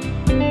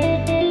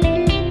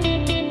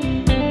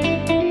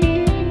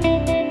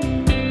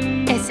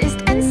 Es ist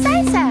ein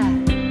Salsa.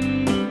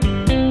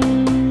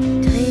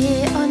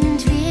 Dreh und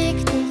wieg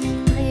dich,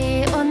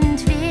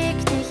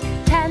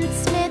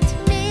 tanz mit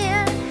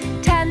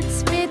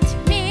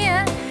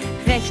mir.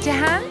 Rechte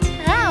Hand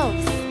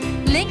rauf,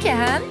 linke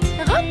Hand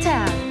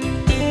runter.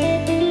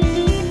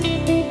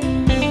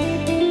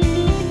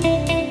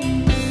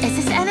 Es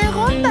ist eine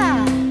Rumba.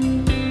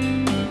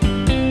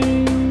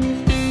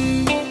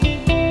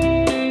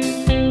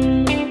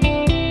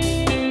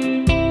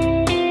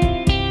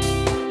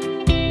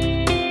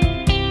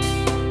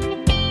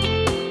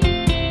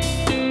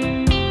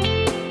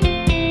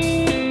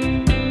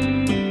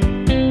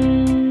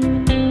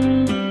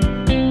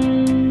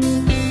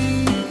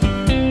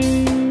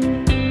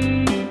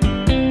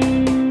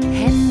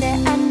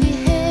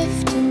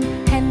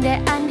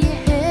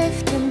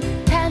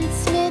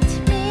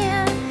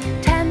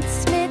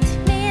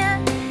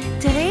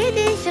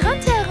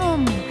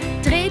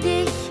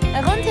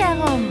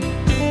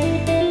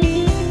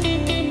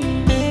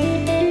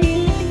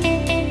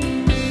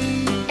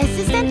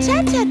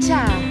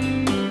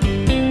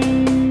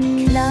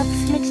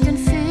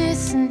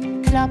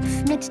 Klopf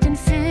mit den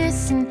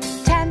Füßen,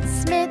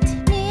 tanz mit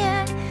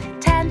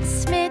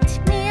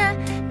mir,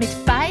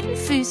 mit beiden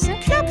Füßen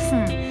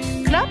klopfen,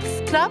 klopf,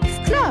 klopf,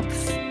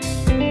 klopf.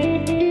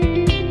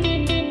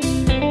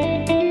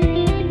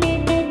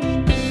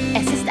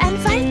 Es ist ein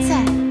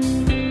Walzer.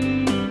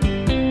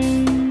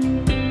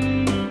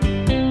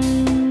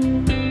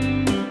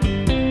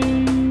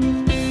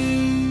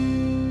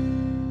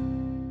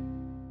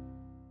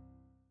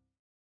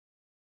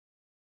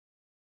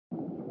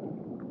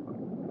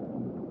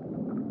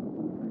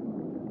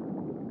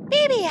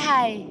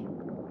 Babyhai.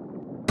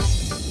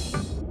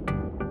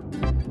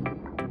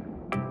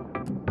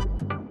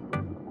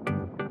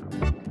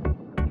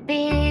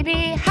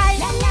 Babyhai,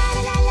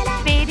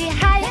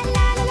 Babyhai,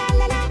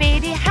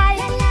 Babyhai,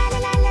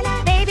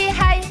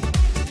 Babyhai,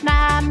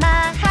 Mama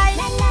Hai,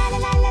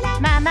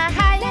 Mama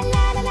Hai,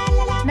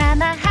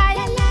 Mama Hai,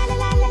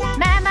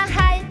 Mama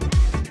Hai,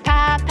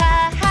 Papa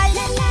Hai,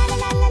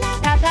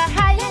 Papa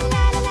Hai,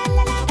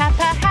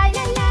 Papa Hai,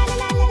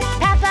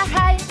 Papa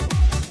Hai,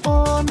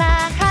 Oma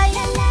Hai,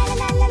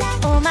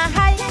 Oma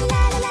Hai,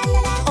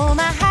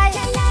 Oma Hai,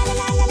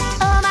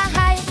 Oma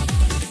Hai,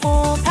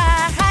 Opa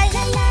Hai,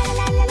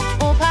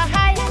 Opa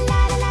Hai,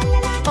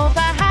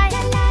 Opa Hai,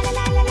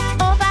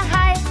 Opa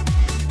Hai.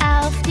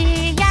 Auf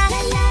die Jagd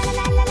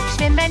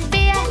schwimmen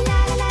wir,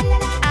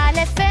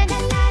 alle fünf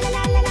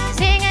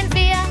singen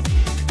wir.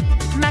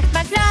 Macht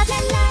mal flott,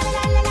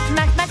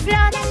 macht mal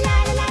flott,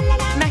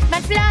 macht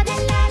mal flott,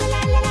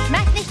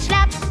 macht nicht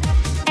schlapp.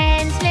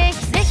 Endlich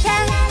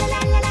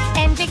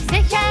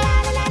sicher,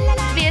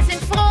 wir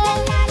sind froh.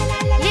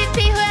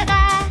 Yippie,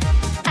 hurra,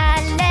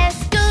 alles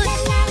gut.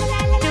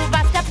 Du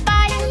warst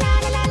dabei,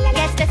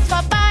 jetzt ist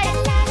vorbei.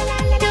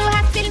 Du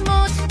hast viel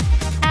Mut,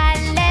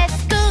 alles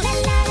gut.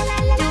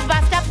 Du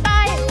warst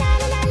dabei,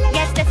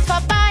 jetzt ist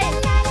vorbei.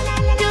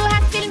 Du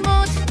hast viel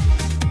Mut.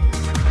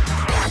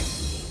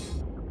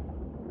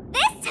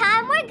 This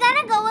time we're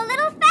gonna go a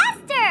little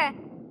faster.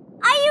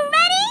 Are you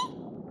ready?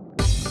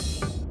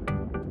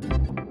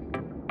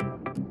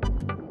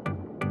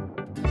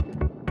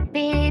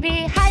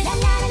 Baby Hai,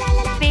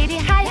 Baby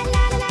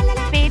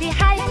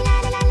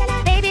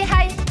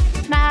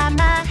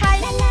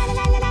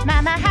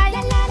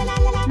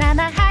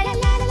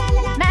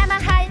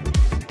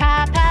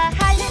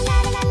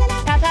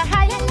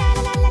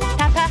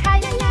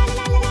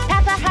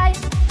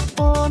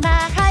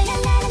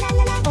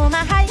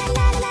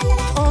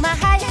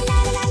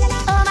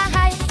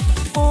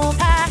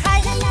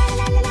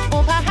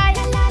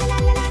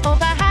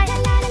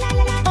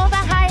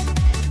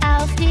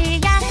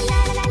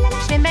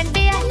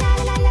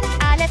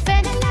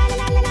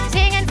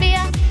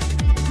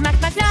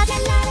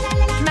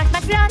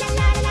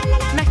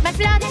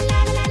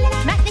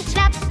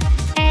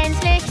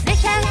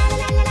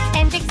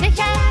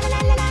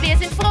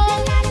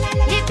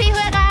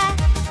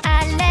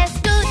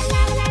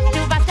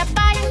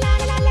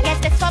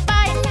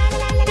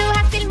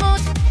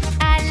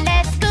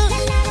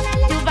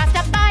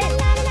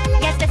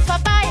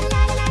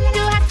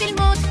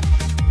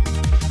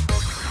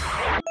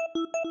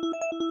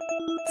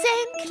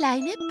 10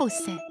 kleine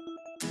Busse.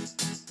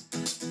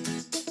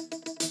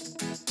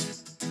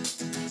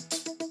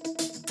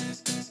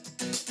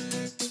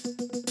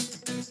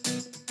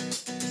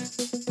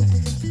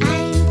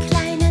 Ein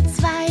kleiner,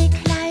 2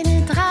 kleine,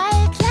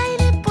 3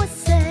 kleine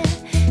Busse.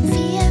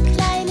 4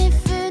 kleine,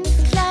 5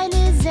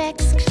 kleine,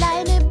 6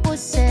 kleine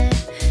Busse.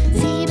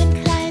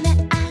 7 kleine,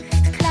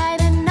 8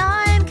 kleine,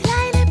 9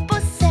 kleine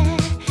Busse.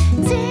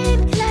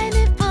 10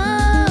 kleine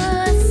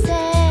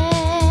Busse.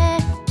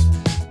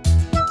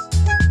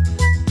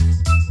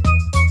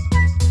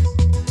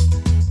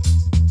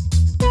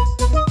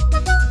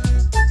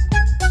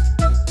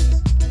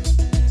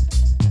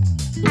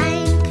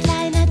 Ein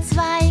kleiner,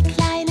 2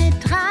 kleine,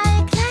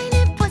 3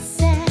 kleine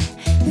Busse.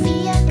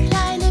 4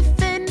 kleine,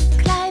 5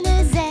 kleine,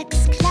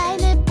 6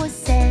 kleine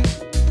Busse.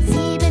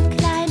 7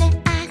 kleine,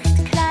 8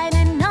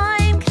 kleine,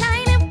 9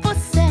 kleine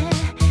Busse.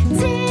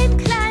 10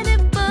 kleine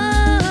Busse.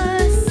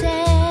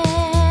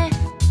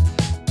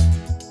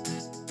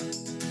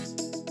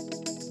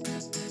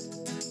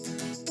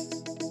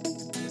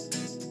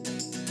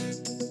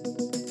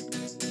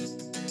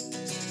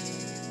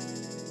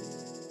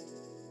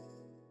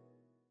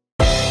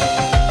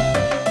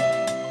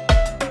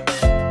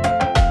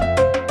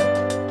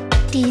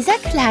 Dieser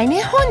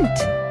kleine Hund.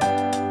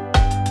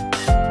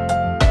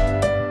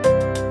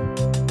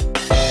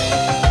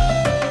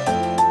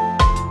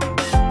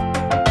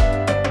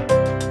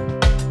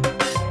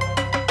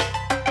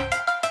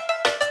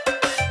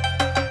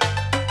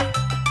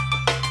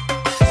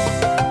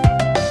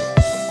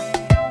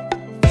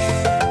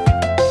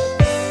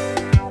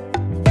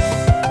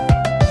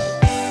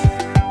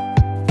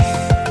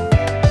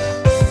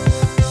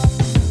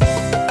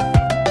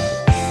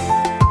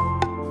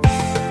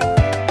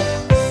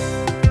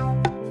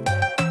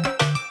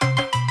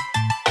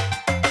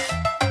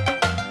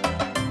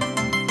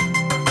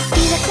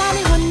 Dieser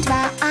kleine Hund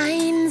war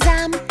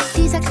einsam,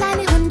 dieser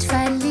kleine Hund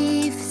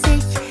verlief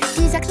sich.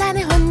 Dieser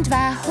kleine Hund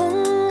war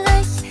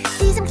hungrig,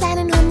 diesem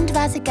kleinen Hund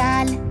war's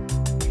egal.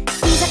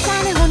 Dieser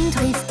kleine Hund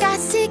rief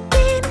Gassi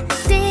gehen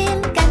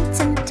den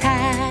ganzen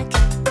Tag.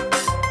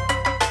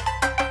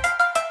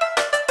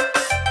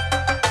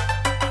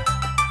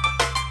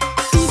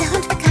 Dieser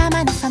Hund bekam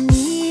eine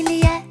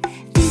Familie,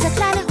 dieser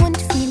kleine Hund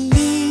viel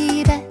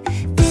Liebe.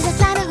 Dieser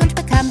kleine Hund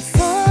bekam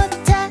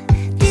Futter,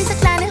 dieser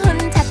kleine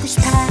Hund hatte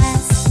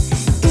Spaß.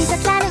 Dieser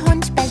kleine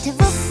Hund bellte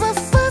wuff,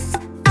 wuff, wuff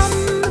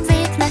am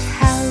Weg nach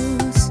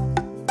Haus.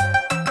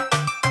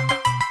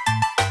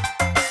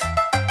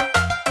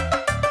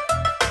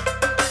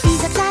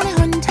 Dieser kleine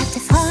Hund hatte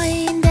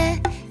Freunde,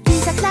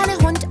 dieser kleine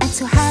Hund ein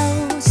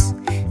Zuhause.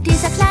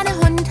 Dieser kleine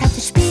Hund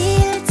hatte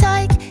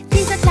Spielzeug,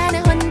 dieser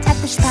kleine Hund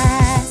hatte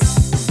Spaß.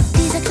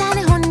 Dieser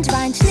kleine Hund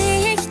weint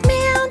nicht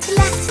mehr und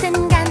lacht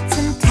den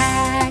ganzen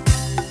Tag.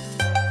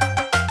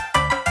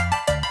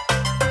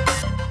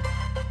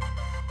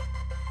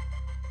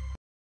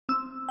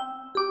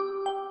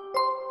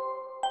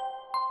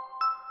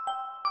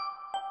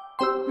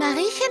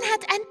 Mariechen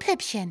hat ein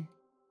Püppchen.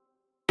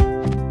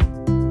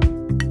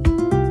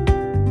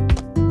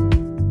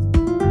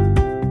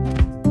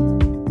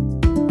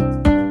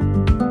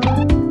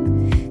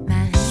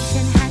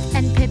 Mariechen hat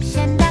ein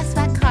Püppchen, das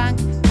war krank,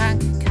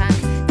 krank, krank.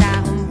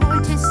 Darum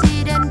holte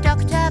sie den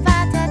Doktor,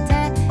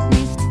 wartete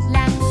nicht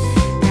lang.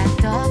 Der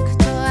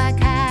Doktor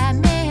kam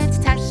mit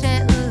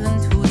Tasche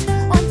und Hut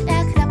und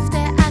er klopfte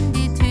an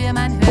die Tür,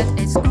 man hört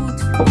es gut,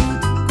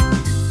 gut,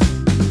 gut.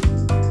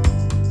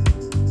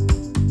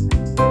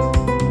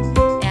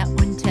 Er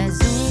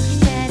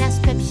untersuchte das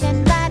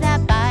Püppchen, war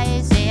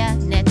dabei sehr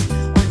nett.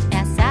 Und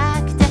er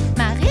sagte,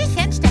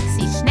 Mariechen, steck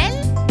sie schnell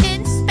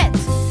ins Bett.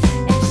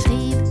 Er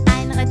schrieb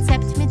ein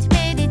Rezept mit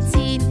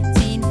Medizin,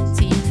 ziehen,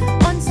 ziehen.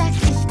 Und sagt,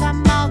 ich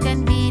komm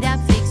morgen wieder,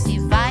 pfleg sie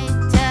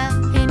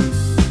weiterhin.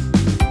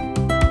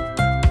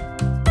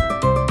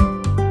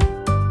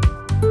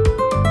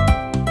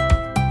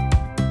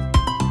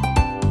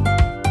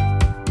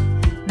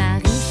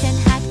 Mariechen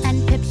hat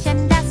ein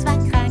Püppchen, das war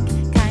krank,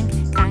 krank,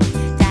 krank.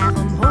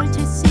 Darum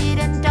holte sie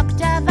den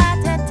Doktor,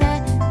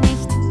 wartete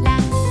nicht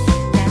lang.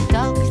 Der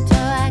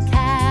Doktor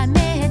kam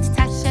mit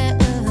Tasche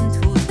und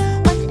Hut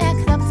und er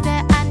klopfte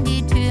an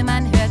die Tür,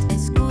 man hört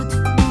es gut,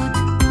 gut,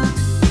 gut.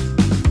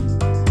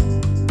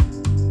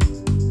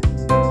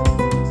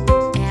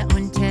 Er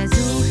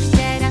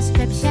untersuchte das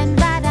Püppchen,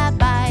 war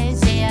dabei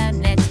sehr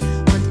nett.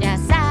 Und er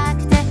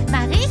sagte,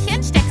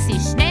 Mariechen, steck sie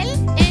schnell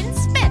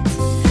ins Bett.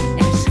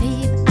 Er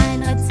schrieb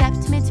ein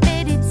Rezept mit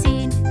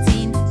Medizin,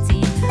 ziehen,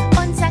 ziehen.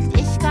 Und sagt,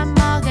 ich komm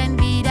morgen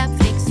wieder,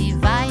 pfleg sie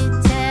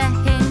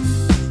weiterhin.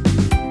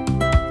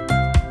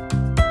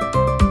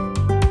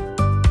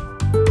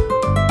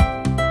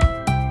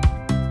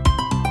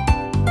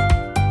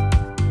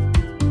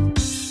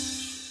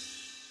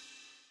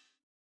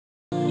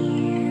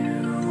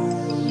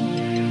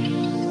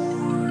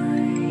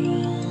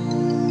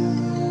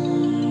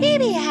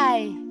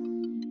 Babyhai.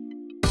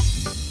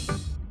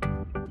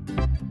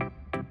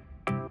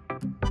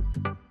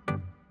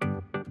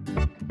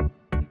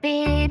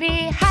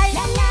 Babyhai,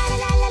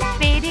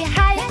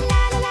 Babyhai,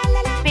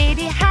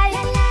 Babyhai,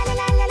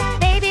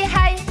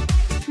 Babyhai.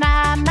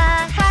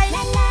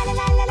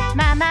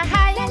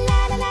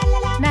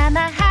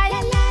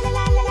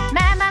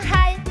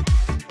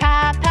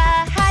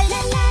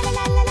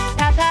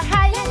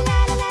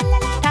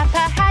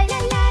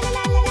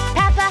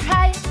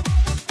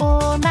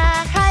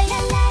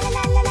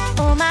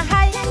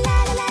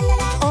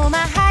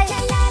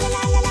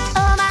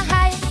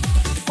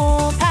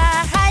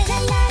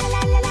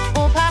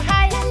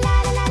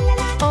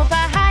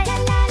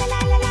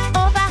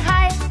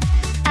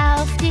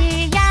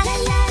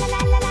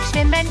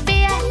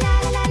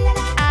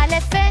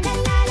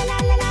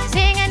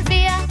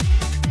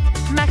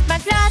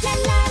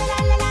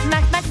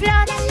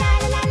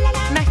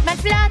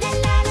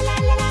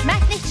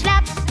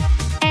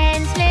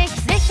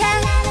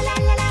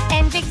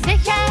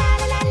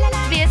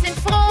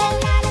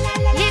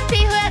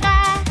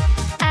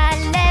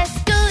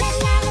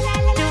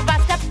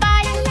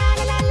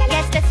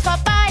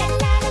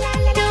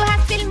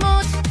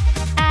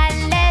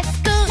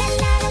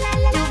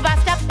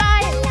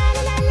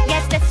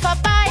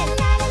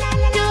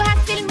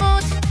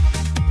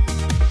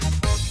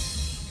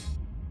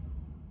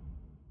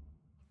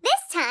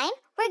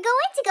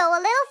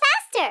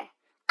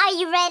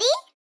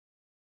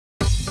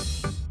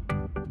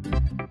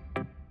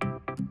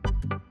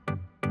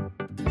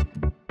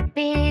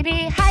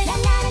 Baby Hai,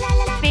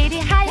 Baby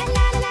Hai,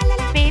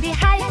 Baby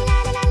Hai,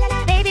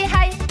 Baby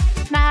Hai,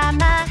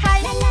 Mama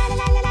Hai,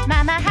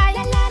 Mama Hai,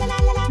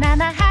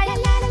 Mama Hai,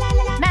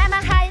 Mama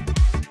Hai,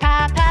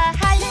 Papa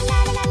Hai,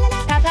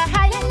 Papa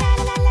Hai,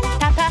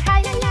 Papa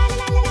Hai,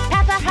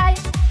 Papa Hai,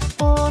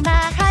 Oma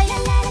Hai,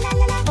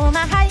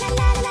 Oma Hai,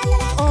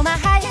 Oma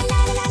Hai,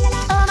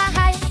 Oma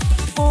Hai,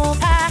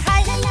 Opa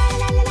Hai,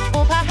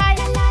 Opa Hai,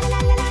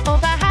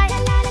 Opa Hai,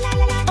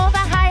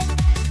 Opa Hai,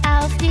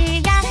 auf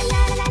die Jagd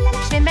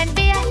schwimmen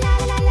wir,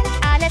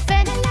 alle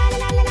 5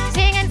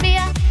 singen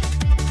wir.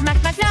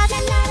 Macht mal flott,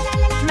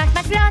 macht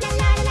mal flott,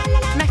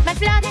 macht mal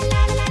flott,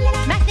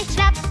 macht nicht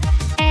schlapp.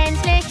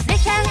 Endlich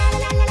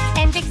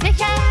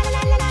sicher,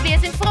 wir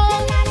sind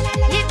froh.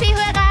 Yippie,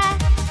 hurra,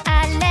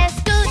 alles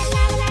gut.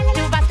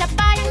 Du warst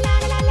dabei,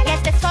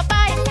 jetzt ist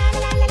vorbei.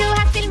 Du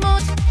hast viel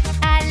Mut,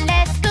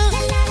 alles gut.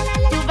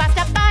 Du warst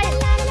dabei,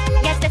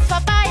 jetzt ist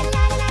vorbei.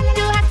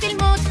 Du hast viel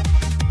Mut.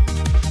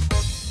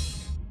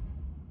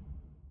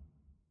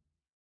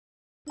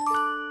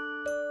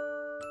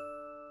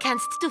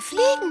 Kannst du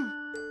fliegen?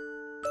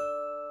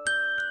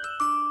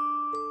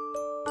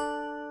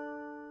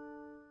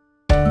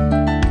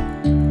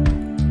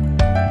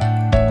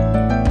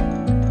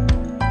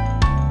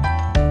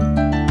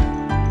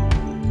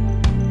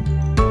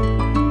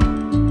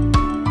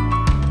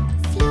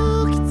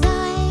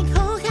 Flugzeug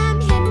hoch am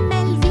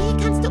Himmel, wie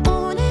kannst du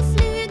ohne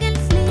Flügel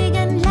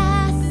fliegen?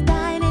 Lass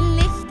deine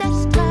Lichter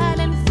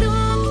strahlen,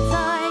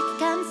 Flugzeug,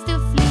 kannst du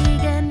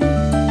fliegen?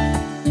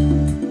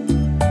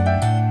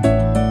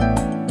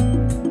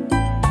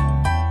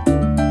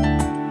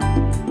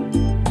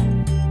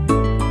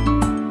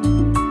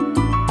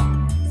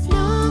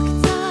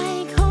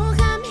 Flugzeug hoch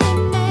am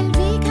Himmel,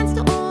 wie kannst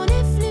du ohne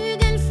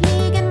Flügel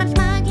fliegen?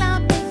 Manchmal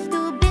glaub ich,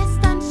 du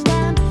bist ein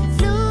Stern,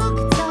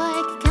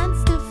 Flugzeug,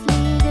 kannst du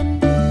fliegen?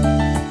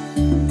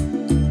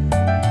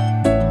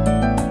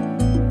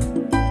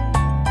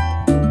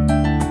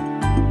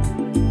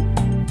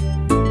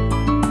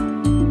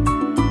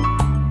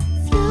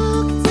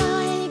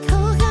 Flugzeug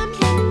hoch am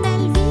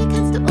Himmel, wie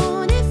kannst du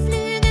ohne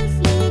Flügel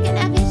fliegen?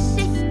 Erwisch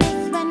ich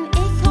dich, wenn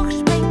ich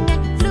hochspringe,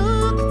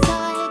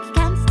 Flugzeug,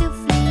 kannst du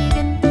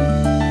fliegen?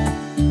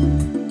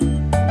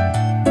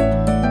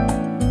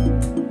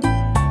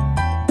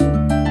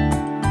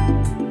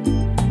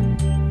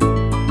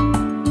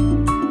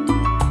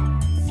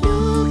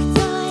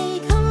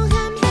 Flugzeug hoch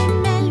am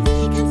Himmel,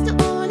 wie kannst du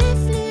ohne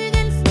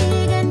Flügel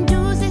fliegen? Du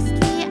siehst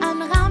wie ein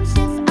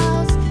Raumschiff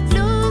aus,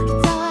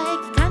 Flugzeug,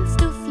 kannst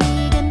du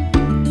fliegen?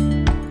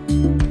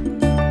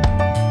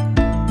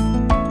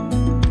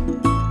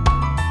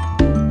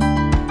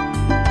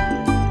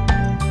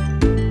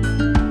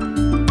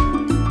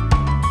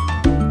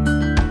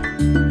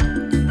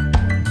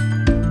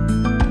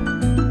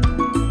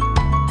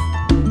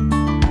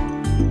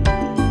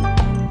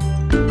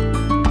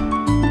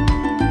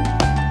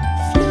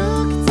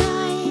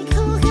 Flugzeug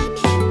hoch am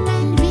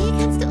Himmel, wie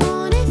kannst du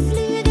ohne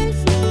Flügel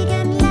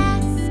fliegen?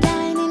 Lass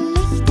deine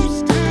Lichter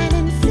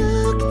strahlen,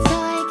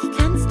 Flugzeug,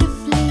 kannst du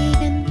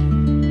fliegen?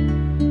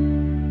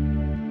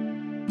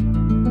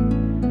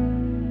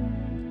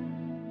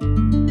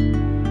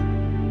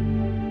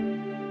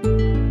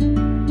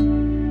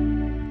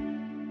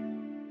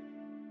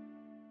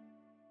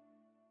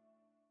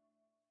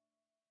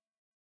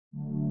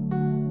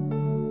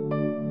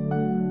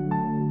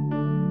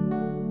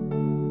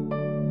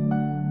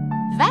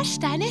 Wasch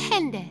deine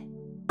Hände.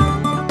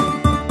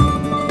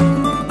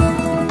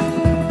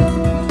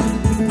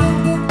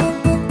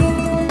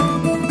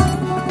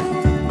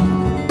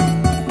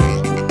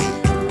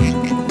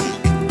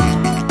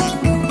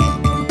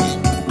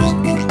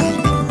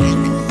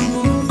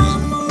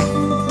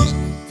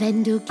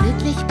 Wenn du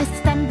glücklich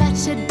bist, dann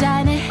wasche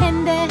deine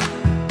Hände.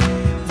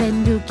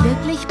 Wenn du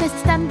glücklich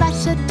bist, dann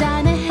wasche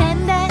deine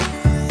Hände.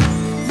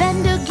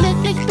 Wenn du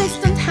glücklich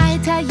bist und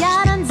heiter,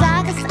 ja, dann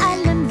sag es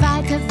allen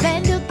weiter.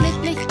 Wenn du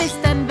glücklich bist,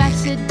 dann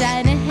wasche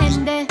deine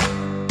Hände.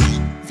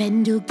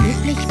 Wenn du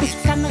glücklich bist,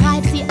 dann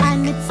reib sie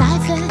ein mit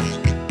Seife.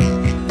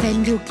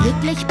 Wenn du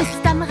glücklich bist,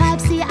 dann reib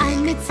sie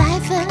ein mit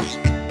Seife.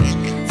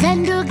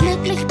 Wenn du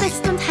glücklich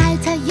bist und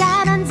heiter,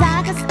 ja, dann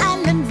sag es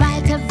allen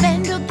weiter.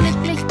 Wenn du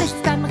glücklich bist,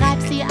 dann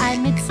reib sie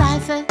ein mit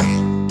Seife.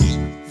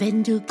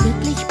 Wenn du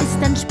glücklich bist,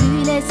 dann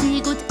spüle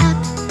sie gut ab.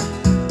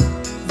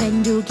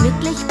 Wenn du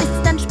glücklich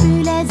bist, dann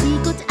spüle sie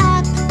gut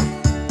ab.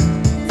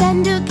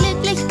 Wenn du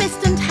glücklich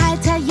bist und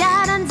heiter,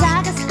 ja, dann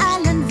sag es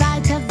allen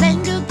weiter.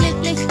 Wenn du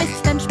glücklich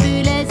bist, dann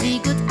spüle sie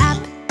gut ab.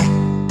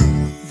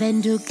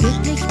 Wenn du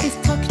glücklich bist,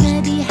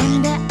 trockne die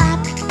Hände ab.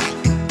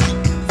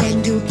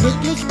 Wenn du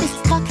glücklich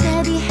bist,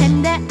 trockne die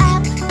Hände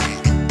ab.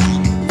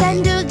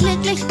 Wenn du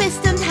glücklich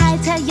bist und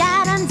heiter,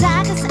 ja, dann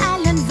sag es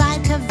allen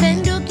weiter.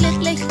 Wenn du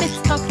glücklich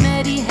bist,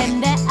 trockne die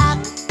Hände ab.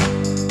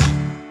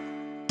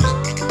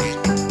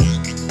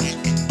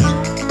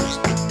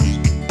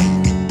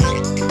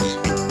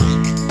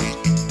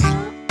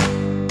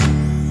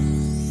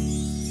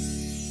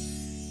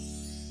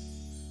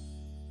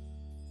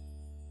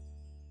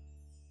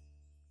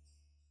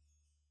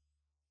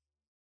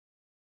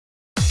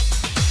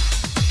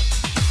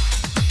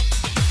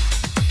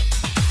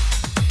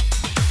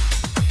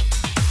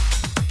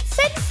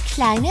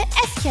 kleine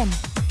Äffchen.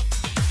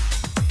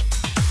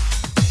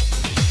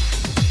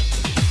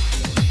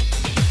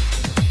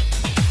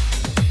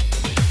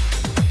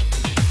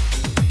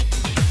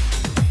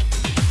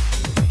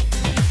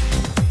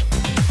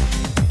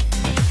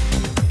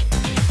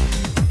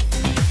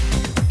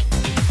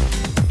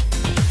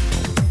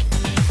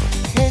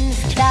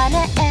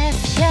 Kleine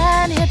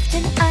Äffchen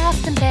hüpften auf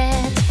dem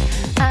Bett.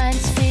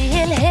 Eins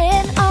fiel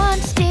hin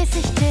und stieß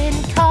sich den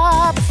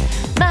Kopf.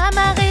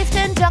 Mama rief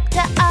den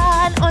Doktor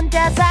an und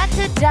der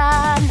sagte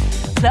dann: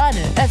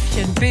 Kleine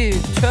Äffchen,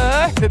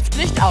 bitte hüpft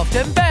nicht auf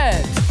dem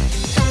Bett.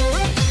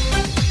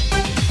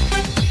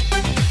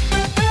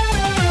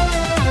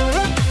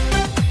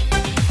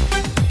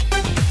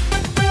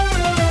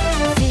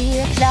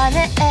 4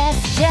 kleine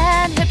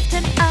Äffchen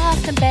hüpften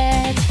auf dem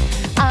Bett.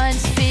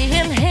 Eins fiel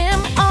hin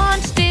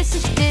und stieß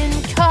sich den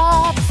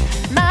Kopf.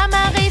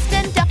 Mama rief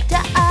den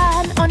Doktor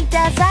an und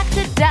der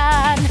sagte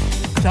dann: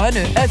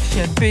 Kleine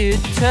Äffchen,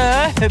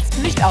 bitte hüpft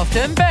nicht auf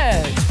dem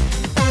Bett.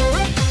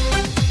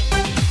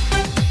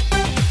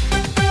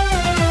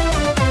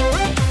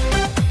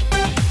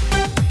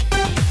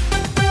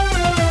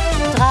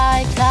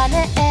 3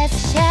 kleine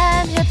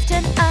Äffchen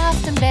hüpften auf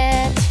dem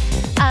Bett.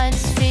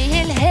 Eins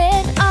fiel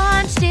hin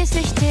und stieß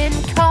sich den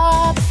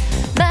Kopf.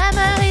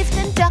 Mama rief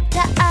den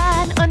Doktor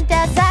an und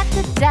der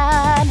sagte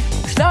dann: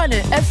 Kleine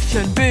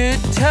Äffchen,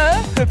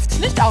 bitte hüpft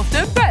nicht auf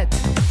dem Bett.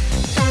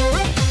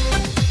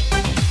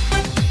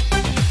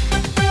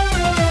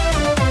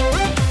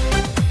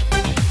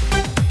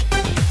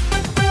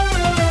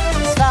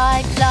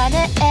 2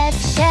 kleine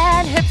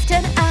Äffchen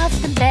hüpften auf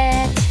dem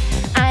Bett.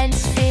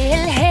 Eins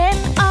fiel hin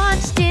und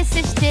stieß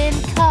sich den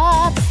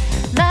Kopf.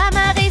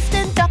 Mama rief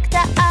den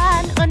Doktor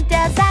an und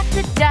der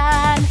sagte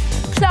dann: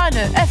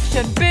 Kleine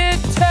Äffchen,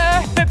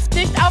 bitte hüpft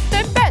nicht auf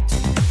dem Bett.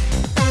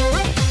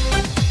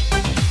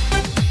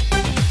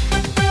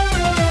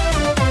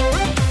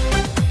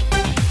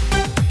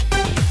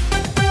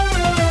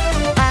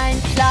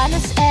 1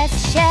 kleines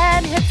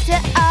Äffchen hüpfte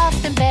auf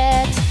dem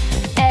Bett.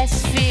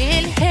 Es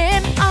fiel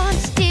hin und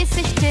stieß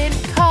sich den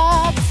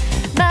Kopf.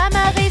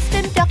 Mama rief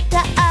den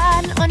Doktor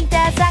an und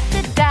der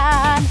sagte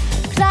dann: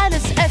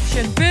 Kleines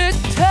Äffchen,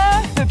 bitte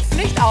hüpft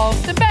nicht auf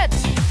dem Bett.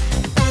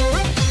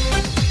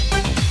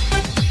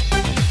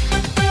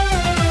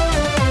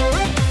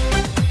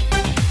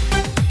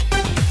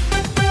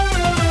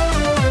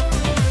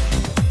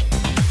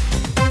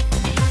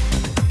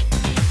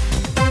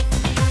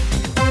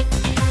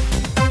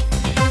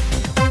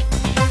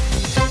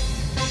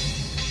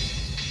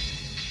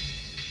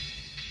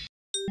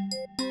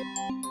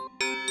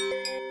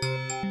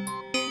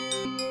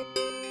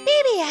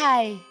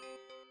 2.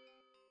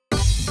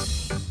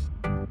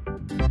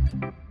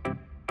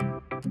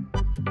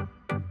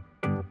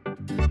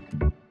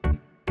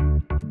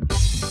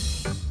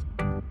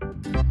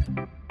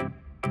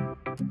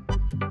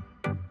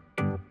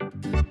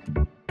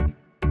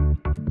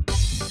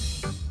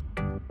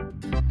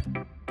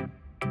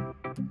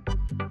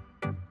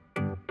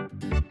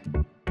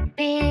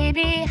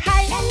 Baby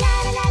Hai,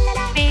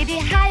 Baby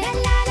Hai,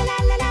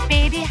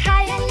 Baby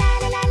Hai,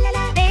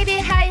 Baby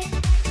Hai,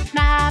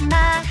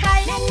 Mama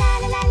Hai,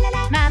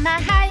 Mama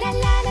Hai,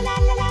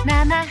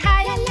 Mama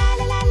Hai,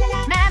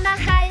 Mama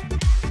Hai,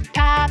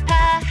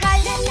 Papa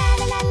Hai,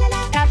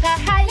 Papa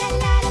Hai,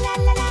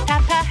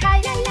 Papa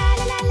Hai,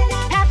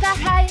 Papa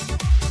Hai,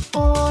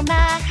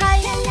 Oma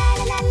Hai,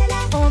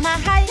 Oma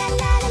Hai,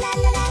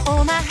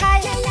 Oma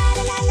Hai,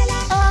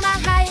 Oma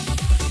Hai,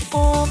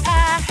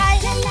 Opa Hai,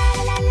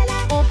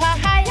 Opa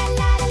Hai,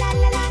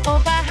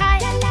 Opa Hai,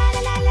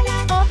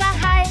 Opa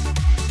Hai,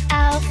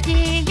 auf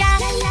die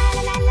Jagd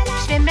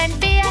schwimmen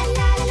wir,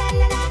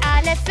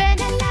 alle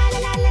 5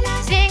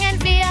 singen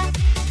wir.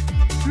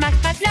 Macht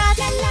mal flott,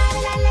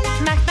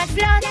 macht mal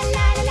flott,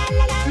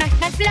 macht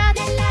mal flott,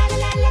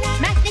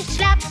 macht nicht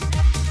schlapp.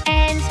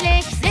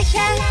 Endlich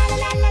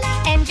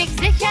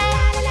sicher,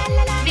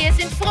 wir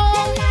sind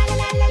froh,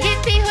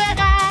 yippie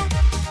hurra,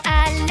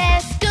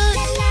 alles gut,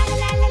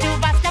 du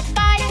warst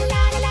dabei,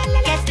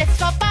 jetzt ist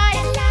vorbei,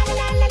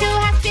 du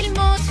hast viel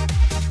Mut,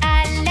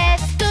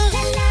 alles gut,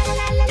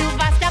 du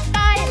warst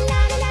dabei,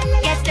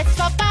 jetzt ist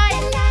vorbei,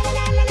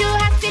 du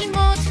hast viel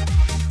Mut.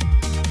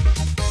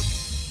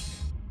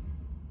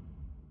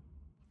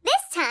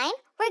 This time,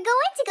 we're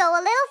going to go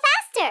a little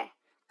faster.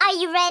 Are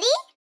you ready?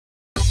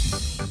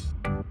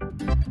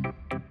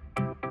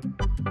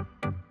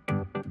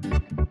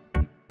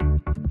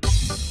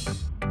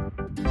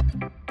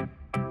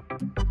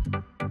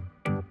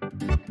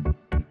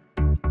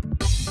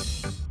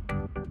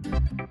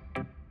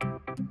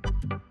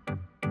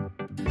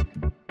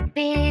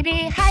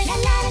 Baby Hai,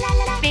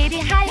 Baby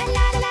Hai,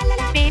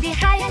 Baby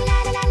Hai,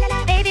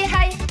 Baby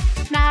Hai,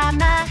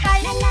 Mama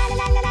Hai,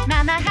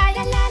 Mama Hai,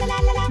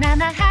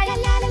 Mama Hai,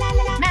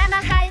 Mama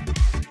Hai,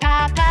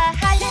 Papa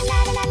Hai,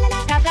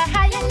 Papa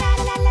Hai,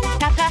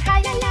 Papa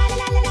Hai,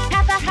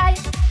 Papa Hai,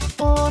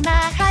 Oma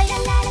Hai,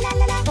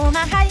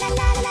 Oma Hai,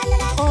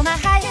 Oma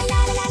Hai,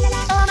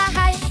 Oma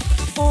Hai,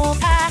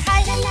 Opa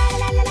Hai,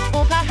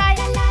 Opa Hai,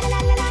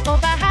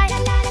 Opa Hai,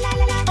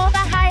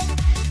 Opa Hai,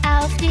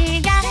 auf die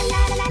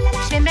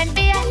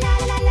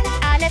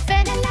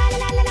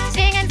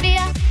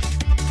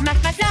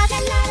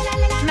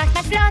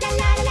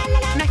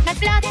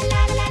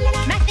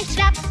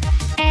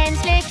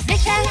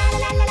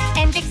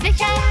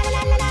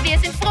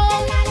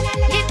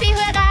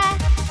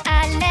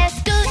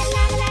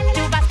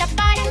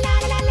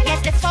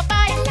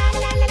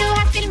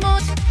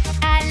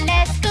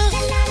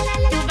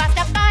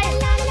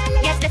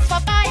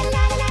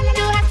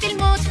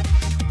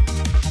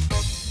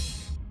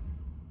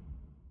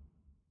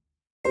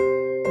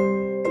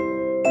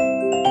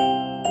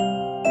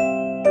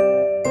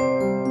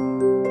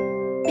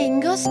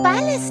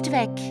Ball ist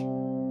weg.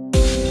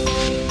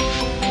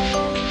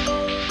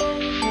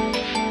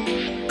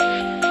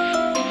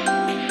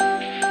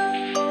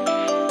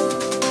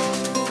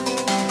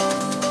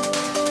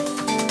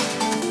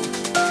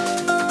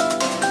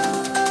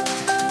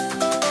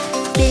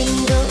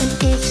 Bingo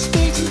und ich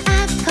spielten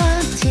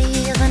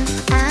apportieren,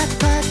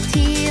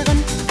 apportieren,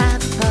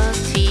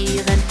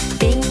 apportieren.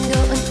 Bingo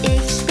und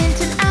ich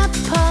spielten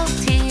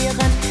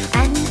apportieren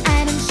an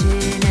einem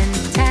schönen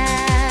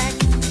Tag.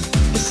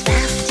 Ich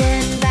warf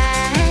den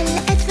Ball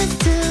etwas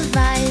zu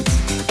weit,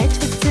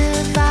 etwas zu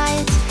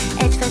weit,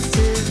 etwas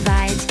zu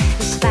weit.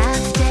 Ich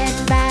warf den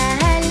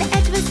Ball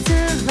etwas zu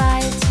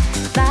weit,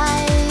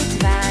 weit,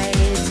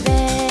 weit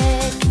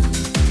weg.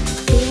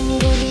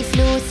 Bingo lief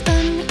los,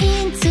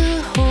 ihn zu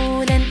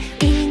holen,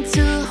 ihn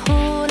zu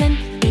holen,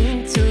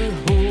 ihn zu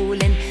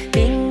holen.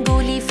 Bingo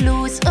lief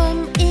los,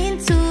 ihn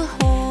zu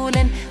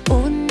holen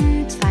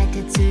und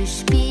weiter zu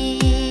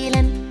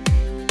spielen.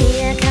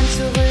 Er kam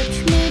zurück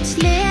mit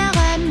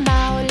leerem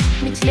Maul,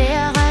 mit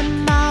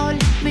leerem Maul,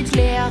 mit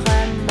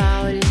leerem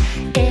Maul.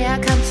 Er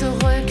kam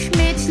zurück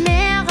mit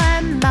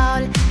leerem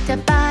Maul, der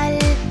Ball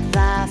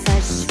war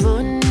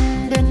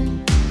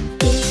verschwunden.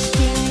 Ich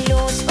ging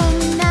los,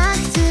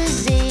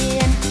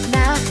 nachzusehen,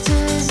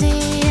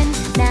 nachzusehen,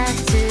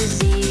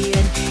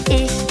 nachzusehen.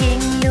 Ich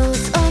ging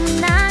los,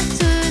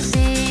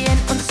 nachzusehen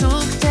und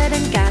suchte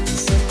den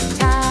ganzen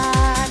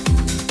Tag.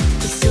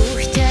 Ich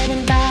suchte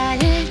den Ball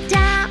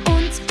da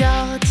und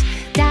dort,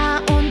 da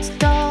und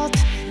dort,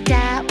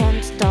 da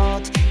und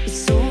dort. Ich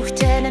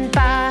suchte den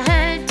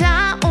Ball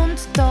da und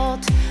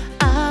dort,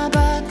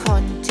 aber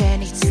konnte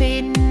nichts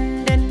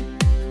finden.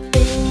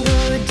 Bingo,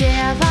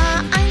 der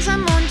war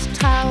einsam und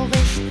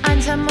traurig,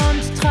 einsam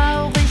und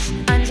traurig,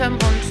 einsam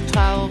und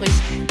traurig.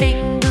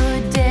 Bingo,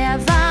 der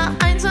war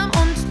einsam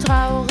und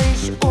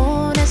traurig,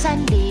 ohne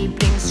sein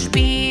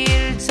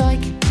Lieblingsspielzeug.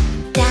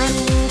 Dann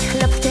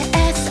klopfte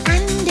es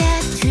an der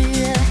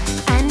Tür,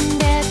 an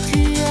der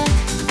Tür,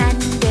 an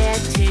der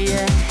Tür.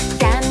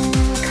 Dann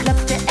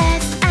klopfte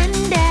es an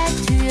der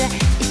Tür,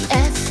 ich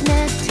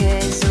öffnete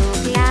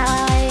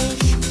sogleich.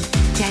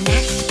 Der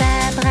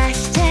Nachbar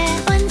brachte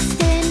uns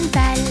den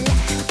Ball,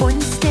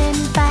 uns den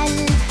Ball,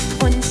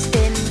 uns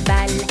den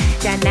Ball.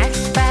 Der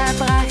Nachbar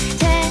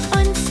brachte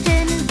uns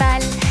den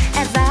Ball,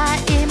 er war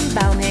im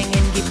Baum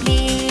hängen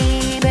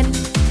geblieben.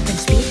 Dann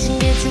spielten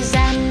wir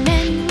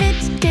zusammen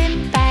mit dem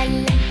Ball,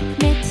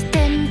 mit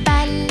dem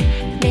Ball,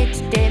 mit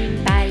dem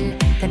Ball.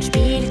 Dann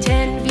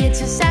spielten wir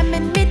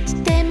zusammen mit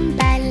dem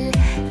Ball,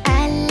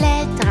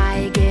 alle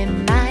drei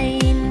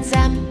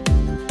gemeinsam.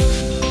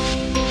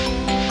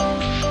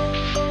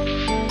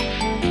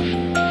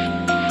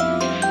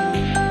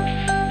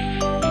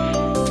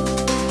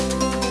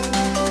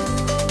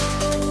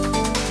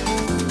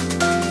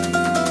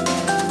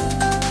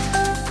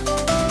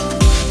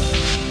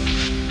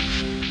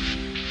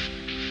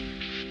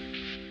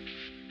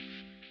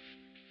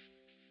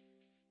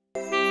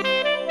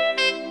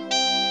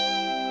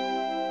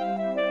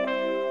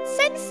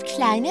 Fünf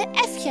kleine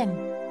Äffchen.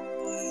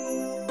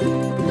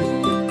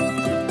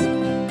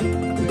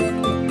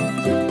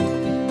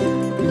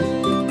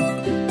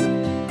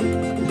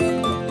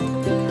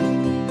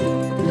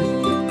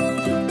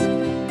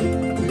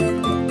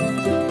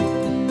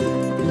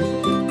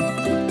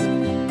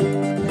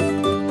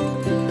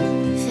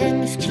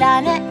 Fünf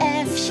kleine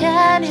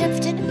Äffchen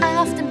hüpften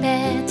auf dem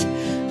Bett.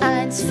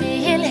 Eins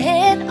fiel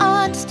hin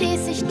und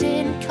stieß sich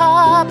den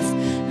Kopf.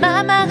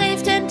 Mama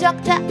rief den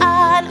Doktor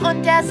an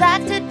und er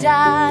sagte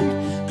dann: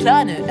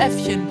 Kleine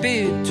Äffchen,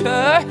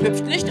 bitte,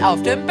 hüpft nicht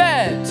auf dem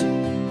Bett.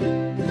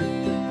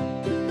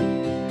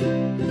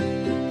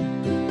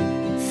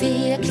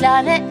 Vier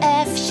kleine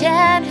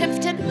Äffchen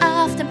hüpften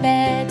auf dem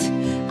Bett.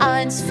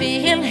 Eins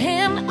fiel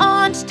hin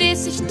und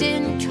stieß sich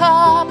den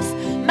Kopf.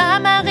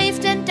 Mama rief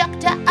den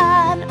Doktor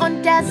an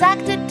und er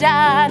sagte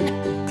dann: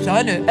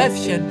 Kleine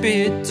Äffchen,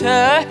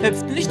 bitte,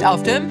 hüpft nicht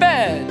auf dem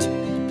Bett.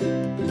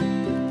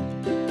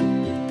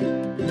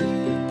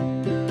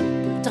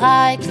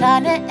 Drei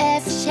kleine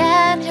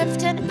Äffchen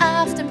hüpften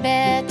auf dem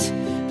Bett.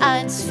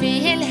 Eins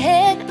fiel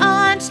hin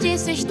und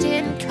stieß sich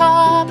den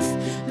Kopf.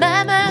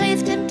 Mama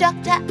rief den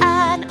Doktor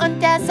an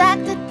und er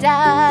sagte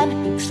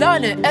dann: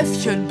 Kleine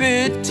Äffchen,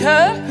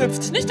 bitte,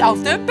 hüpft nicht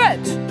auf dem Bett.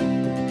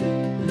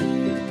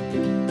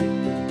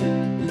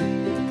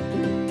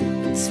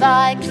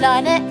 Zwei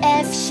kleine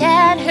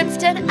Äffchen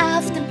hüpften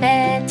auf dem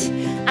Bett.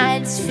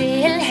 Eins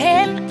fiel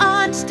hin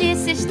und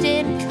stieß sich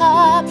den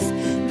Kopf.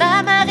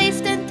 Mama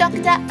rief den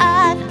Doktor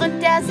an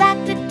und er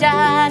sagte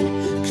dann: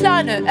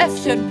 Kleine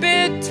Äffchen,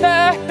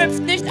 bitte,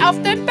 hüpft nicht auf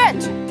dem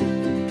Bett.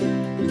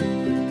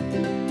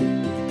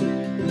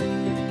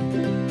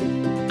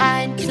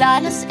 Ein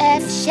kleines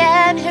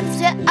Äffchen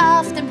hüpfte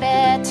auf dem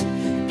Bett.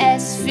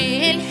 Es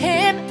fiel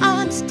hin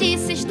und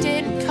stieß sich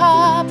den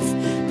Kopf.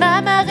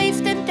 Mama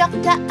rief den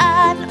Doktor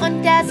an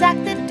und er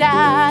sagte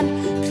dann: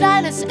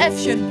 Kleines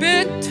Äffchen,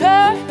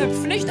 bitte,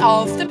 hüpf nicht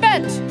auf dem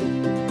Bett.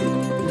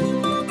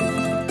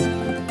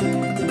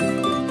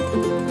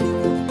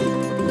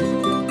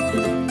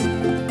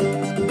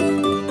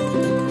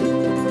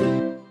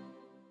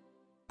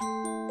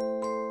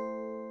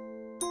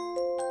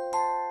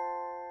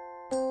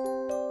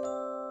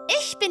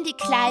 die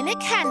kleine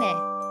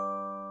Kanne.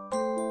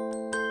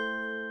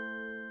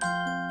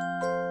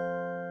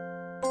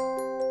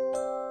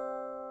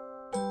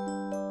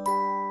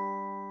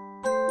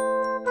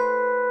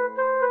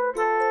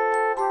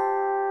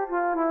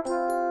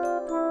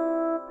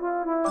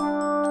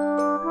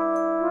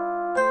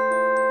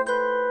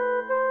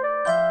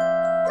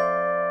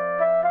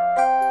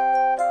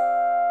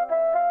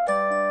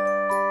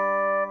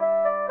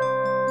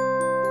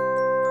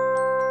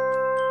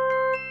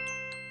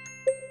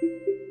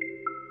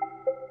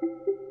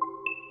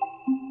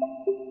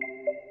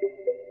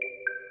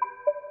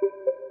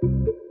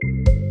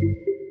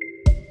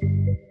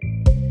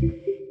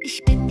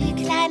 Ich bin die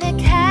kleine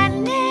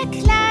Kanne,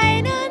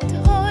 klein und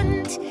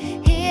rund.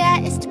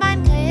 Hier ist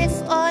mein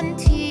Griff und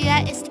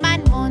hier ist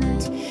mein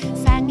Mund.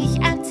 Fang ich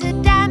an zu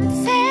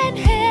dampfen,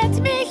 hört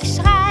mich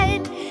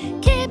schreien.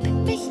 Kipp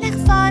mich nach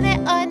vorne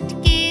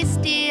und gieß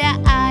dir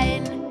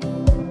ein.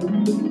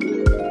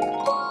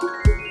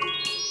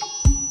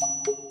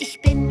 Ich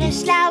bin eine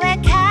schlaue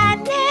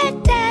Kanne,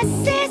 das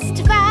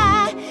ist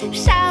wahr.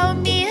 Schau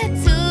mir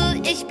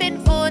zu, ich bin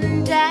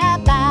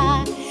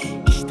wunderbar.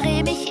 Ich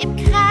dreh mich im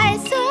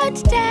Kreis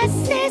und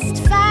das ist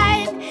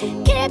fein.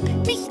 Kipp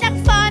mich nach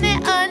vorne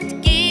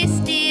und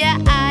gieß dir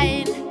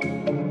ein.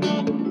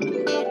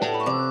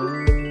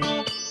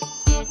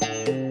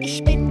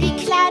 Ich bin die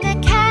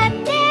kleine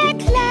Kanne,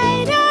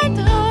 klein und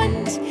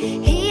rund.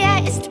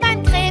 Hier ist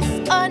mein Griff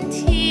und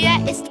hier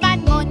ist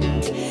mein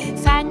Mund.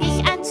 Fang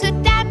ich an zu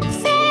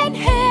dampfen,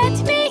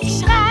 hört mich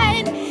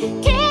schreien.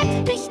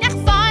 Kipp mich nach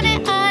vorne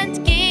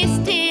und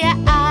gieß dir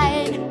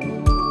ein.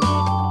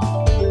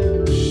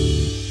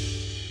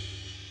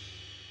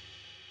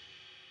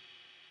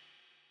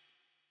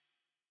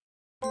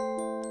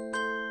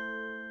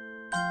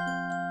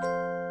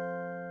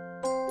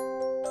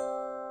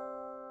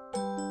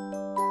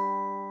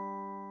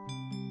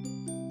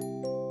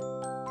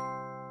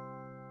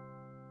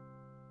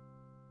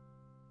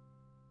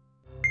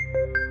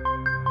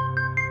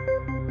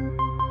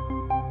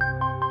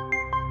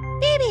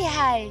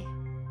 Babyhai.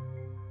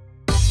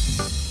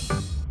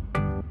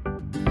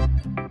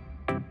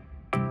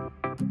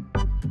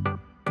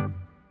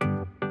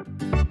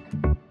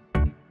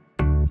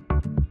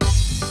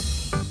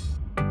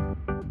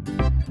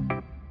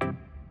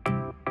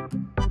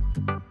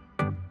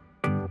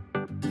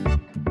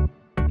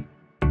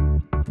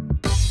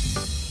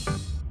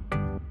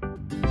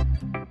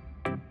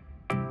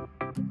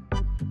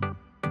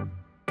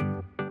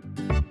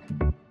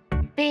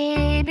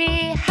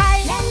 Babyhai.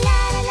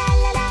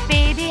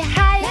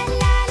 Babyhai.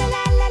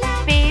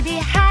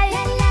 Babyhai.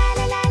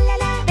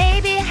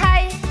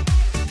 Babyhai.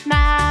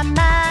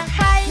 Mama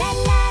Hai.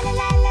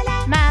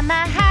 Mama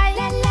Hai.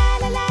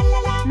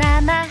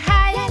 Mama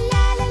Hai.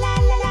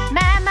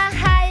 Mama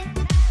Hai.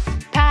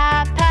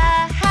 Papa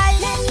Hai.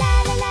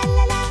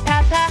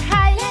 Papa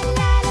Hai.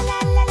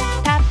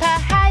 Papa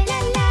Hai.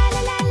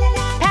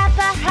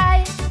 Papa Hai.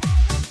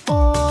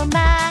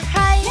 Oma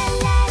Hai.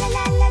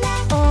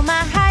 Oma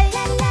Hai.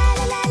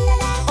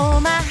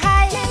 Oma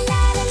Hai.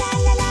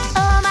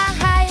 Oma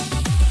Hai.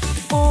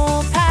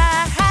 Opa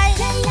Hai.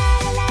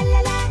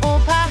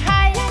 Opa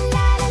Hai.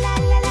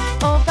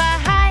 Opa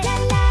Hai.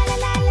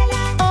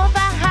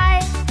 Opa Hai.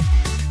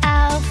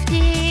 Auf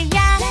die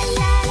Jagd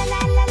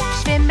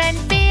schwimmen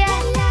wir,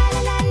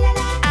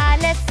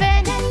 alle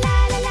fünf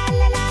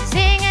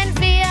singen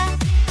wir.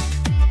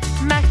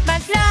 Macht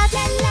mal flott,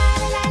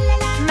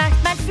 macht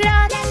mal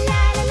flott,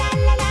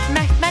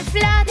 macht mal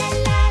flott,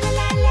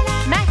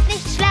 macht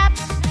nicht schlapp.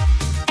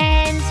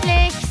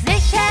 Endlich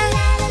sicher,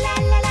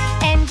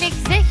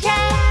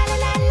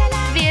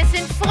 wir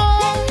sind froh.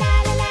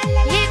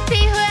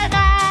 Yippie,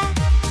 hurra,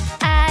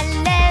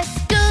 alles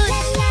gut.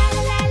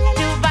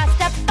 Du warst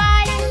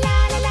dabei,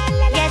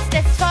 jetzt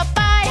ist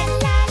vorbei.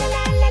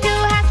 Du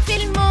hast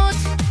viel Mut,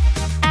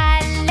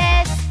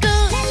 alles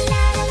gut.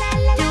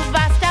 Du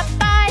warst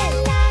dabei,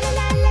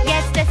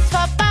 jetzt ist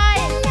vorbei.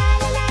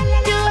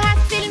 Du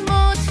hast viel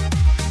Mut.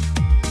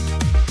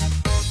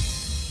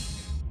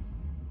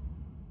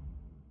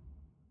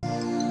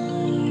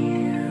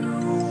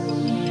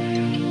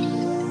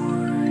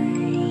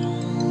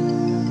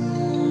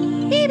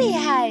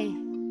 Babyhai.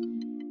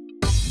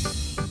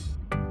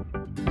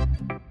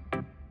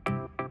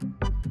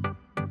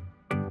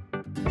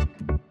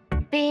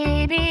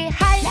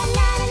 Babyhai.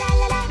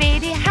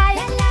 Babyhai.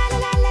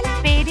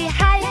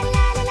 Babyhai.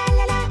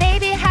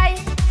 Babyhai.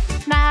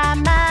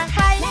 Mama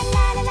Hai.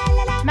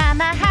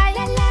 Mama Hai.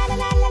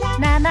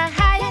 Mama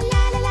Hai.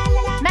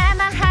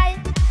 Mama Hai.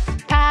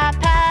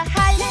 Papa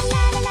Hai.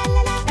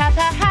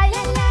 Papa Hai.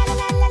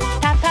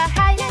 Papa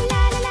Hai.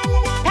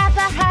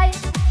 Papa Hai.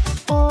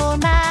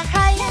 Oma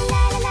Hai.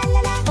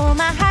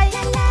 Oma Hai.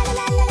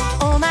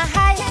 Oma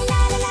Hai.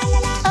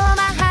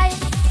 Oma Hai.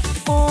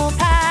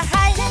 Opa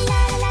Hai.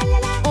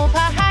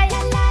 Opa Hai.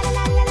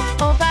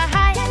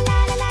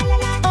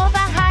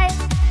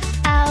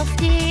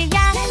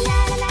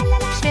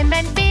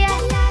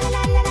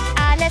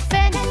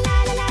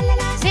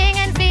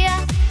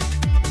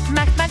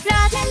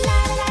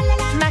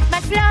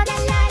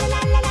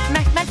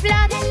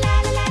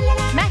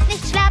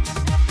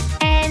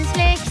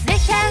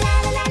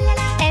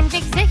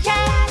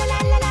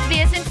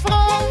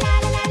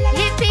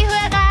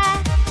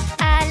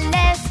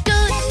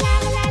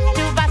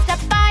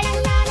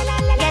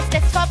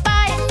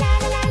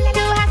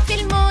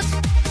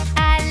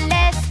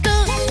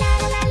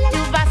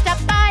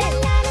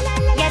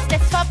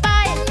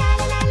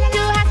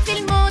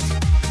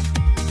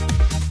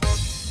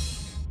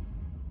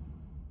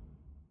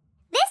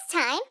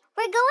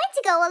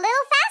 go a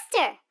little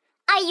faster.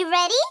 Are you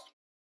ready?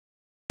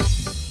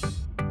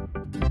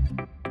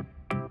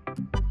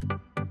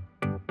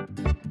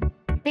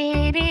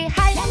 Baby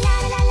hi,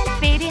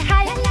 baby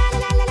hi,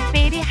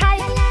 baby hi,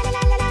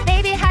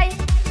 baby hi,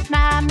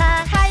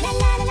 Mama hi,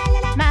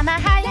 Mama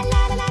hi,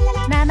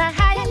 Mama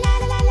hi,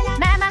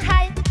 Mama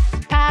hi,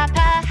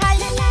 Papa hi,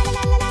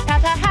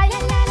 Papa hi,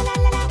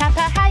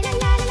 Papa hi,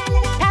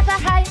 Papa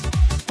hi,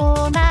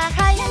 Oma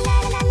hi,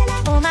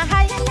 Oma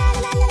hi,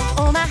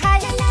 Oma hi,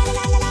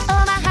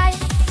 Oma hi,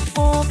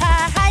 Opa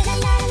hi,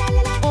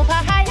 Opa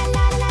hi,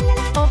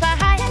 Opa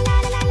hi,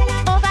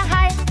 Opa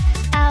hi,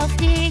 auf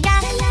die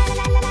Jagd.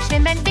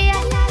 Schwimmen wir,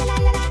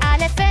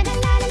 alle 5,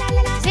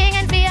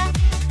 singen wir.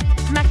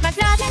 Macht mal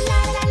flott,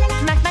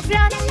 macht mal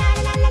flott,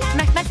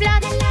 macht mal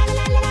flott,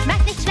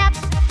 macht nicht schlapp.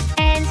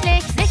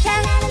 Endlich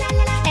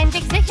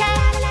sicher,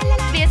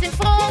 wir sind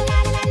froh.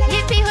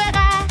 Yippie,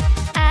 hurra,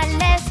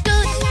 alles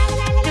gut.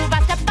 Du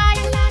warst dabei,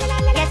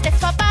 jetzt ist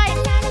vorbei.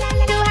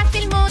 Du hast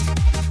viel Mut,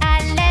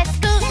 alles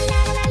gut.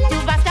 Du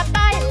warst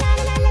dabei,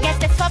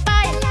 jetzt ist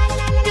vorbei.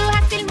 Du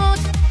hast viel Mut.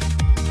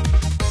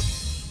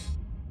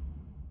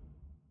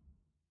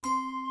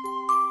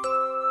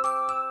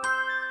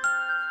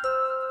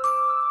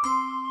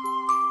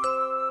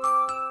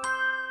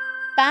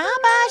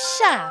 Baba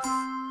Schaf.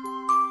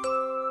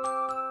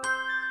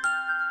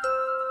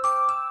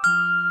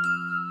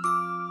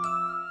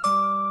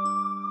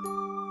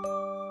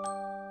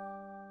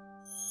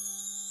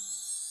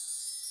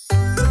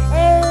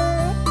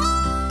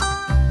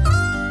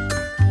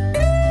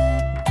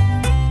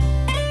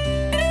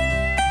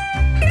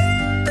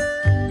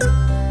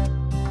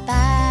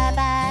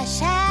 Baba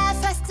Schaf,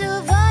 hast du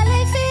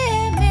Wolle für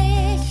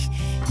mich?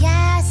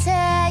 Ja,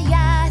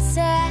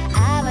 Sir,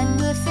 aber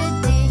nur für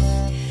dich.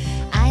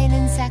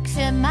 Einen Sack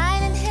für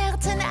meinen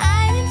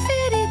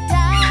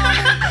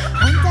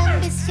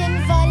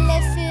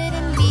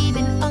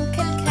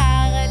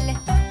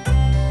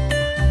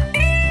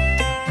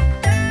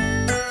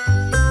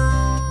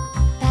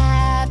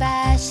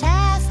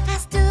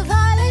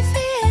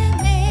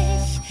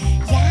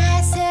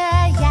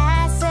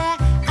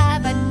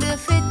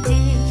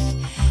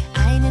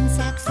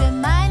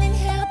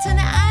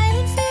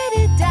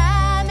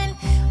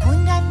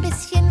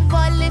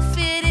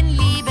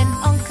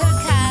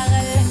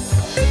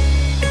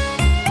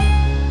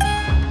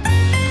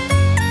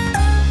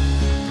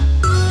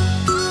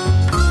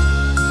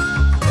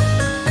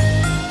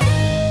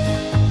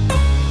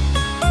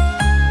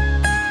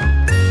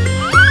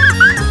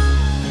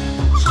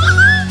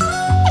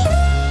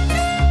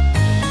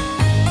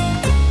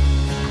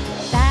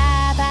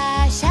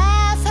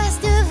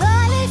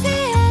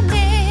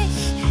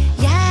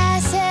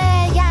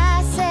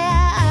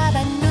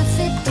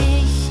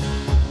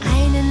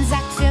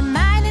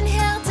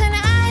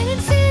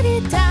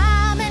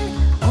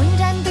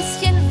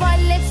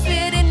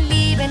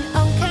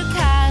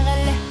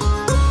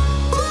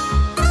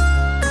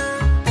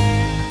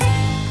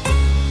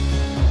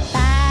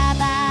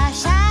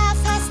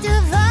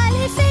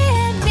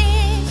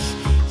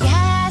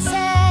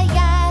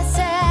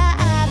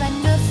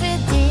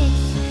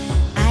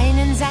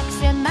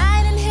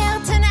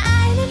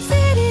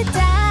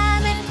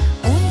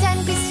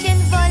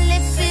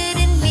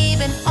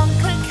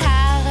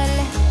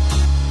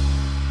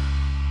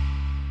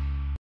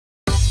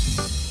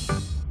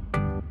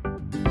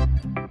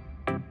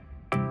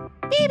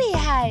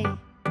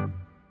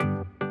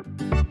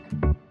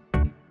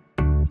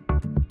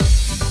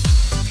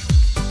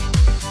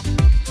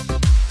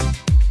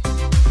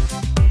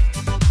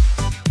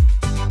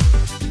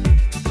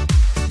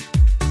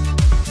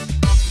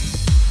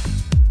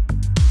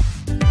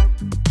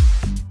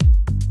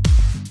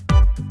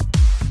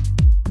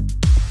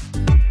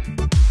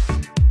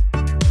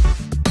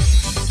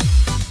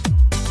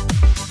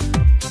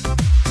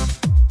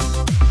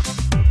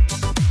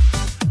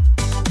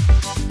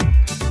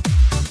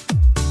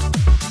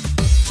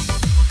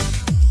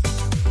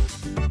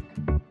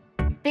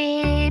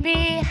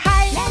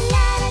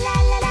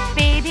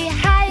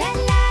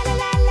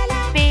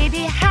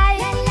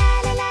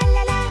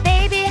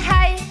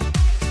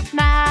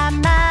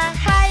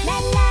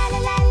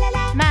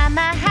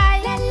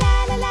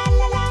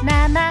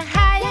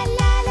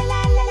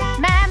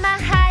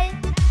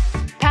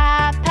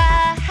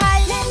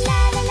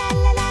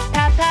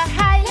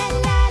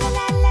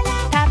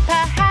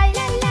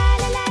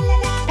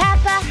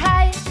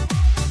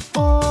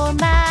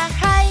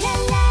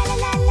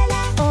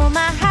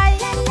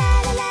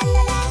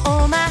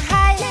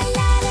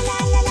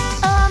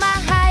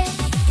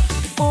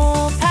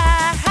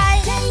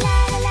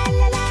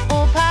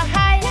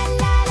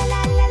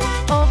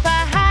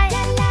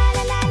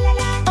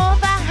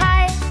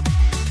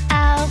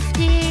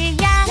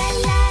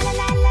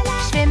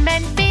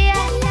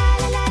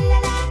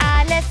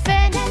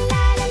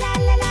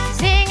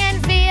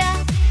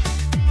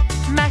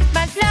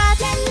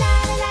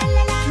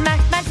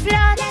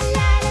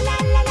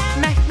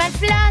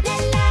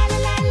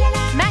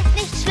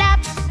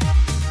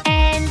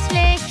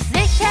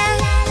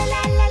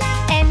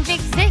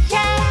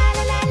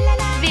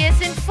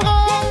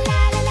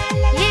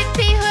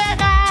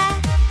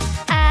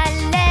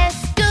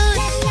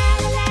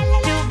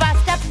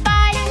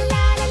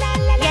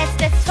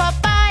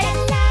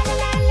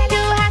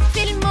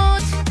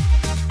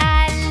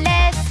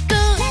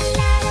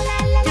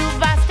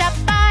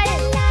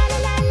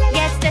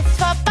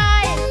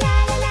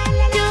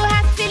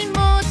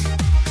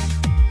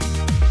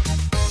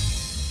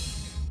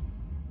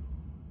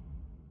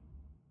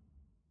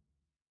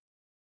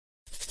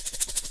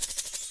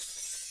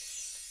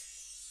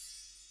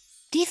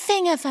Die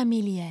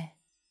Fingerfamilie.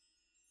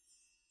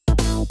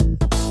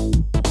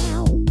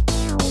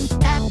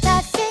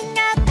 Papa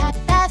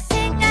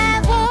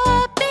Finger, wo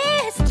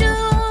bist du?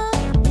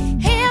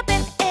 Hier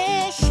bin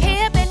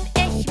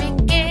ich, wie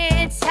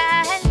geht's?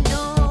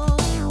 Hallo.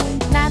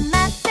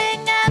 Mama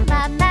Finger,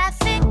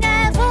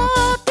 wo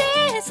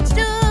bist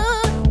du?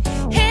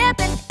 Hier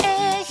bin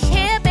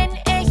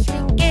ich,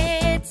 wie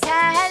geht's?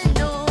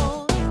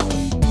 Hallo.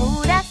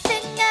 Bruder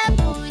Finger,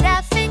 wo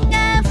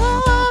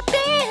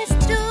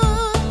bist du?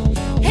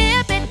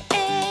 Hier bin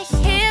ich,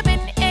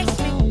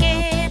 wie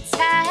geht's?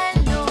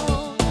 Hallo.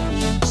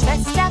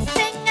 Schwester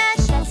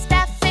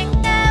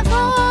Finger,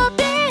 wo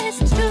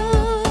bist du?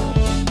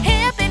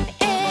 Hier bin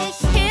ich,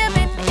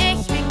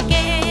 wie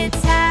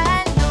geht's?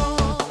 Hallo.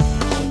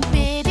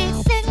 Baby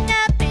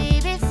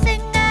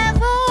Finger,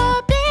 wo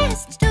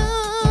bist du?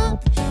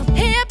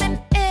 Hier bin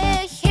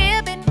ich,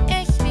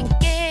 wie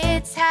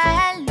geht's?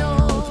 Hallo.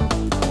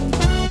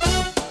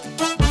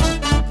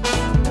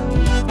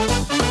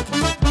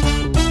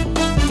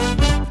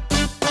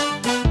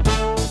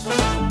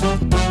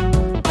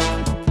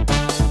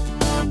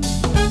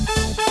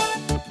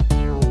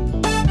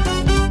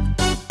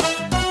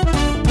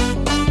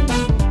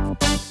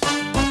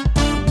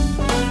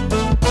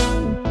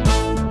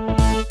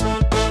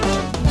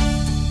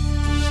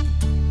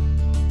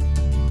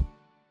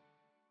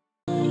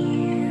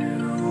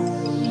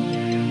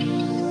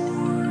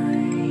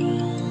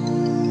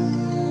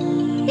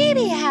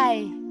 Babyhai.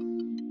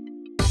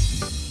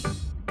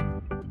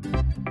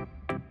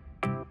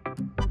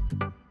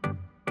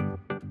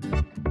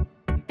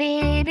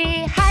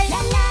 Babyhai,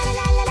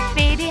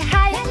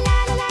 Babyhai,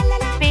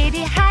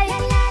 Babyhai,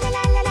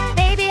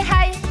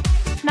 Babyhai,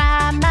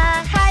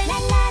 Mama Hai,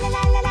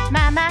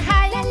 Mama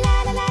Hai,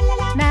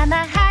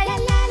 Mama Hai,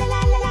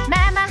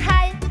 Mama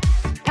Hai,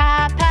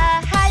 Papa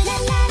Hai,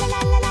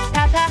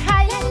 Papa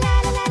Hai,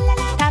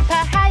 Papa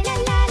Hai,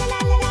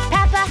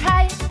 Papa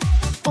Hai,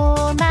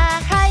 Oma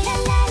Hai,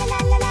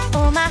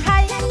 Oma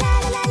Hai,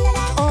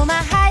 Oma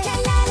Hai,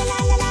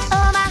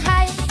 Oma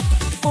Hai,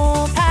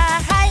 Opa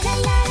Hai,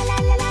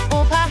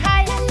 Opa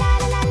Hai,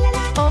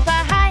 Opa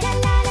Hai,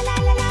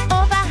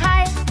 Opa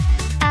Hai,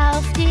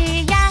 auf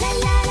die Jagd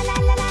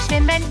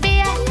schwimmen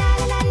wir,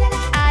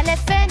 alle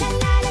 5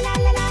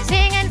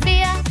 singen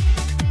wir.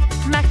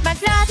 Macht man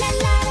flott,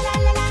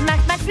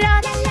 macht man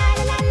flott,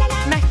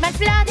 macht man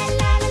flott,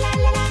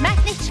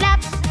 macht nicht schlapp.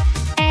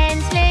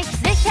 Endlich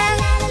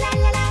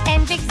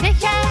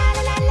sicher,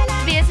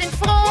 wir sind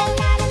froh.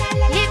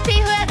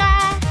 Yippie,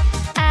 hurra,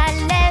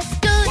 alles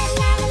gut.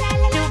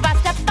 Du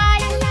warst dabei,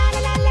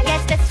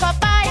 jetzt ist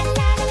vorbei.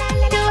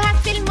 Du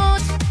hast viel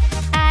Mut,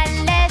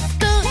 alles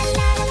gut.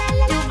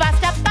 Du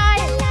warst dabei,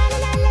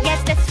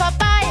 jetzt ist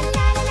vorbei.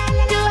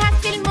 Du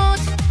hast viel Mut.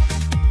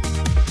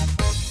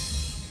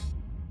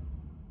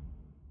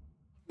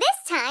 This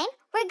time,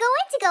 we're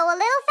going to go a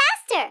little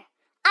faster.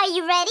 Are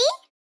you ready?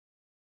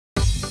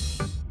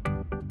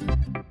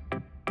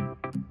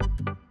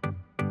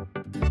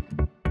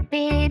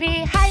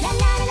 Babyhai,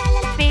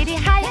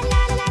 Babyhai,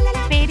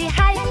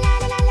 Babyhai,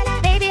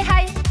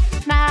 Babyhai,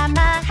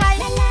 Mama Hai,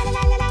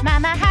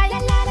 Mama Hai,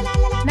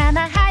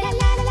 Mama Hai,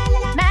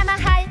 Mama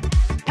Hai,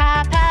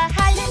 Papa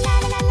Hai,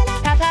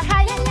 Papa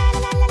Hai,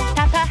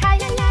 Papa Hai,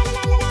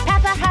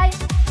 Papa Hai,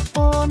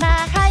 Oma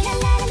Hai,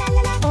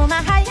 Oma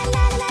Hai,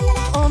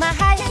 Oma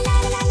Hai,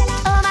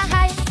 Oma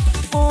Hai,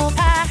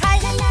 Opa Hai,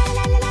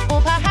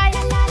 Opa Hai,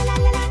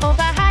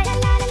 Opa Hai,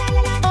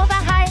 Opa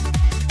Hai,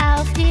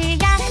 auf die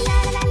Jagd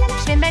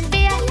schwimmen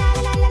wir,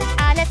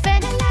 alle 5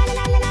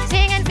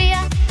 singen wir.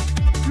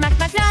 Macht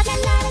man flott,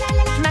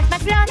 macht man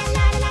flott,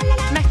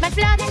 macht man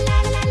flott,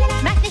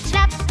 macht nicht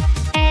schlapp.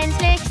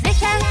 Endlich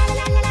sicher,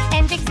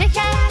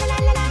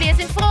 wir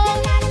sind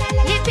froh.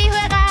 Yippie,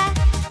 hurra,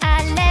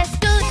 alles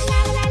gut.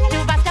 Du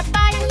warst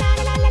dabei,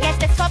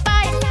 jetzt ist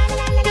vorbei.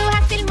 Du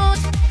hast viel Mut,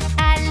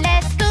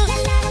 alles gut.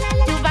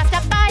 Du warst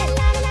dabei,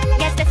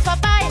 jetzt ist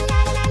vorbei.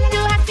 Du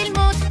hast viel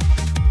Mut.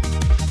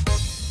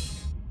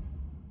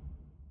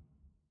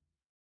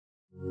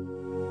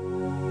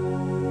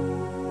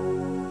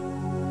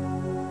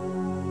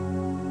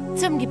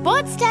 Zum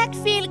Geburtstag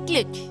viel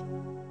Glück.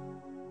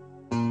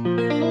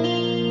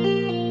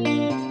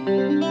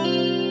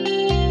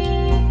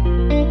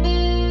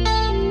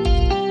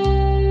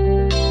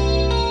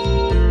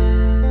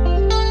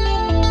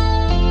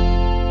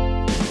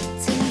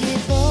 Zum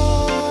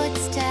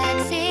Geburtstag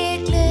viel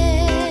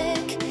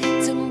Glück.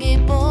 Zum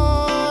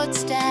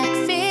Geburtstag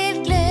viel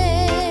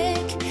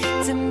Glück.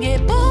 Zum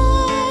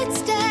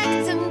Geburtstag,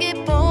 zum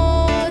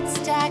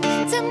Geburtstag,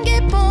 zum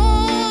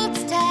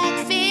Geburtstag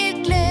viel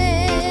Glück.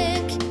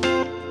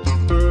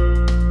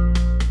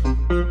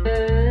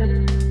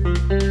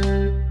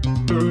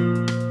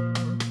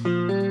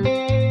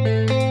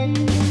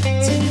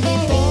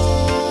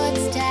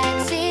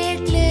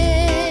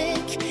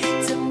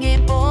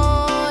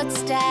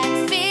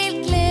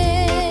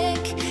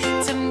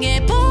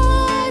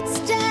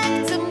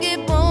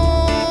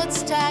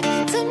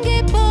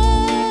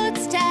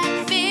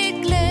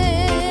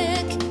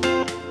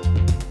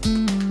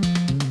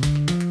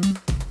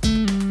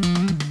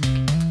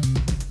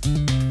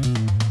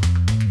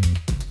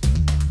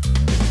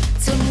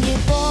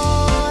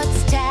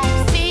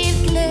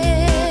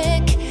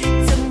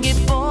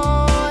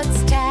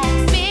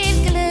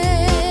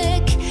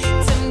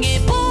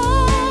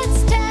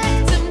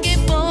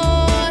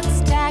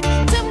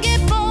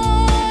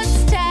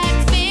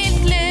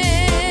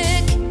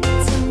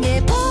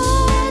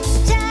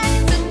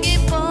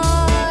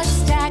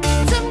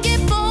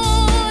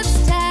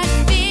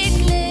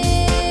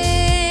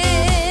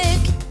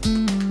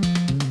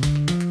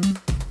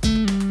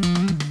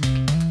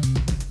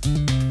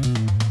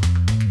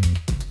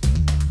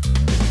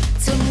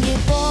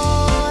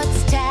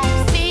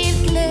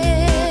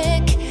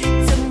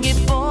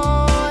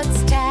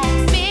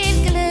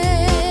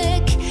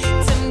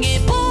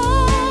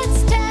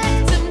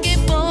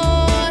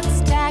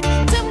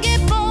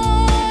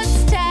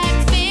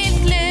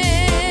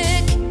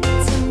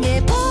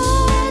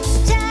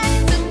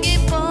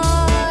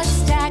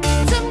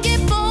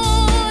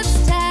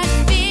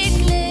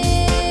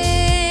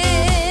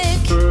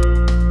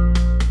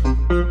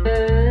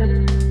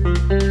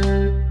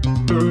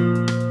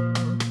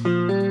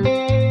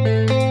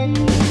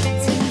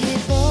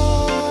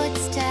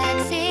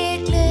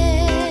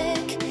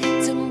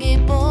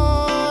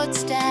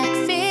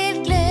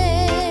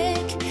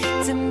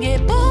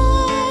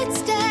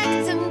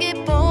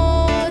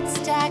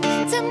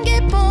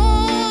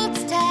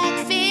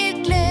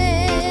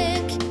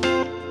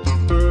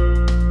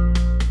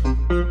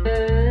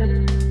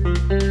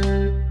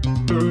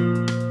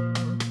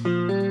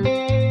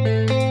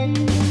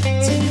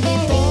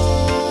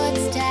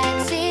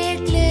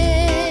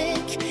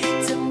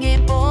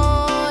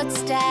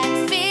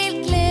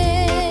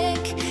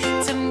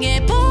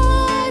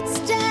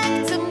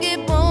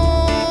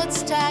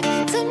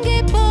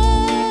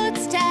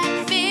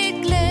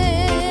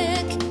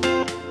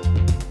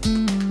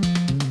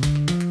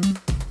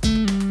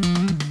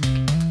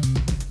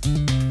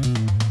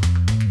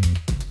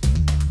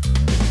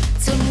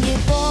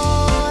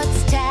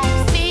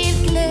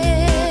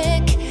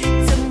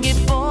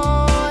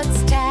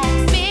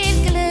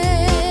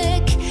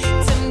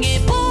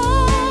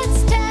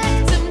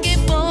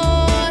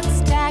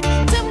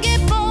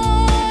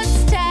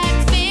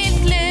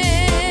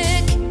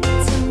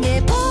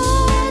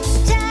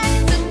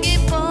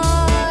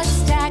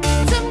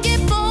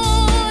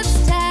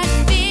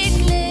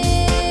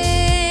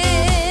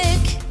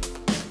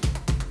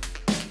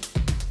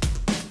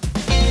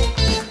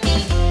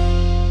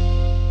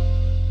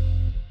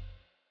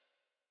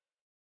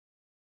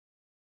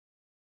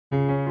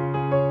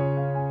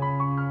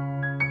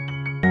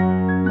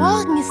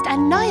 ist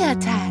ein neuer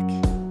Tag.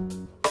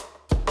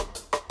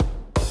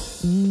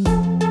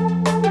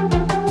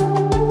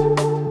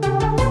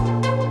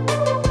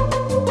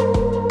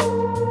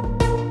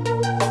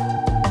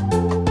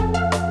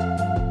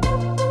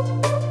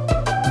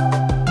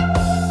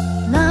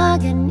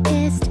 Morgen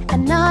ist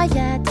ein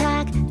neuer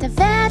Tag, da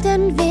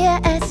werden wir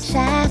es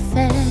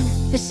schaffen.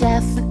 Wir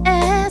schaffen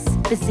es,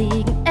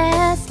 besiegen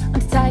es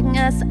und zeigen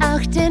es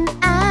auch den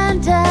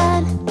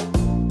anderen.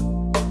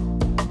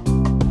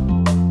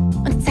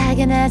 Und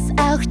zeigen es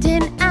auch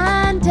den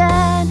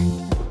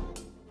anderen.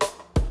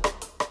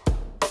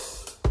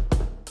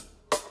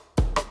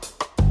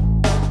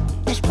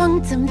 Der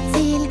Sprung zum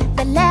Ziel,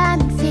 wir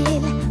lernen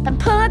viel beim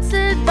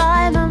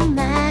Purzelbäume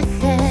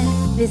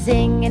machen. Wir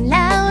singen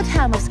laut,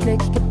 haben aufs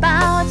Glück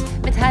gebaut,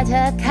 mit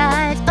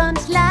Heiterkeit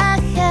und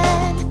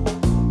Lachen.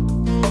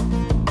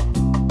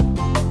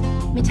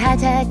 Mit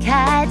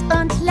Heiterkeit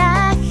und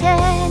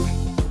Lachen.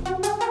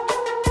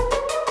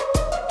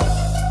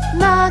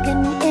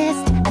 Morgen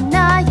ist ein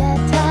neuer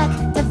Tag,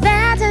 da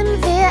werden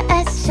wir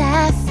es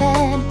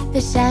schaffen.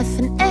 Wir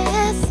schaffen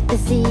es,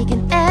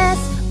 besiegen es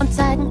und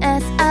zeigen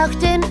es auch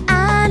den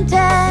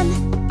anderen.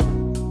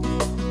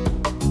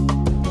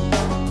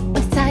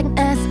 Und zeigen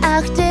es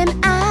auch den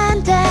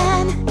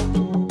anderen.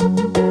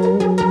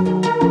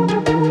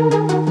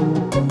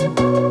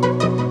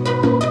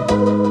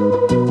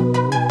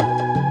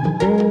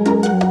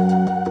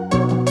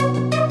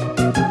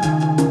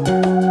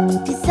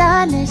 Die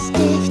Sonne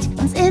sticht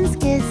uns ins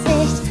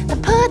Gesicht,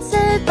 wenn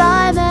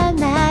Purzelbäume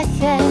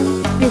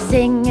machen. Wir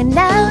singen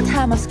laut,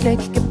 haben aufs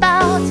Glück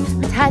gebaut,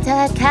 mit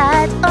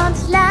Heiterkeit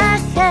und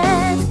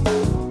Lachen.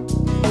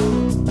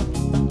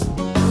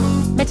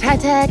 Mit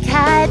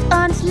Heiterkeit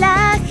und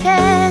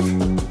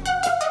Lachen.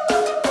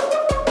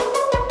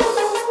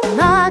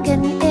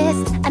 Morgen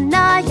ist ein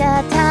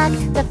neuer Tag,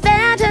 da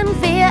werden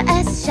wir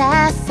es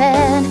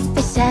schaffen.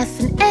 Wir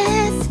schaffen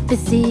es,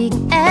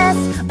 besiegen es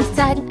und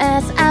zeigen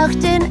es auch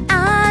den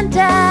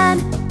anderen.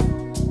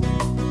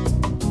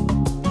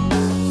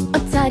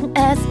 Und zeigen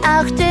es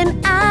auch den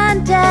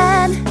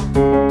anderen.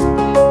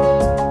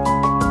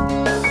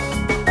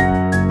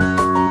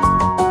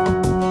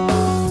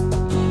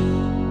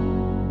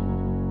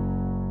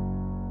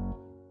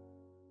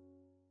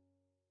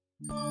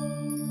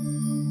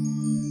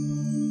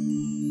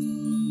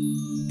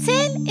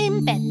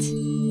 Im Bett.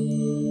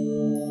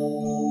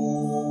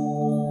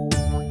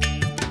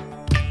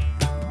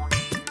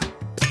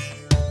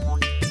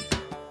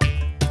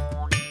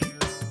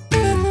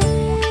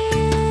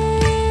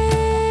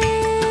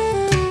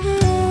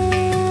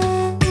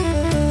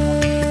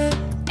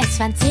 Es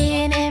waren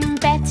 10 im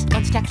Bett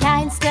und der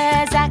Kleinste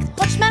sagt,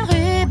 rutsch mal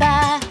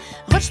rüber,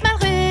 rutsch mal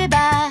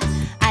rüber.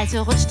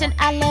 Also rutschten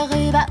alle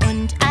rüber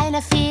und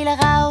einer fiel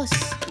raus.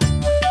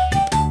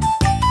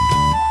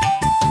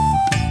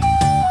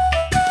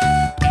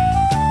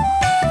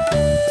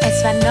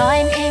 Es waren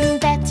 9 im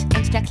Bett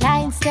und der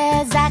Kleinste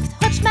sagt,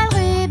 rutsch mal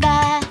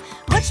rüber,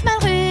 rutsch mal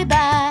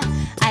rüber.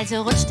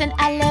 Also rutschten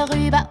alle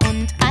rüber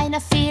und einer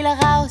fiel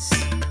raus.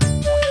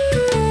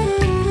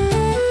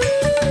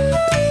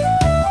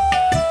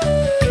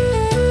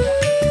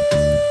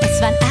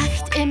 Es waren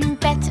 8 im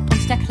Bett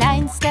und der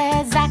Kleinste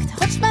sagt,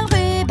 rutsch mal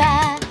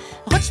rüber,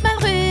 rutsch mal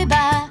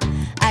rüber.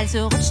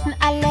 Also rutschten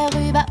alle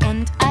rüber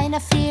und einer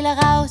fiel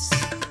raus.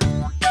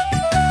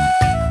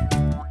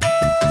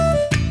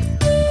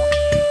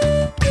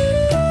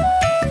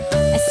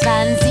 Es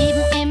waren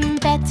 7 im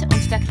Bett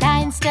und der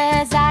Kleinste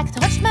sagt,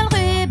 rutsch mal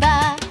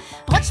rüber,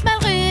 rutsch mal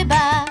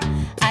rüber.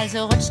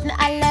 Also rutschten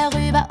alle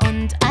rüber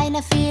und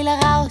einer fiel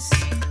raus.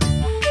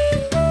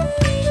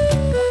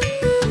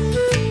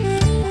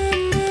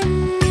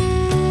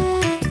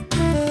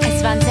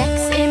 Es waren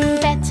 6 im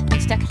Bett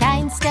und der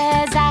Kleinste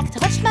sagt,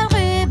 rutsch mal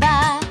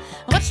rüber,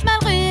 rutsch mal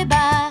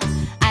rüber.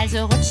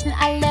 Also rutschten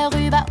alle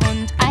rüber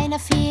und einer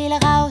fiel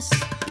raus.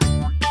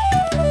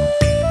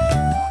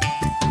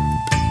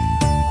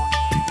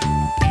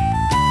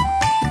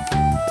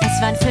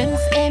 Es waren 5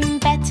 im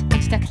Bett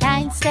und der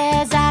Kleinste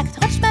sagt,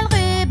 rutsch mal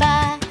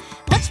rüber,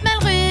 rutsch mal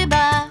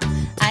rüber.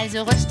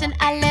 Also rutschten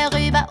alle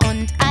rüber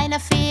und einer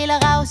fiel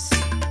raus.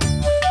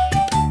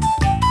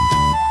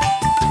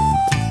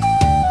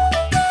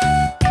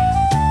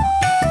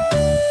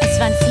 Es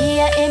waren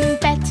 4 im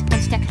Bett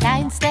und der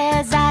Kleinste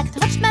sagt,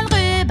 rutsch mal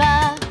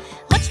rüber,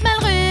 rutsch mal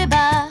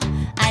rüber.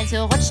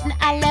 Also rutschten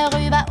alle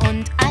rüber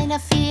und einer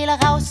fiel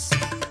raus.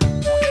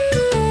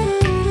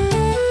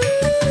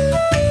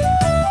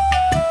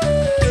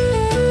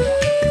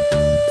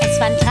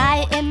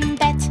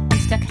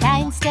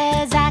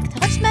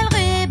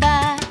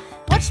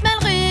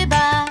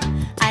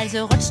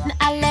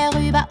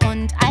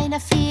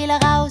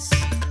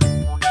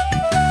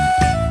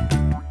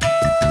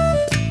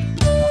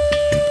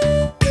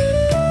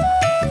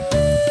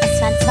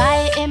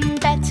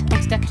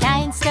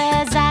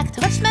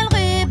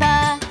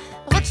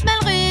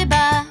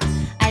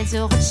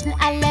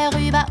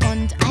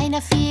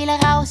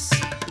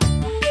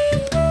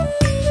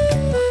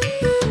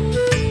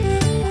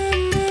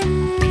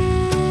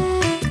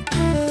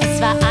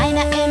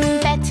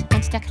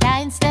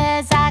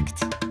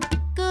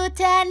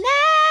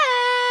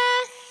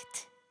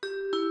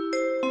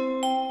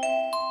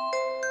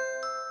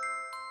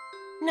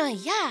 Na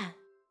ja.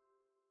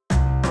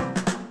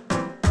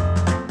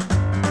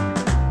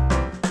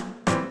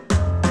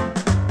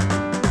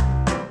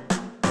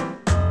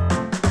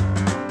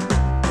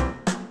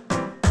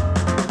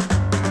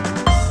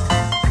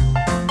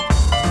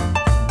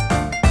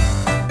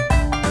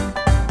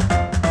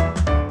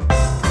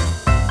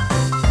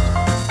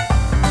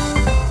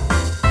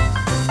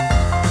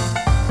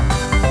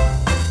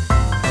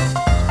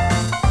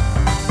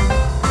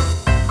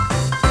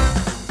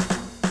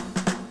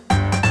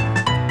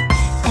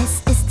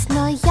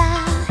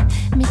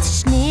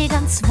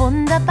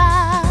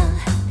 Wunderbar.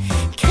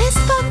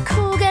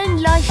 Christbaumkugeln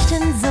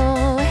leuchten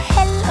so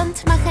hell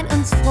und machen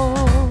uns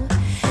froh.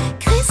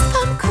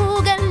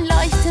 Christbaumkugeln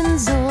leuchten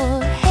so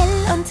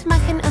hell und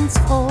machen uns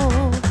froh.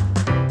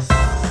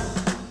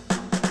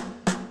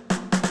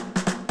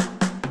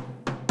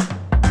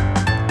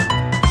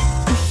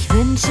 Ich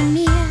wünsche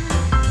mir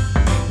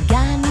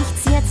gar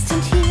nichts jetzt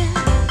und hier,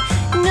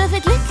 nur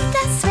für Glück,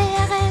 das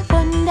wäre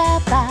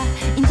wunderbar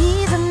in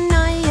diesem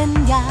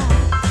neuen Jahr.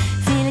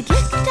 Viel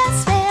Glück,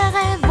 das wäre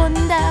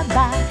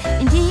wunderbar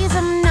in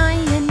diesem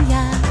neuen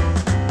Jahr.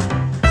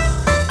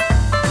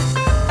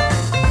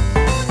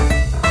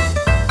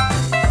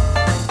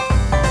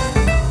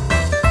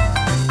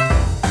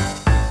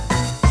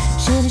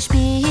 Schöne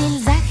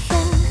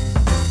Spielsachen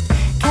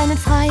können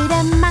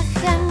Freude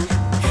machen,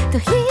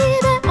 durch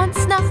Liebe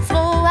uns noch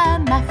froher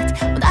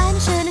macht und eine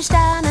schöne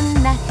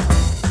Sternennacht.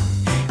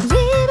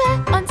 Liebe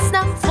uns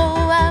noch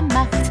froher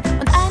macht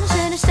und eine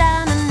schöne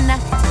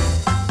Sternennacht.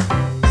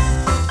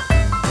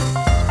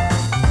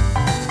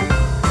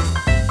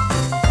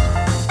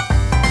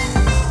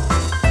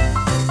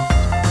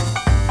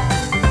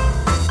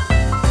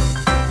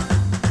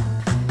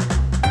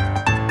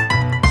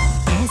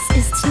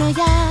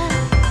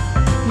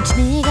 Mit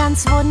Schnee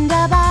ganz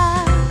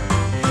wunderbar.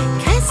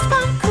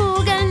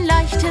 Christbaumkugeln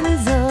leuchten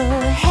so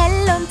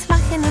hell und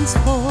machen uns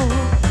froh.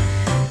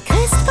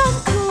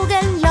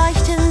 Christbaumkugeln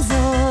leuchten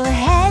so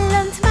hell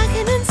und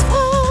machen uns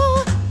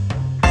froh.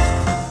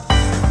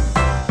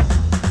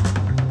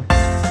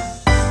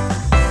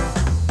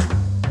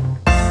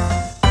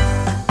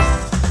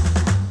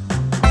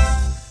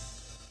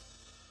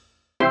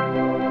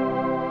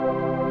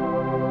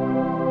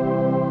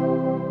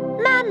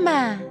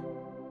 Mama!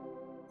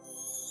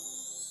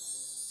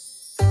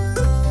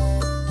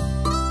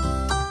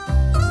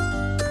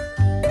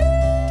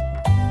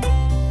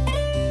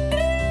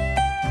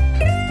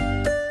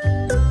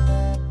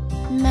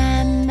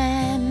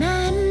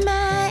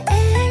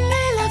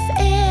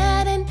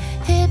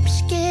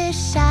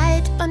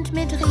 Und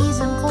mit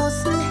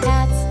riesengroßem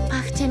Herz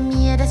brachte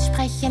mir das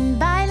Sprechen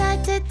bei,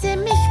 leitete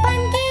mich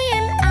beim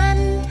Gehen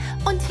an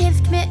und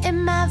hilft mir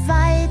immer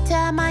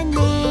weiter mein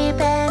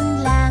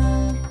Leben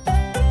lang.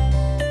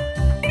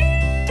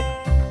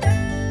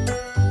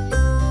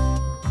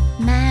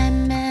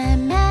 Mama,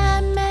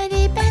 Mama,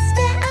 die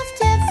Beste auf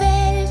der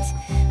Welt,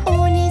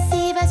 ohne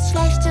sie wär's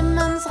schlecht in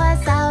unserer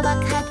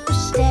Sauberkeit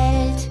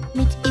bestellt.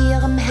 Mit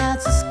ihrem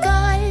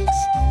Herzensgold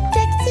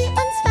deckt sie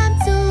uns warm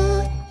zu,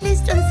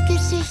 liest uns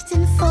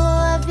Geschichten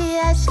vor,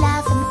 wir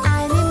schlafen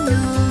ein im Nu.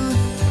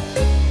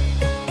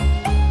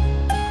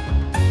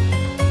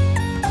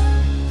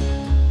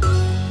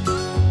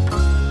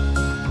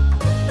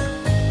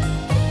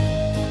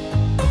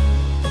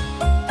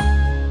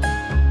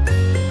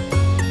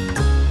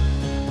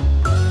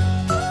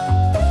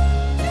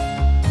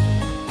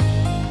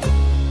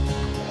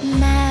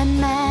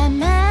 Mama,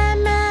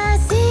 Mama,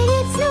 sie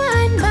gibt's nur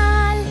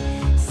einmal.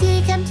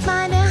 Sie kämmt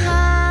meine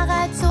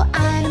Haare zu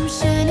einem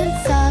schönen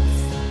Zopf,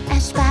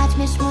 erspart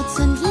mir Schmutz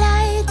und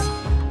Leid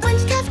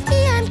und kauft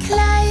mir ein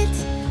Kleid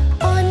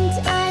und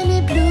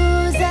eine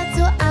Bluse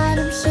zu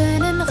einem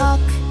schönen Rock.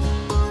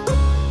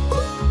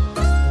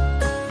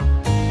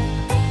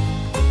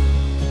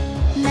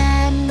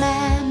 Mama,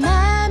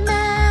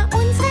 Mama,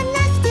 unsere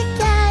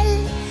Nachtigall,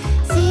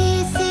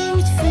 sie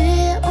singt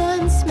für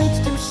uns mit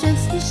dem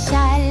schönsten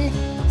Schall,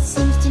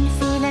 singt in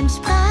vielen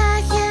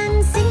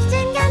Sprachen, singt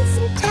den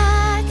ganzen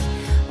Tag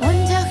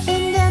und auch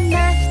in der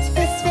Nacht,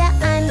 bis wir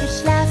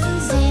eingeschlafen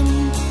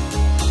sind.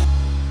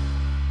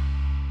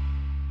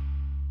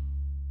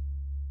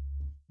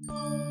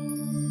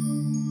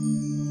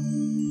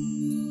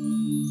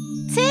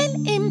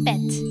 Zehn im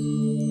Bett.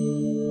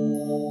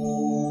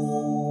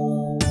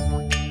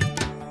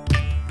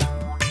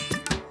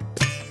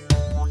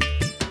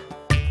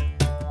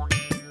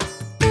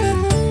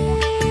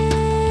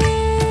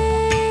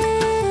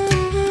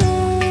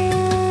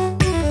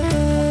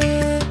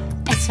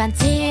 Es waren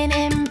 10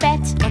 im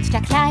Bett und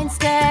der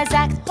Kleinste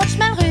sagt, rutsch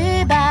mal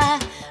rüber,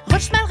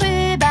 rutsch mal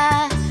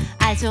rüber.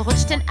 Also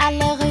rutschten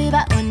alle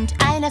rüber und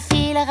einer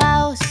fiel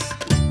raus.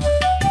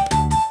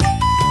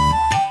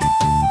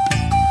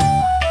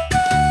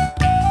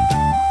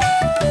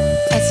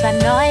 Es waren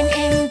 9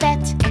 im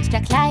Bett und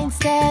der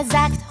Kleinste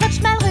sagt,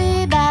 rutsch mal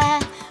rüber,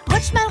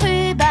 rutsch mal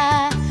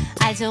rüber.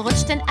 Also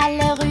rutschten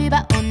alle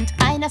rüber und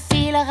einer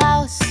fiel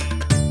raus.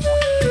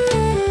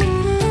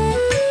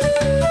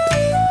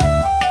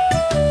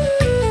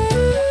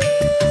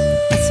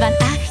 Es waren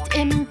 8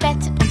 im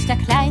Bett und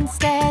der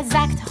Kleinste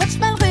sagt, rutsch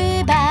mal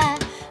rüber,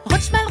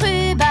 rutsch mal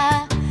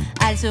rüber.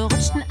 Also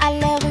rutschten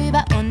alle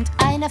rüber und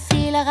einer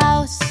fiel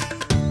raus.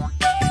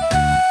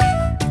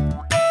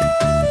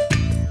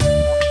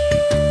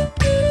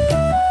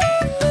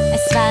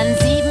 Es waren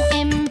 7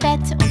 im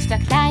Bett und der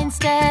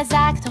Kleinste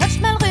sagt, rutsch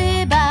mal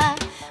rüber,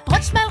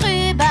 rutsch mal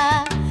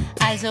rüber.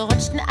 Also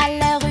rutschten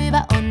alle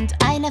rüber und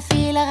einer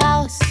fiel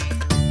raus.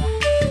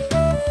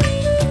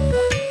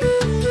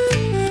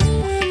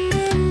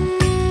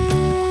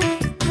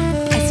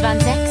 Es waren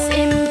 6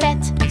 im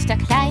Bett und der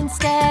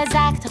Kleinste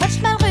sagt,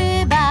 rutsch mal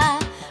rüber,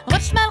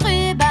 rutsch mal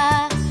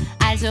rüber.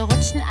 Also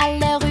rutschten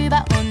alle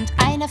rüber und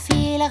einer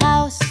fiel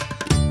raus.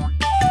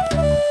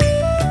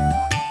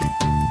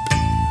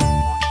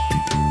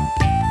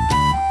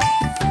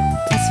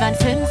 Es waren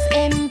 5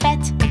 im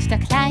Bett und der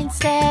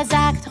Kleinste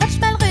sagt, rutsch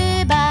mal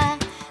rüber,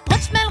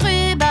 rutsch mal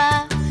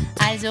rüber.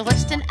 Also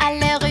rutschten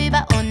alle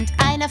rüber und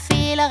einer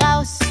fiel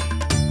raus.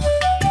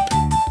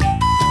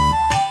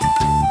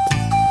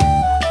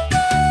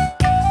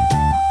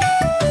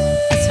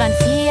 Es waren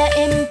 4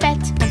 im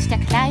Bett und der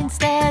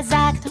Kleinste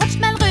sagt, rutsch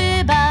mal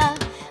rüber,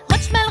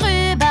 rutsch mal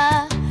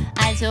rüber.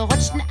 Also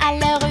rutschten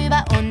alle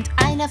rüber und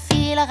einer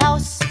fiel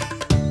raus.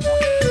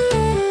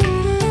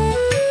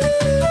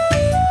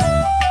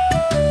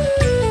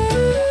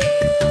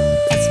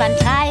 Es waren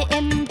 3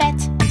 im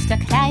Bett und der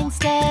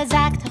Kleinste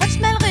sagt, rutsch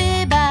mal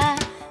rüber,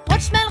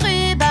 rutsch mal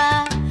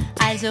rüber.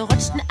 Also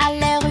rutschten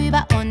alle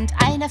rüber und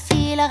einer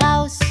fiel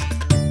raus.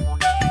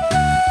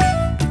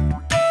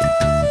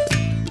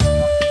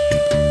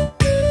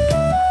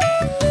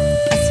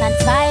 Es waren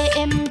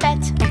 2 im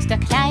Bett und der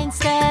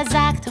Kleinste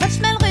sagt, rutsch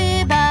mal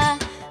rüber,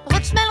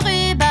 rutsch mal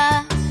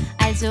rüber.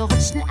 Also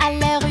rutschten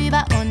alle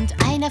rüber und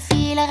einer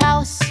fiel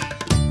raus.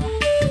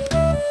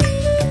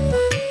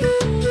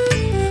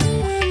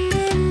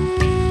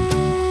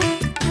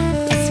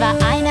 Es war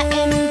einer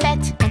im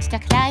Bett und der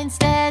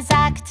Kleinste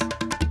sagt,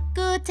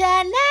 gute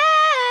Nacht.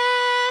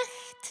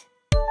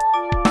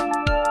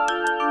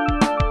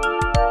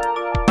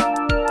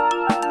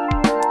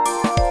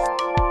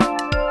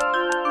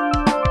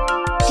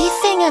 Die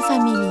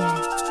Fingerfamilie.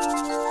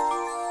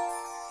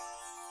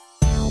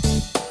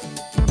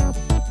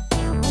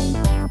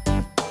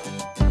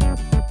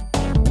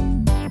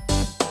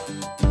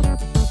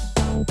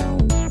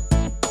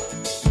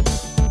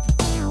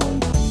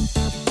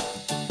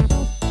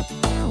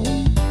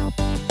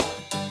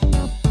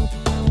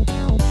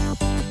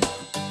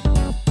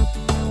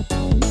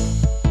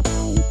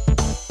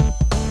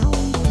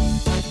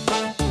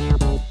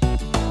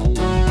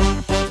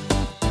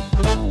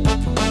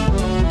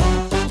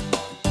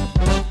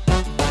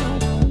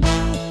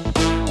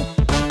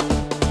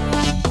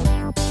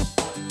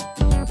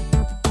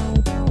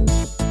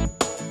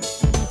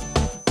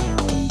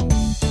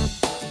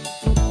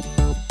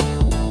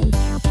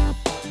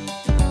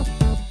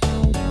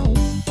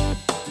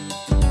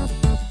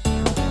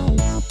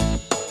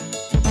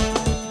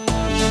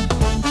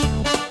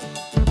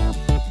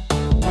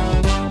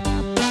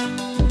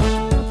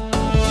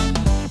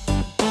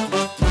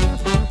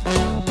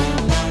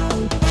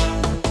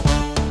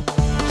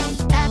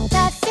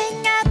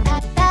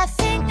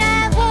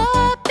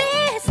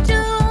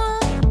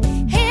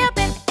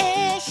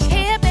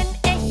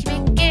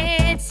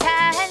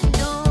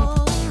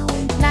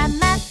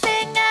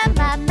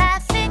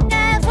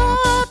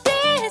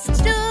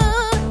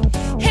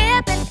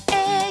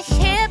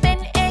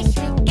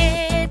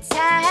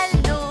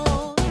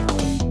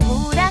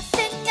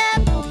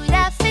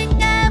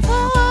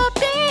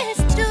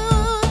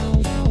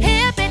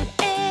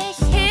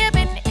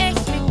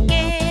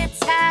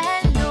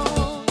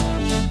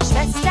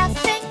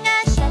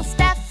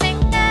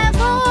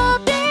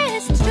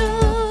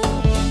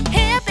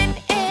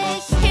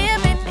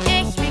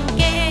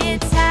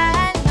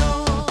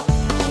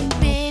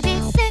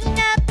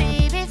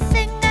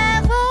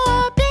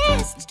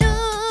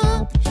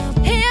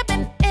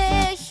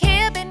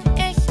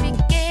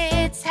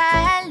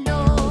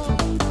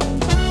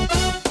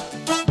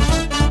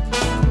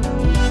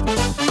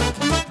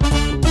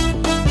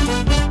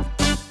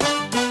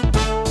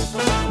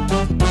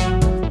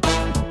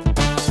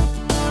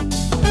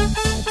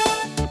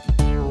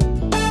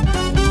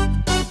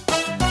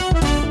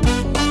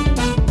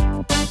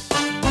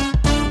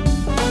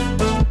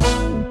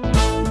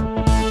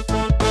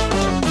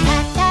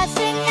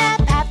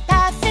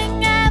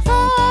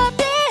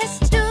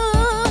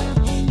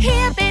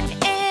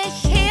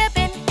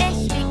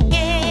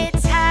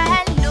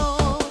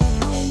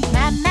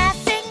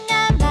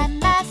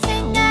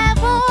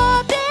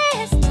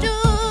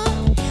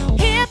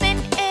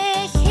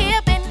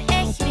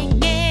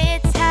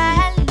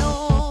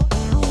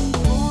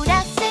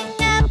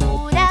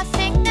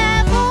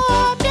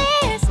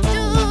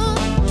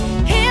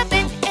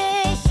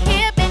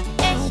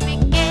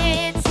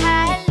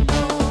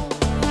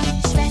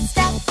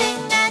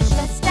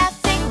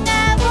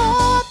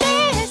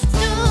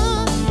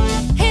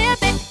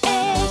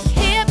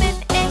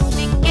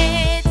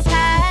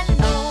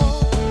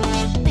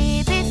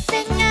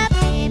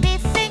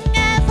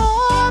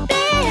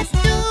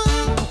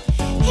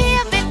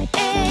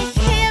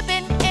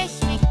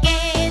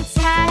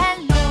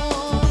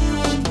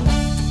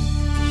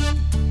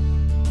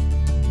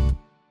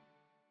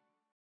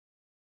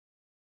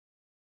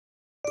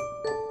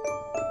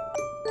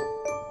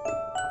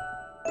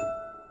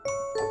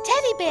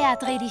 Teddybär,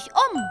 dreh dich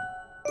um.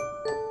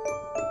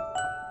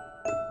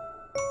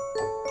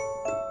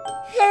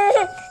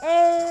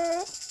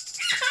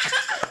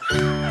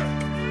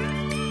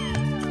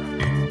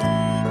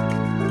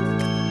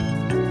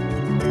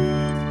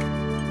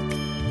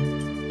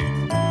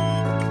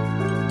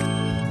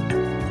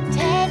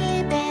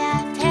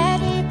 Teddybär,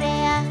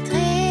 Teddybär,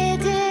 dreh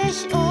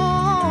dich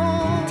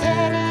um.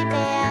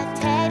 Teddybär,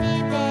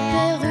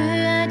 Teddybär,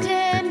 berühr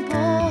den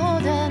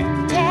Boden.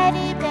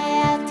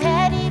 Teddybär,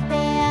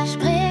 Teddybär,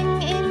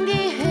 spring in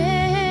die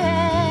Höhe.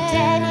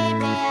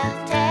 Teddybär,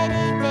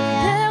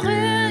 Teddybär,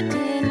 berühr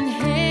den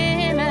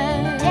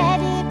Himmel.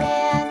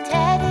 Teddybär,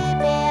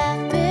 Teddybär,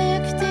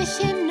 bück dich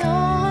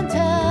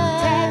hinunter.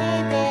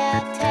 Teddybär,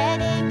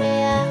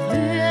 Teddybär,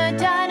 rühr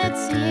deine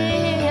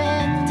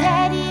Zehen.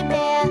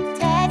 Teddybär,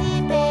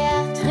 Teddybär,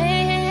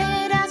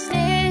 dreh das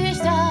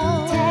Licht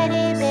auf.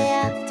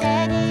 Teddybär,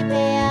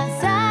 Teddybär,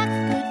 sag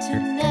gute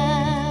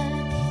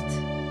Nacht.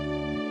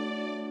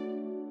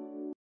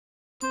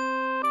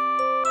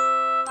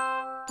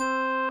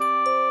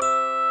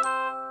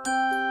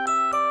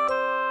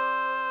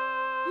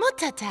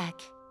 Muttertag.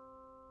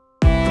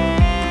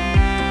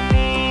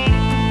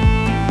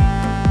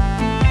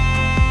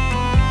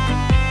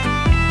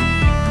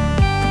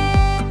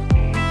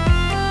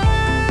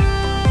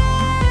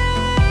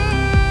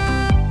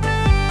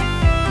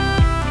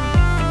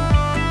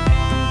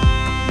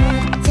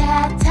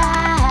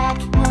 Muttertag,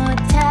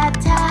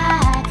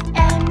 Muttertag,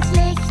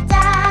 endlich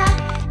da,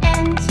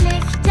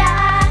 endlich da.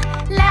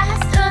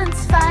 Lasst uns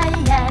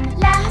feiern,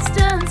 lasst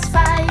uns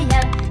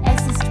feiern.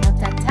 Es ist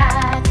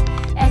Muttertag,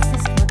 es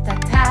ist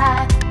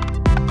Muttertag.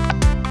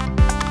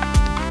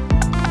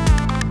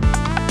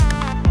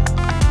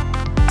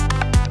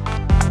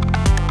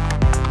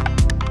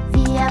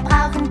 Wir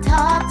brauchen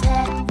Torte,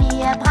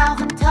 wir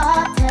brauchen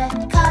Torte.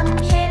 Komm,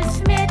 hilf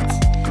mit,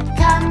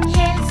 komm,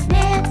 hilf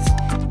mit.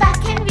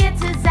 Backen wir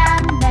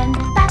zusammen,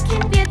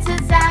 backen wir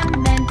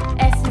zusammen.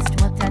 Es ist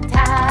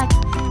Muttertag,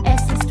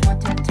 es ist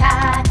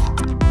Muttertag.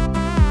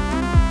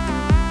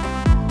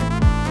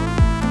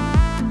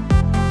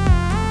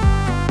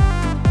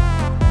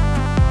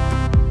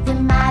 Wir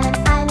malen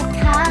eine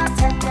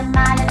Karte, wir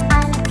malen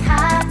eine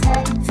Karte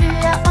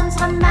für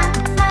unsere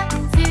Mama,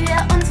 für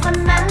unsere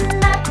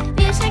Mama.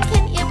 Wir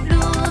schenken ihr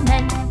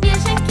Blumen, wir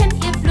schenken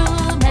ihr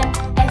Blumen.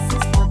 Es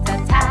ist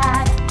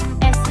Muttertag,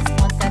 es ist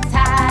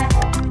Muttertag.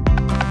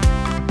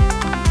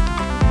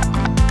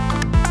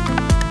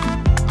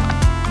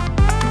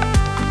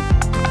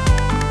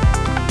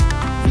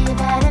 Wir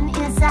werden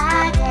ihr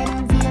sagen,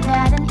 wir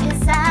werden ihr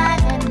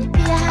sagen,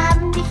 wir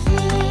haben dich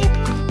lieb,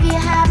 wir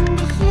haben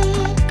dich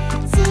lieb.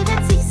 Sie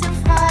wird sich so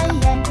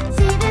freuen,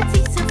 sie wird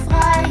sich so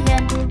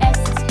freuen. Es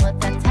ist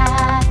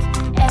Muttertag,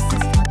 es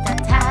ist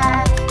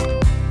Muttertag.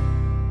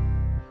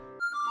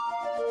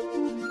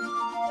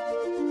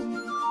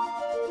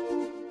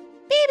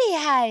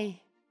 Babyhai.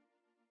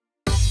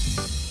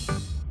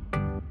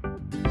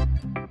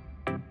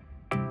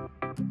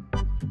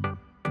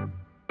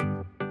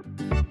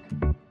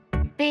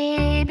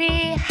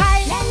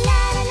 Babyhai.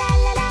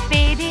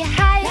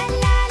 Babyhai.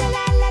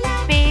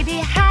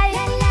 Babyhai.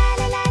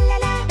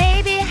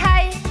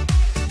 Babyhai.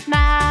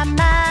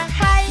 Mama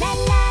Hai.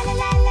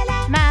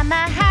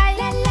 Mama Hai.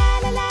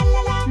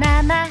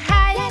 Mama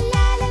Hai.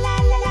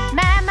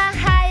 Mama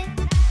Hai.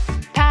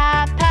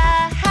 Papa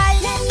Hai.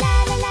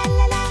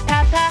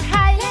 Papa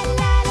Hai.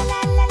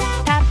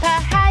 Papa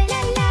Hai.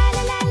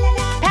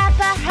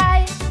 Papa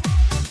Hai.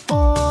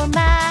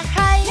 Oma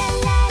Hai.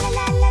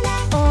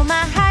 Oma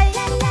Hai.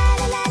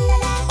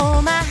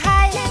 Oma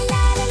Hai.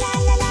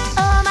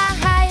 Oma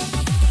Hai.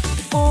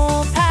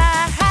 Opa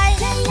Hai.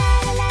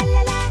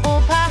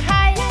 Opa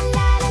Hai.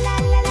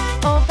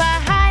 Opa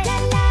Hai.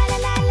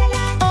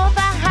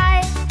 Opa Hai.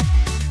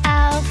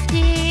 Auf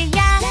die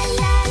Jagd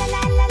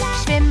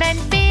schwimmen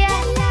wir,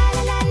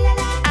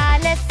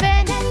 alle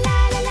fünf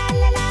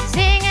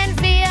singen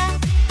wir.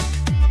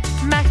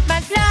 Macht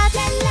mal flott,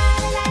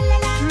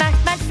 macht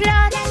mal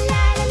flott,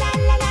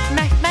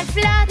 macht mal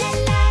flott,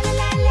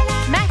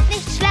 macht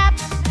nicht schlapp.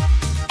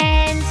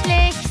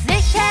 Endlich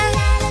sicher,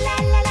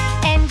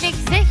 endlich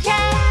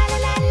sicher.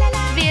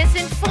 Wir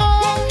sind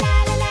froh,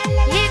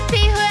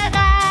 yippie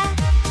hurra,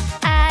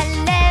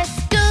 alles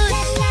gut.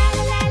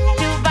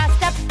 Du warst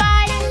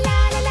dabei,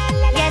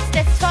 jetzt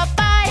ist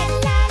vorbei.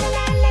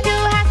 Du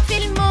hast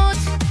viel Mut,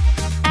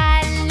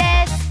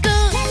 alles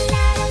gut.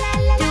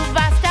 Du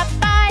warst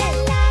dabei,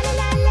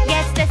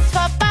 jetzt ist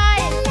vorbei.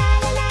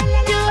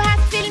 Du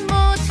hast viel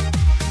Mut.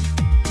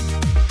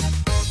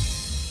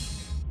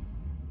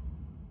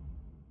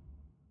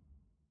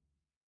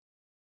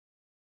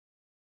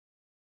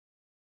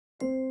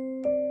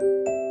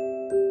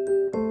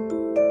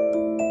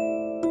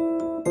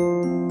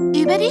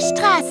 Über die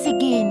Straße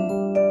gehen.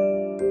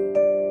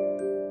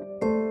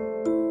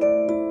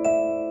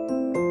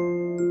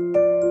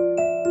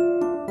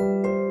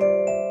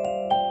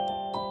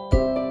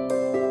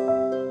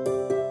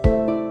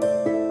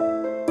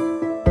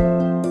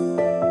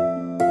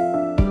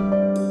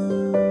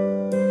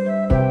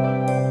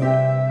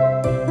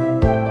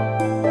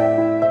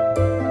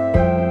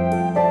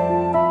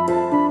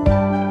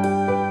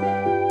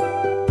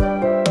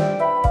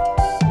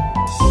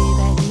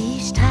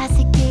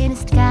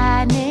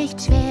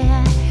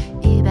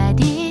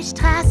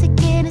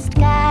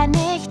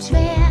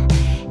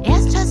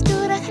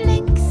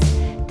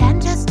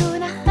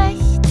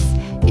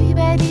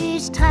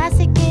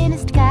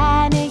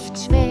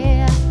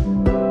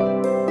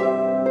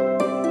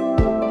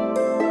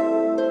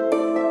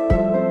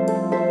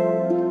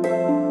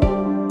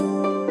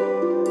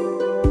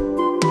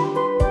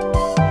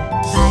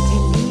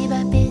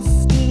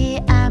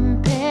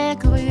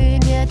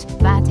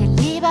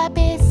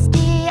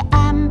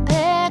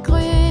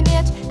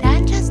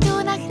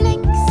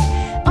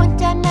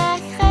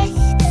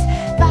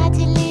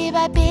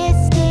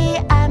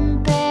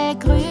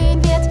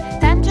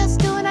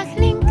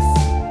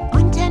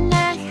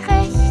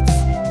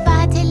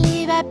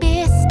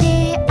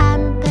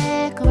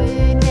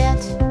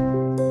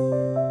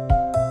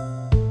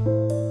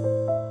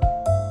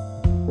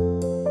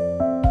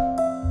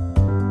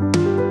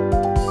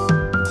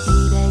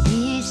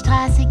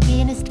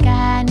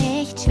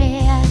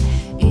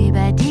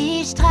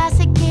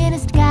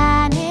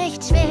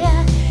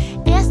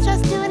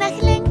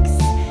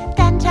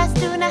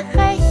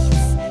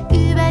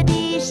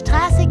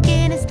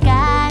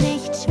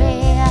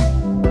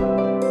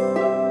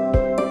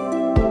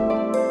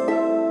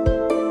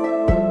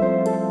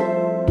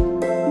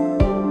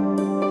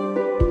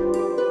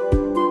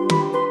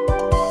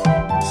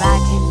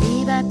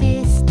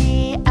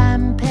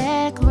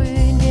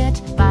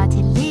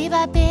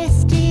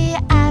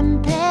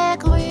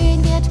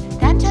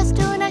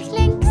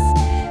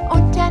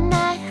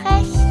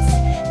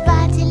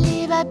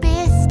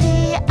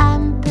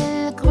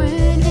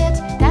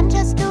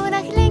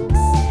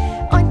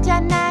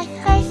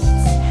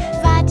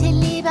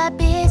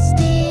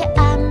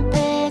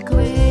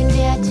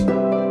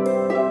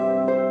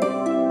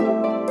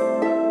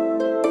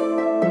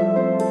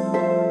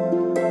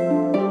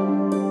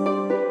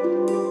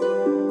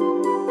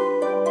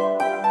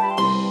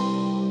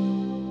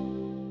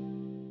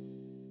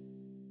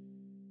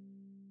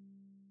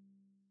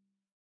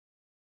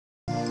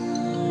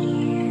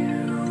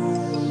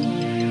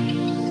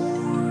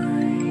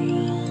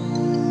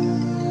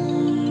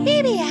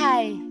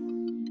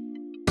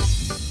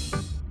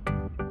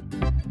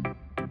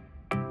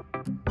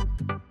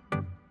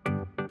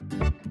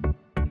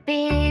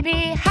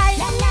 Baby Hai,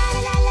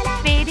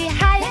 Baby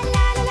Hai,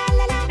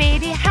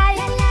 Baby Hai,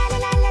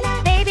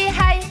 Baby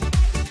Hai,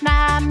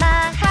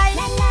 Mama Hai,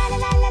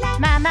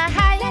 Mama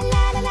Hai,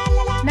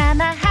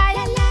 Mama Hai,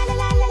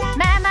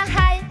 Mama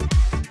Hai,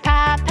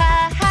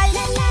 Papa Hai,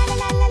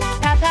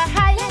 Papa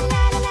Hai,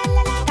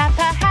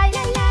 Papa Hai,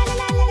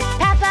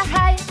 Papa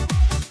Hai,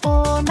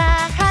 Oma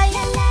Hai,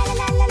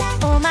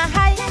 Oma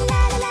Hai,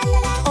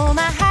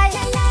 Oma Hai,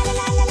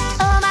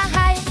 Oma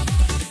Hai,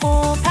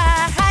 Opa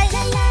Hai,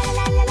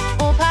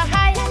 Opa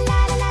Hai,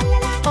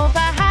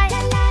 Opa Hai,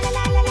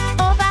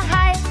 Opa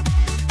Hai.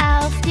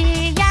 Auf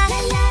die Jagd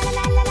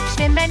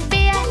schwimmen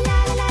wir,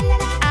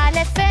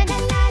 alle 5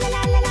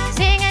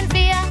 singen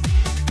wir.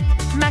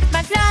 Macht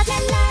mal flott,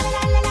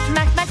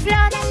 macht mal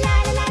flott,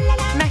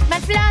 macht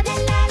mal flott,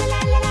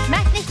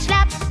 macht nicht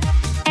schlapp.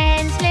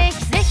 Endlich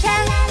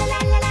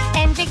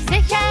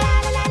sicher,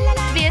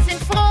 wir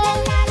sind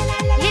froh.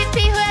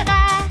 Yippie,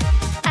 hurra,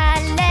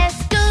 alles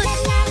gut.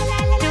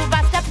 Du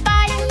warst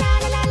dabei,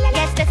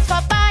 jetzt ist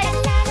vorbei.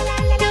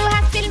 Du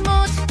hast viel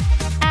Mut,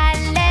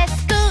 alles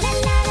gut.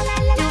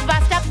 Du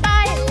warst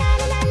dabei,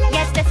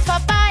 jetzt ist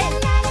vorbei.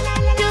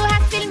 Du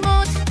hast viel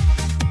Mut.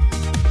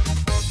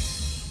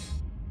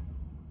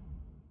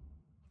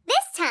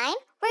 This time,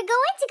 we're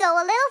going to go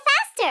a little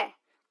faster.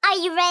 Are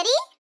you ready?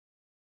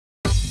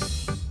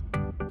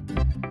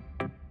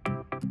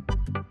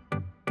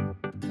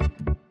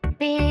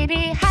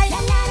 Baby Hai,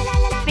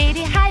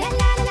 Baby Hai,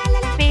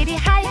 Baby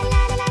Hai,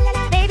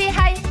 Baby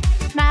Hai,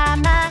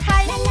 Mama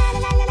Hai,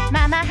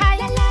 Mama Hai,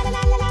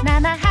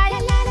 Mama Hai,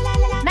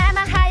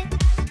 Mama Hai,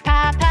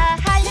 Papa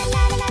Hai,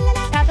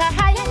 Papa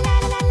Hai,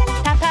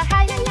 Papa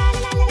Hai,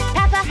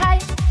 Papa Hai,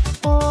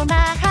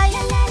 Oma Hai,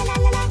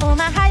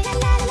 Oma Hai,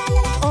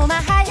 Oma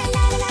Hai,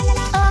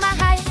 Oma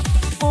Hai,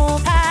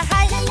 Opa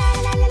Hai,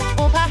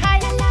 Opa Hai,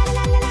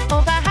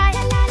 Opa Hai,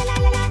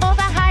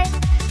 Opa Hai.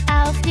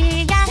 Auf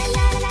die Jagd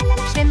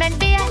schwimmen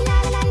wir,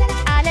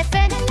 alle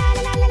 5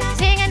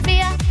 singen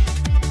wir.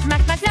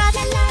 Macht mal flott,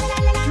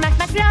 macht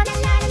mal flott,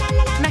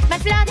 macht mal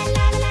flott,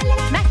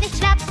 macht nicht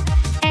schlapp.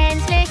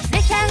 Endlich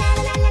sicher,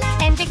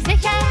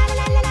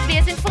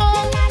 wir sind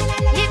froh.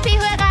 Yippie,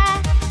 hurra,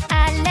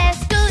 alles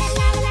gut.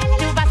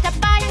 Du warst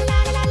dabei,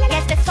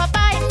 jetzt ist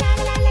vorbei.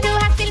 Du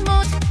hast viel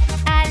Mut,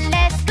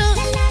 alles gut.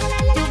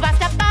 Du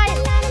warst dabei,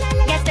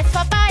 jetzt ist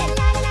vorbei.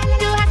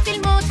 Du hast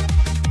viel Mut.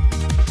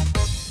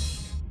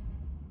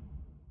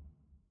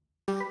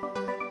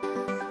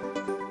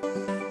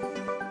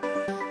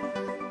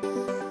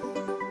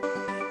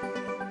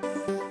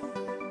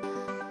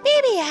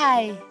 Baby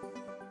Hai.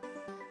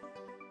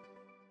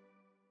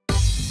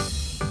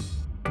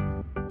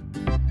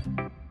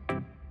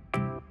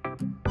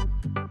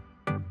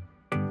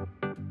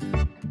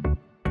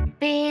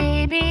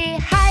 Baby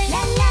Hai,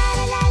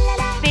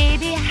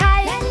 Baby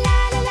Hai,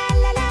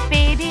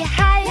 Baby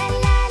Hai,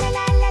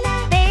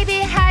 Baby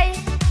Hai,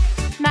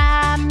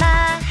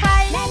 Mama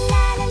Hai,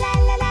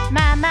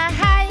 Mama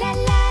Hai,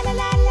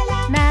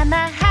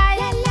 Mama Hai,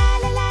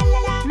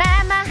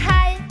 Mama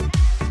Hai,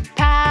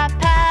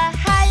 Papa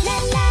Hai,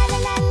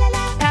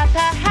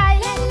 Papa Hai,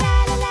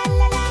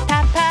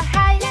 Papa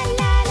Hai,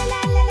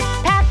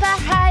 Papa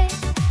Hai,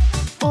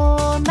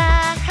 Oma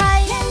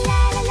Hai,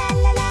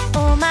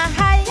 Oma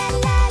Hai,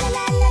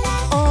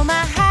 Oma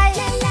Hai,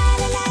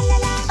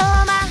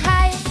 Oma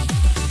Hai,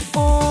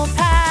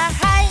 Opa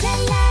Hai,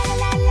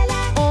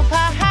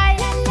 Opa Hai,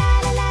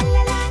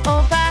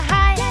 Opa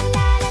Hai,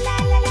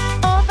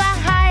 Opa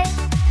Hai.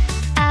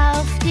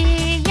 Auf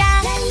die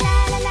Jagd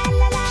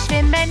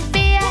schwimmen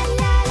wir,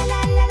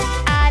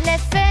 alle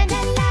 5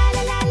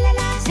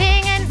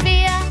 singen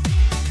wir.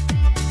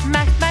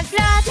 Macht mal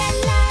flott,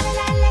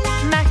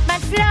 macht mal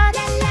flott,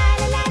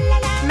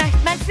 macht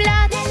mal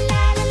flott,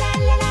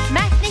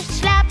 macht nicht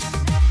schlapp.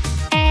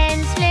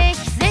 Endlich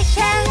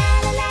sicher,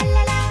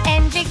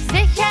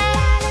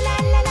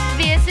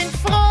 wir sind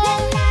froh.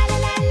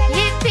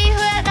 Yippie,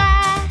 hurra,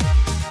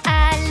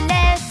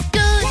 alles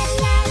gut.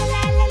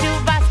 Du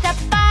warst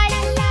dabei,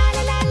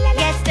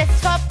 jetzt ist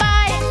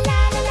vorbei.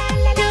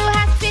 Du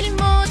hast viel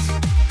Mut,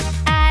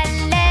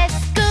 alles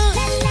gut.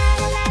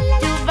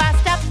 Du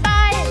warst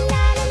dabei,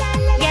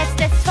 jetzt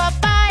ist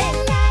vorbei.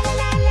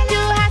 Du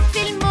hast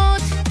viel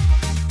Mut.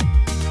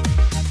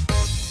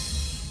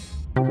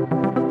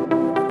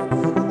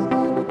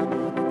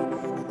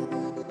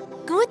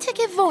 Gute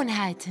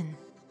Gewohnheiten.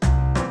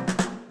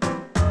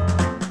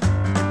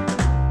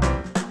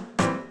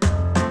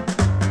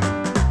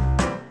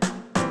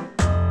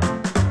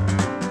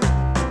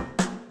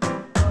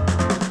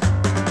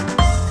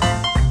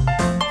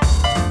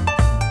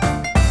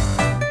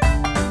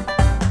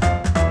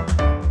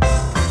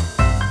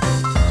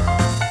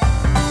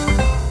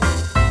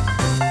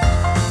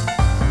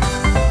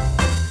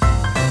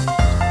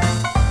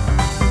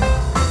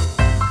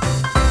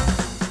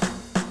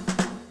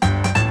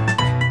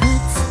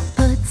 Putz,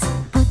 putz,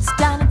 putz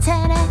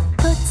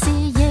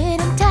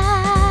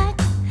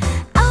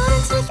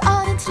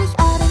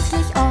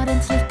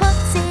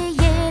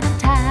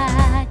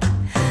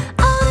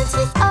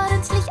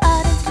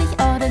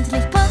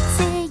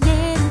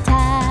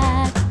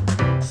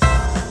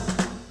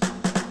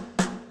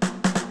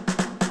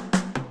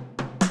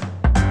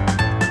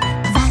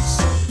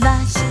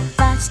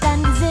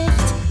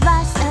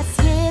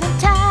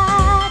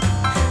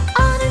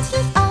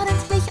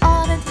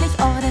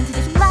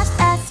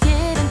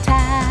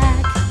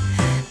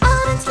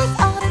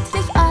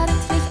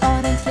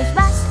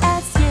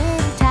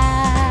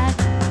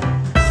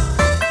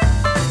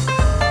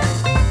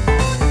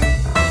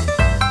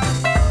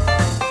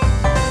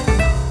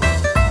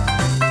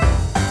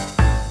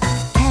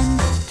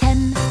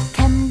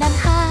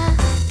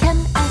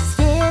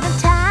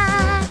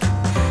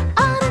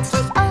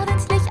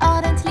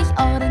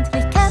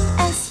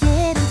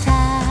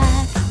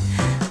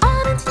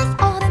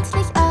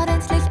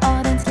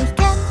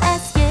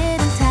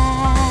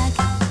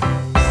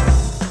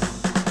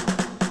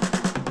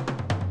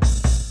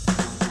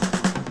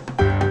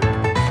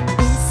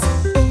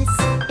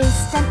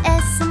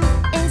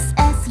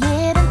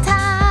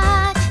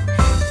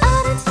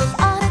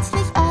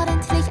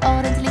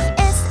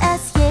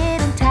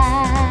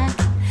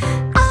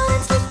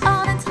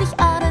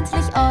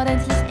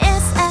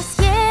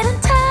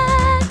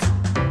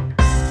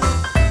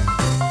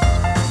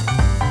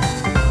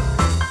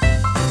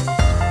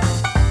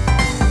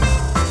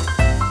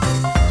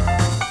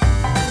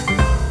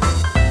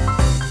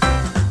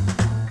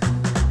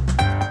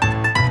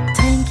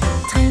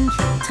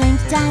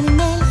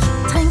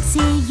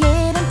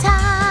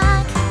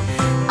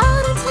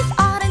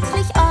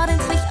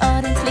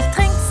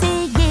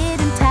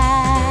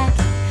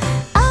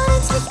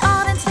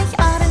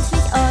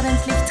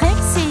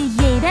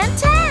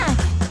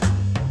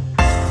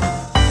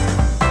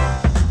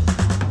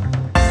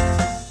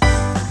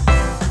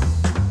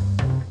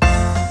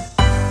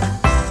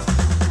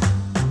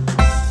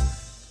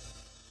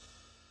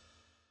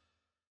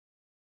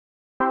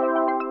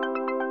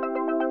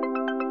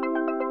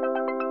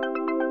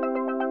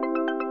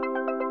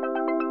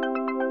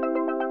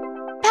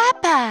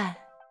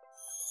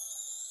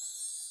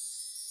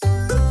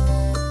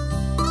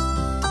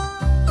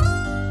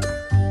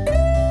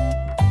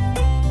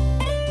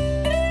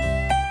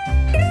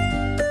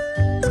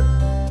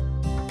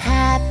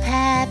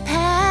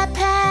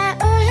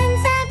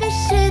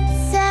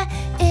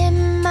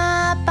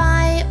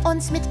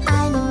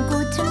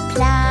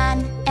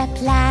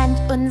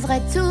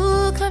unsere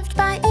Zukunft,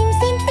 bei ihm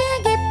sind wir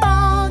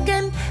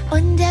geborgen.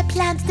 Und er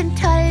plant den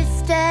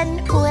tollsten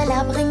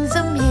Urlaub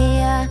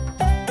ringsumher.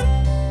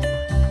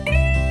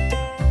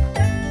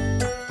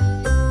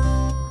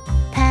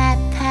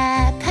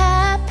 Papa,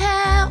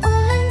 Papa,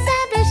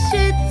 unser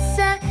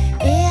Beschützer,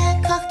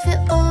 er kocht für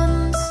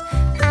uns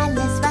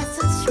alles, was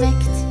uns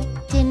schmeckt.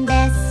 Den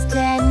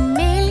besten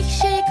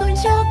Milchshake und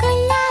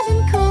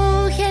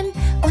Schokoladenkuchen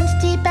und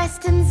die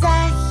besten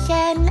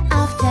Sachen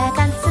auf der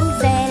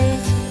ganzen Welt.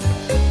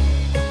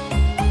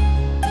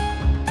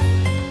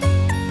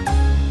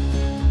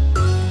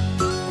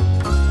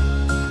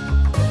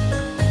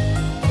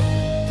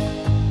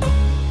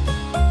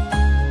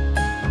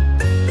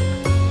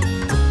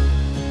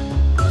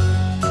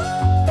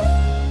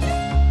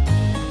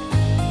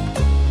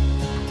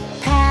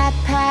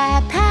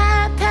 Papa,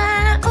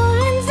 Papa,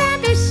 unser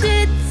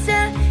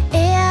Beschützer,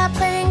 er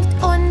bringt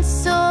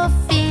uns so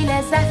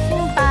viele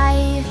Sachen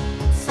bei.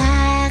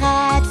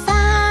 Fahrrad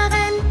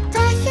fahren,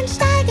 Drachen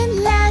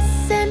steigen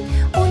lassen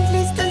und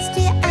liest uns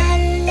die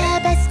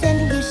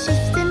allerbesten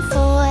Geschichten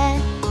vor.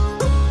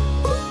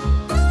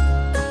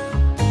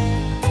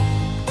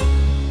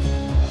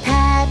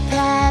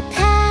 Papa,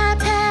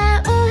 Papa,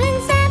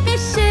 unser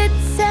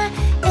Beschützer,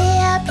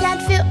 er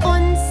plant für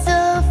uns so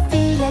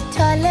viele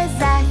tolle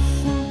Sachen.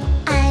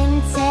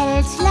 Ein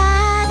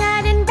Zeltlager,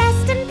 den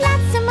besten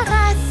Platz zum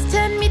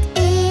Rasten, mit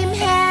ihm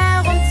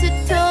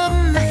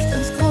herumzutoben, macht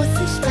uns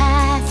großen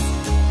Spaß.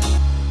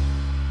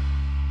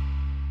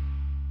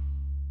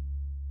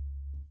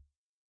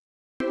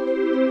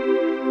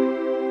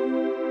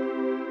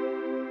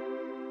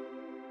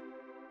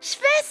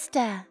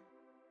 Schwester!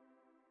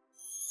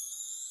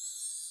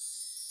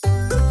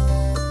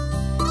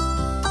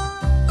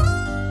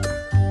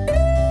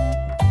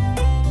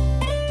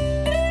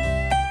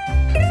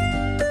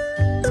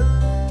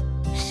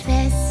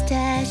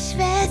 Schwester,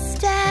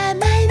 Schwester,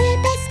 meine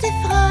beste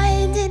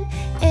Freundin,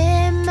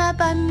 immer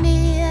bei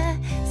mir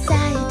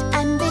seit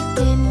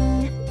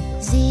Anbeginn.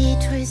 Sie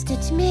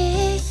tröstet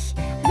mich,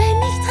 wenn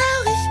ich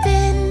traurig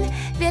bin.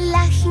 Wir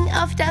lachen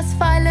oft aus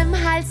vollem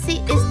Hals,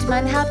 sie ist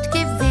mein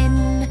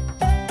Hauptgewinn.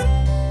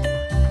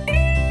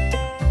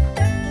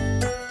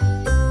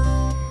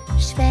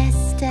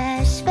 Schwester,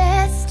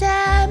 Schwester,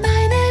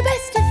 meine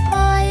beste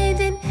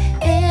Freundin,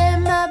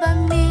 immer bei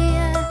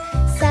mir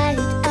seit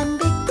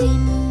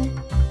Anbeginn.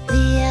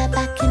 Wir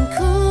backen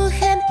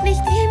Kuchen,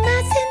 nicht immer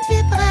sind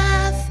wir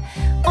brav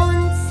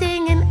und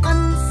singen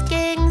uns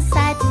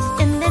gegenseitig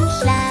in den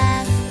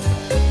Schlaf.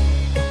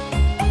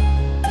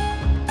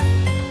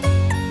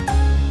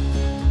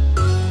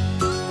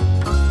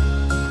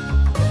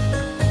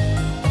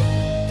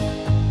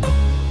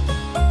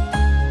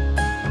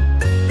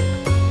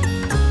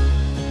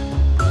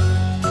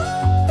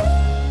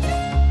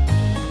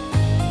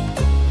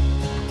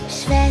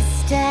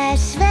 Schwester,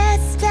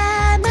 Schwester,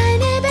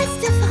 meine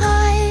beste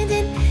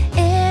Freundin,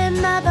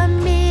 immer bei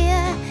mir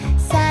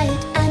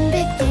seit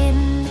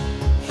Anbeginn.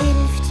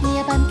 Hilft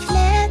mir beim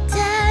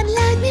Klettern,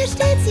 leiht mir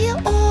stets ihr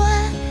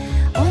Ohr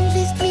und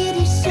liest mir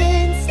die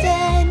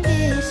schönsten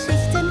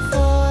Geschichten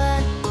vor.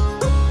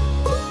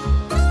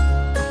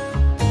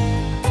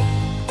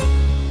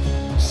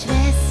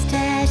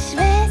 Schwester,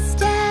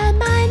 Schwester,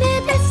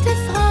 meine beste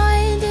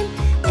Freundin,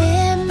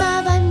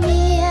 immer bei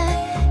mir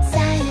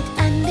seit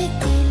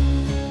Anbeginn.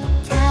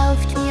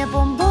 Kauft mir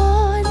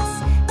Bonbons,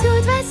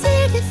 tut was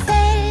ihr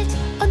gefällt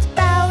und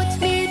baut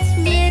mit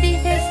mir die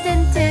höchsten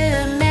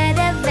Türme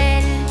der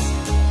Welt.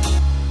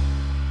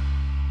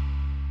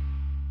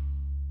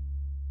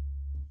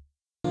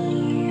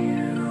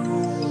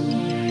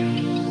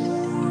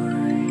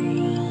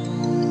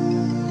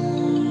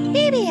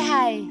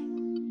 Babyhai.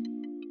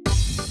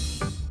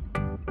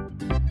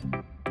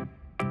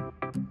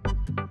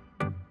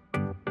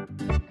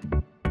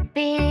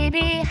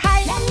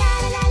 Babyhai,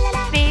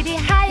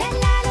 Babyhai,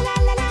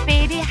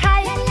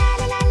 Babyhai,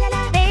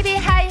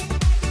 Babyhai,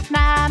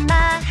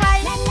 Mama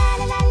Hai,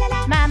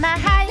 Mama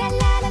Hai,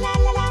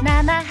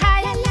 Mama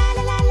Hai,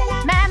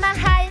 Mama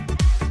Hai,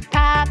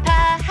 Papa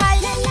Hai,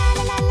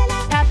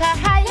 Papa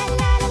Hai,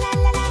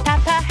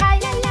 Papa Hai,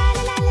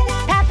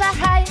 Papa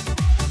Hai,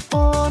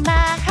 Oma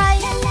Hai,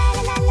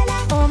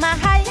 Oma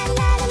Hai,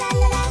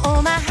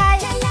 Oma Hai,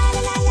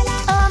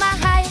 Oma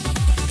Hai,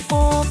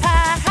 Opa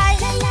Hai,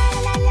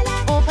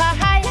 Opa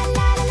Hai,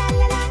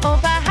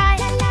 Opa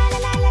Hai,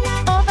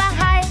 Opa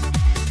Hai,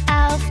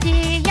 auf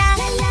die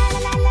Jagd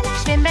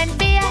schwimmen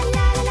wir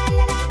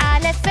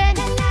alle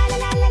fünf.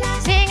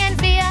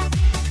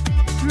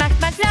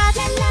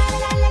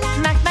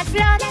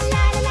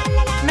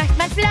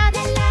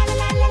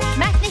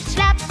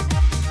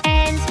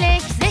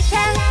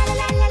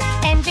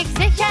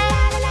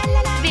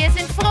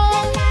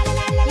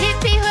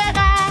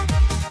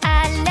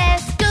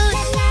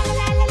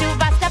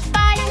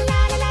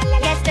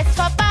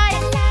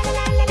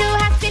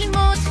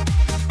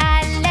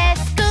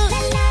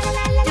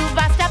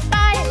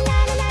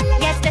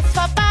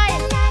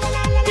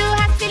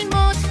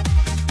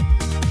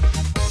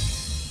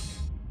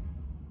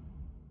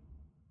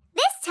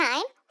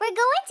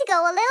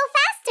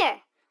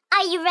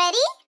 you ready?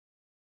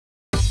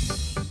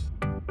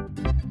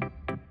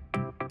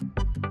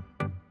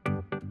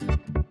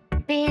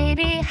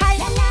 Baby Hai,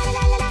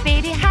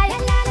 Baby Hai,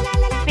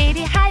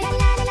 Baby Hai,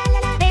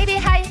 Baby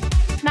Hai,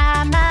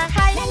 Mama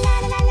Hai,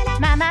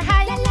 Mama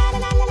Hai,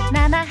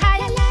 Mama Hai,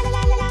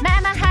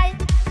 Mama Hai,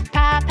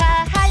 Papa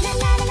Hai,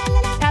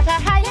 Papa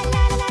Hai,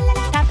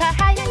 Papa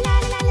Hai,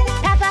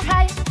 Papa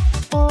Hai,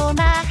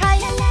 Oma Hai,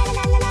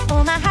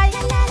 Oma Hai,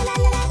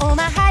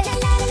 Oma Hai,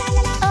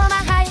 Oma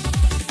Hai,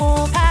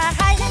 Opa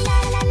Hai,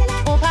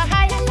 Opa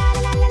Hai,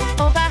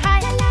 Opa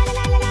Hai,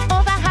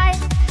 Opa Hai,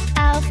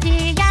 auf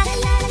die Jagd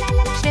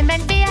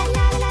schwimmen wir,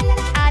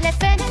 alle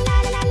 5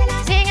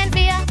 singen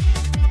wir.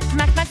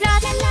 Macht mal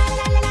flott,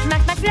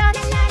 macht mal flott,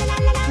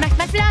 macht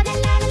mal flott,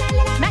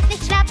 macht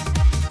nicht schlapp.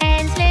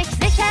 Endlich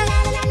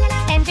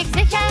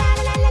sicher,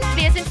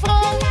 wir sind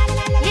froh.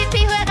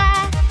 Yippie,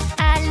 hurra,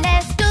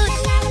 alles gut.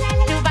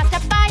 Du warst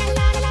dabei,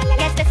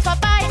 jetzt ist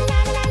vorbei.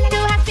 Du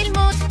hast viel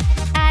Mut,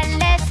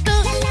 alles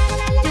gut.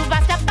 Du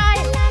warst dabei,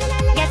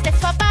 jetzt ist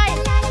vorbei.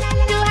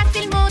 Du hast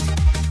viel Mut.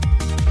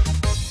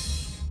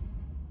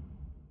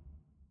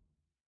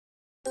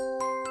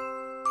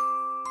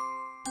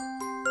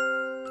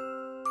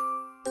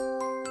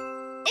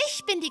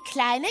 Ich bin die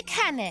kleine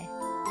Kanne.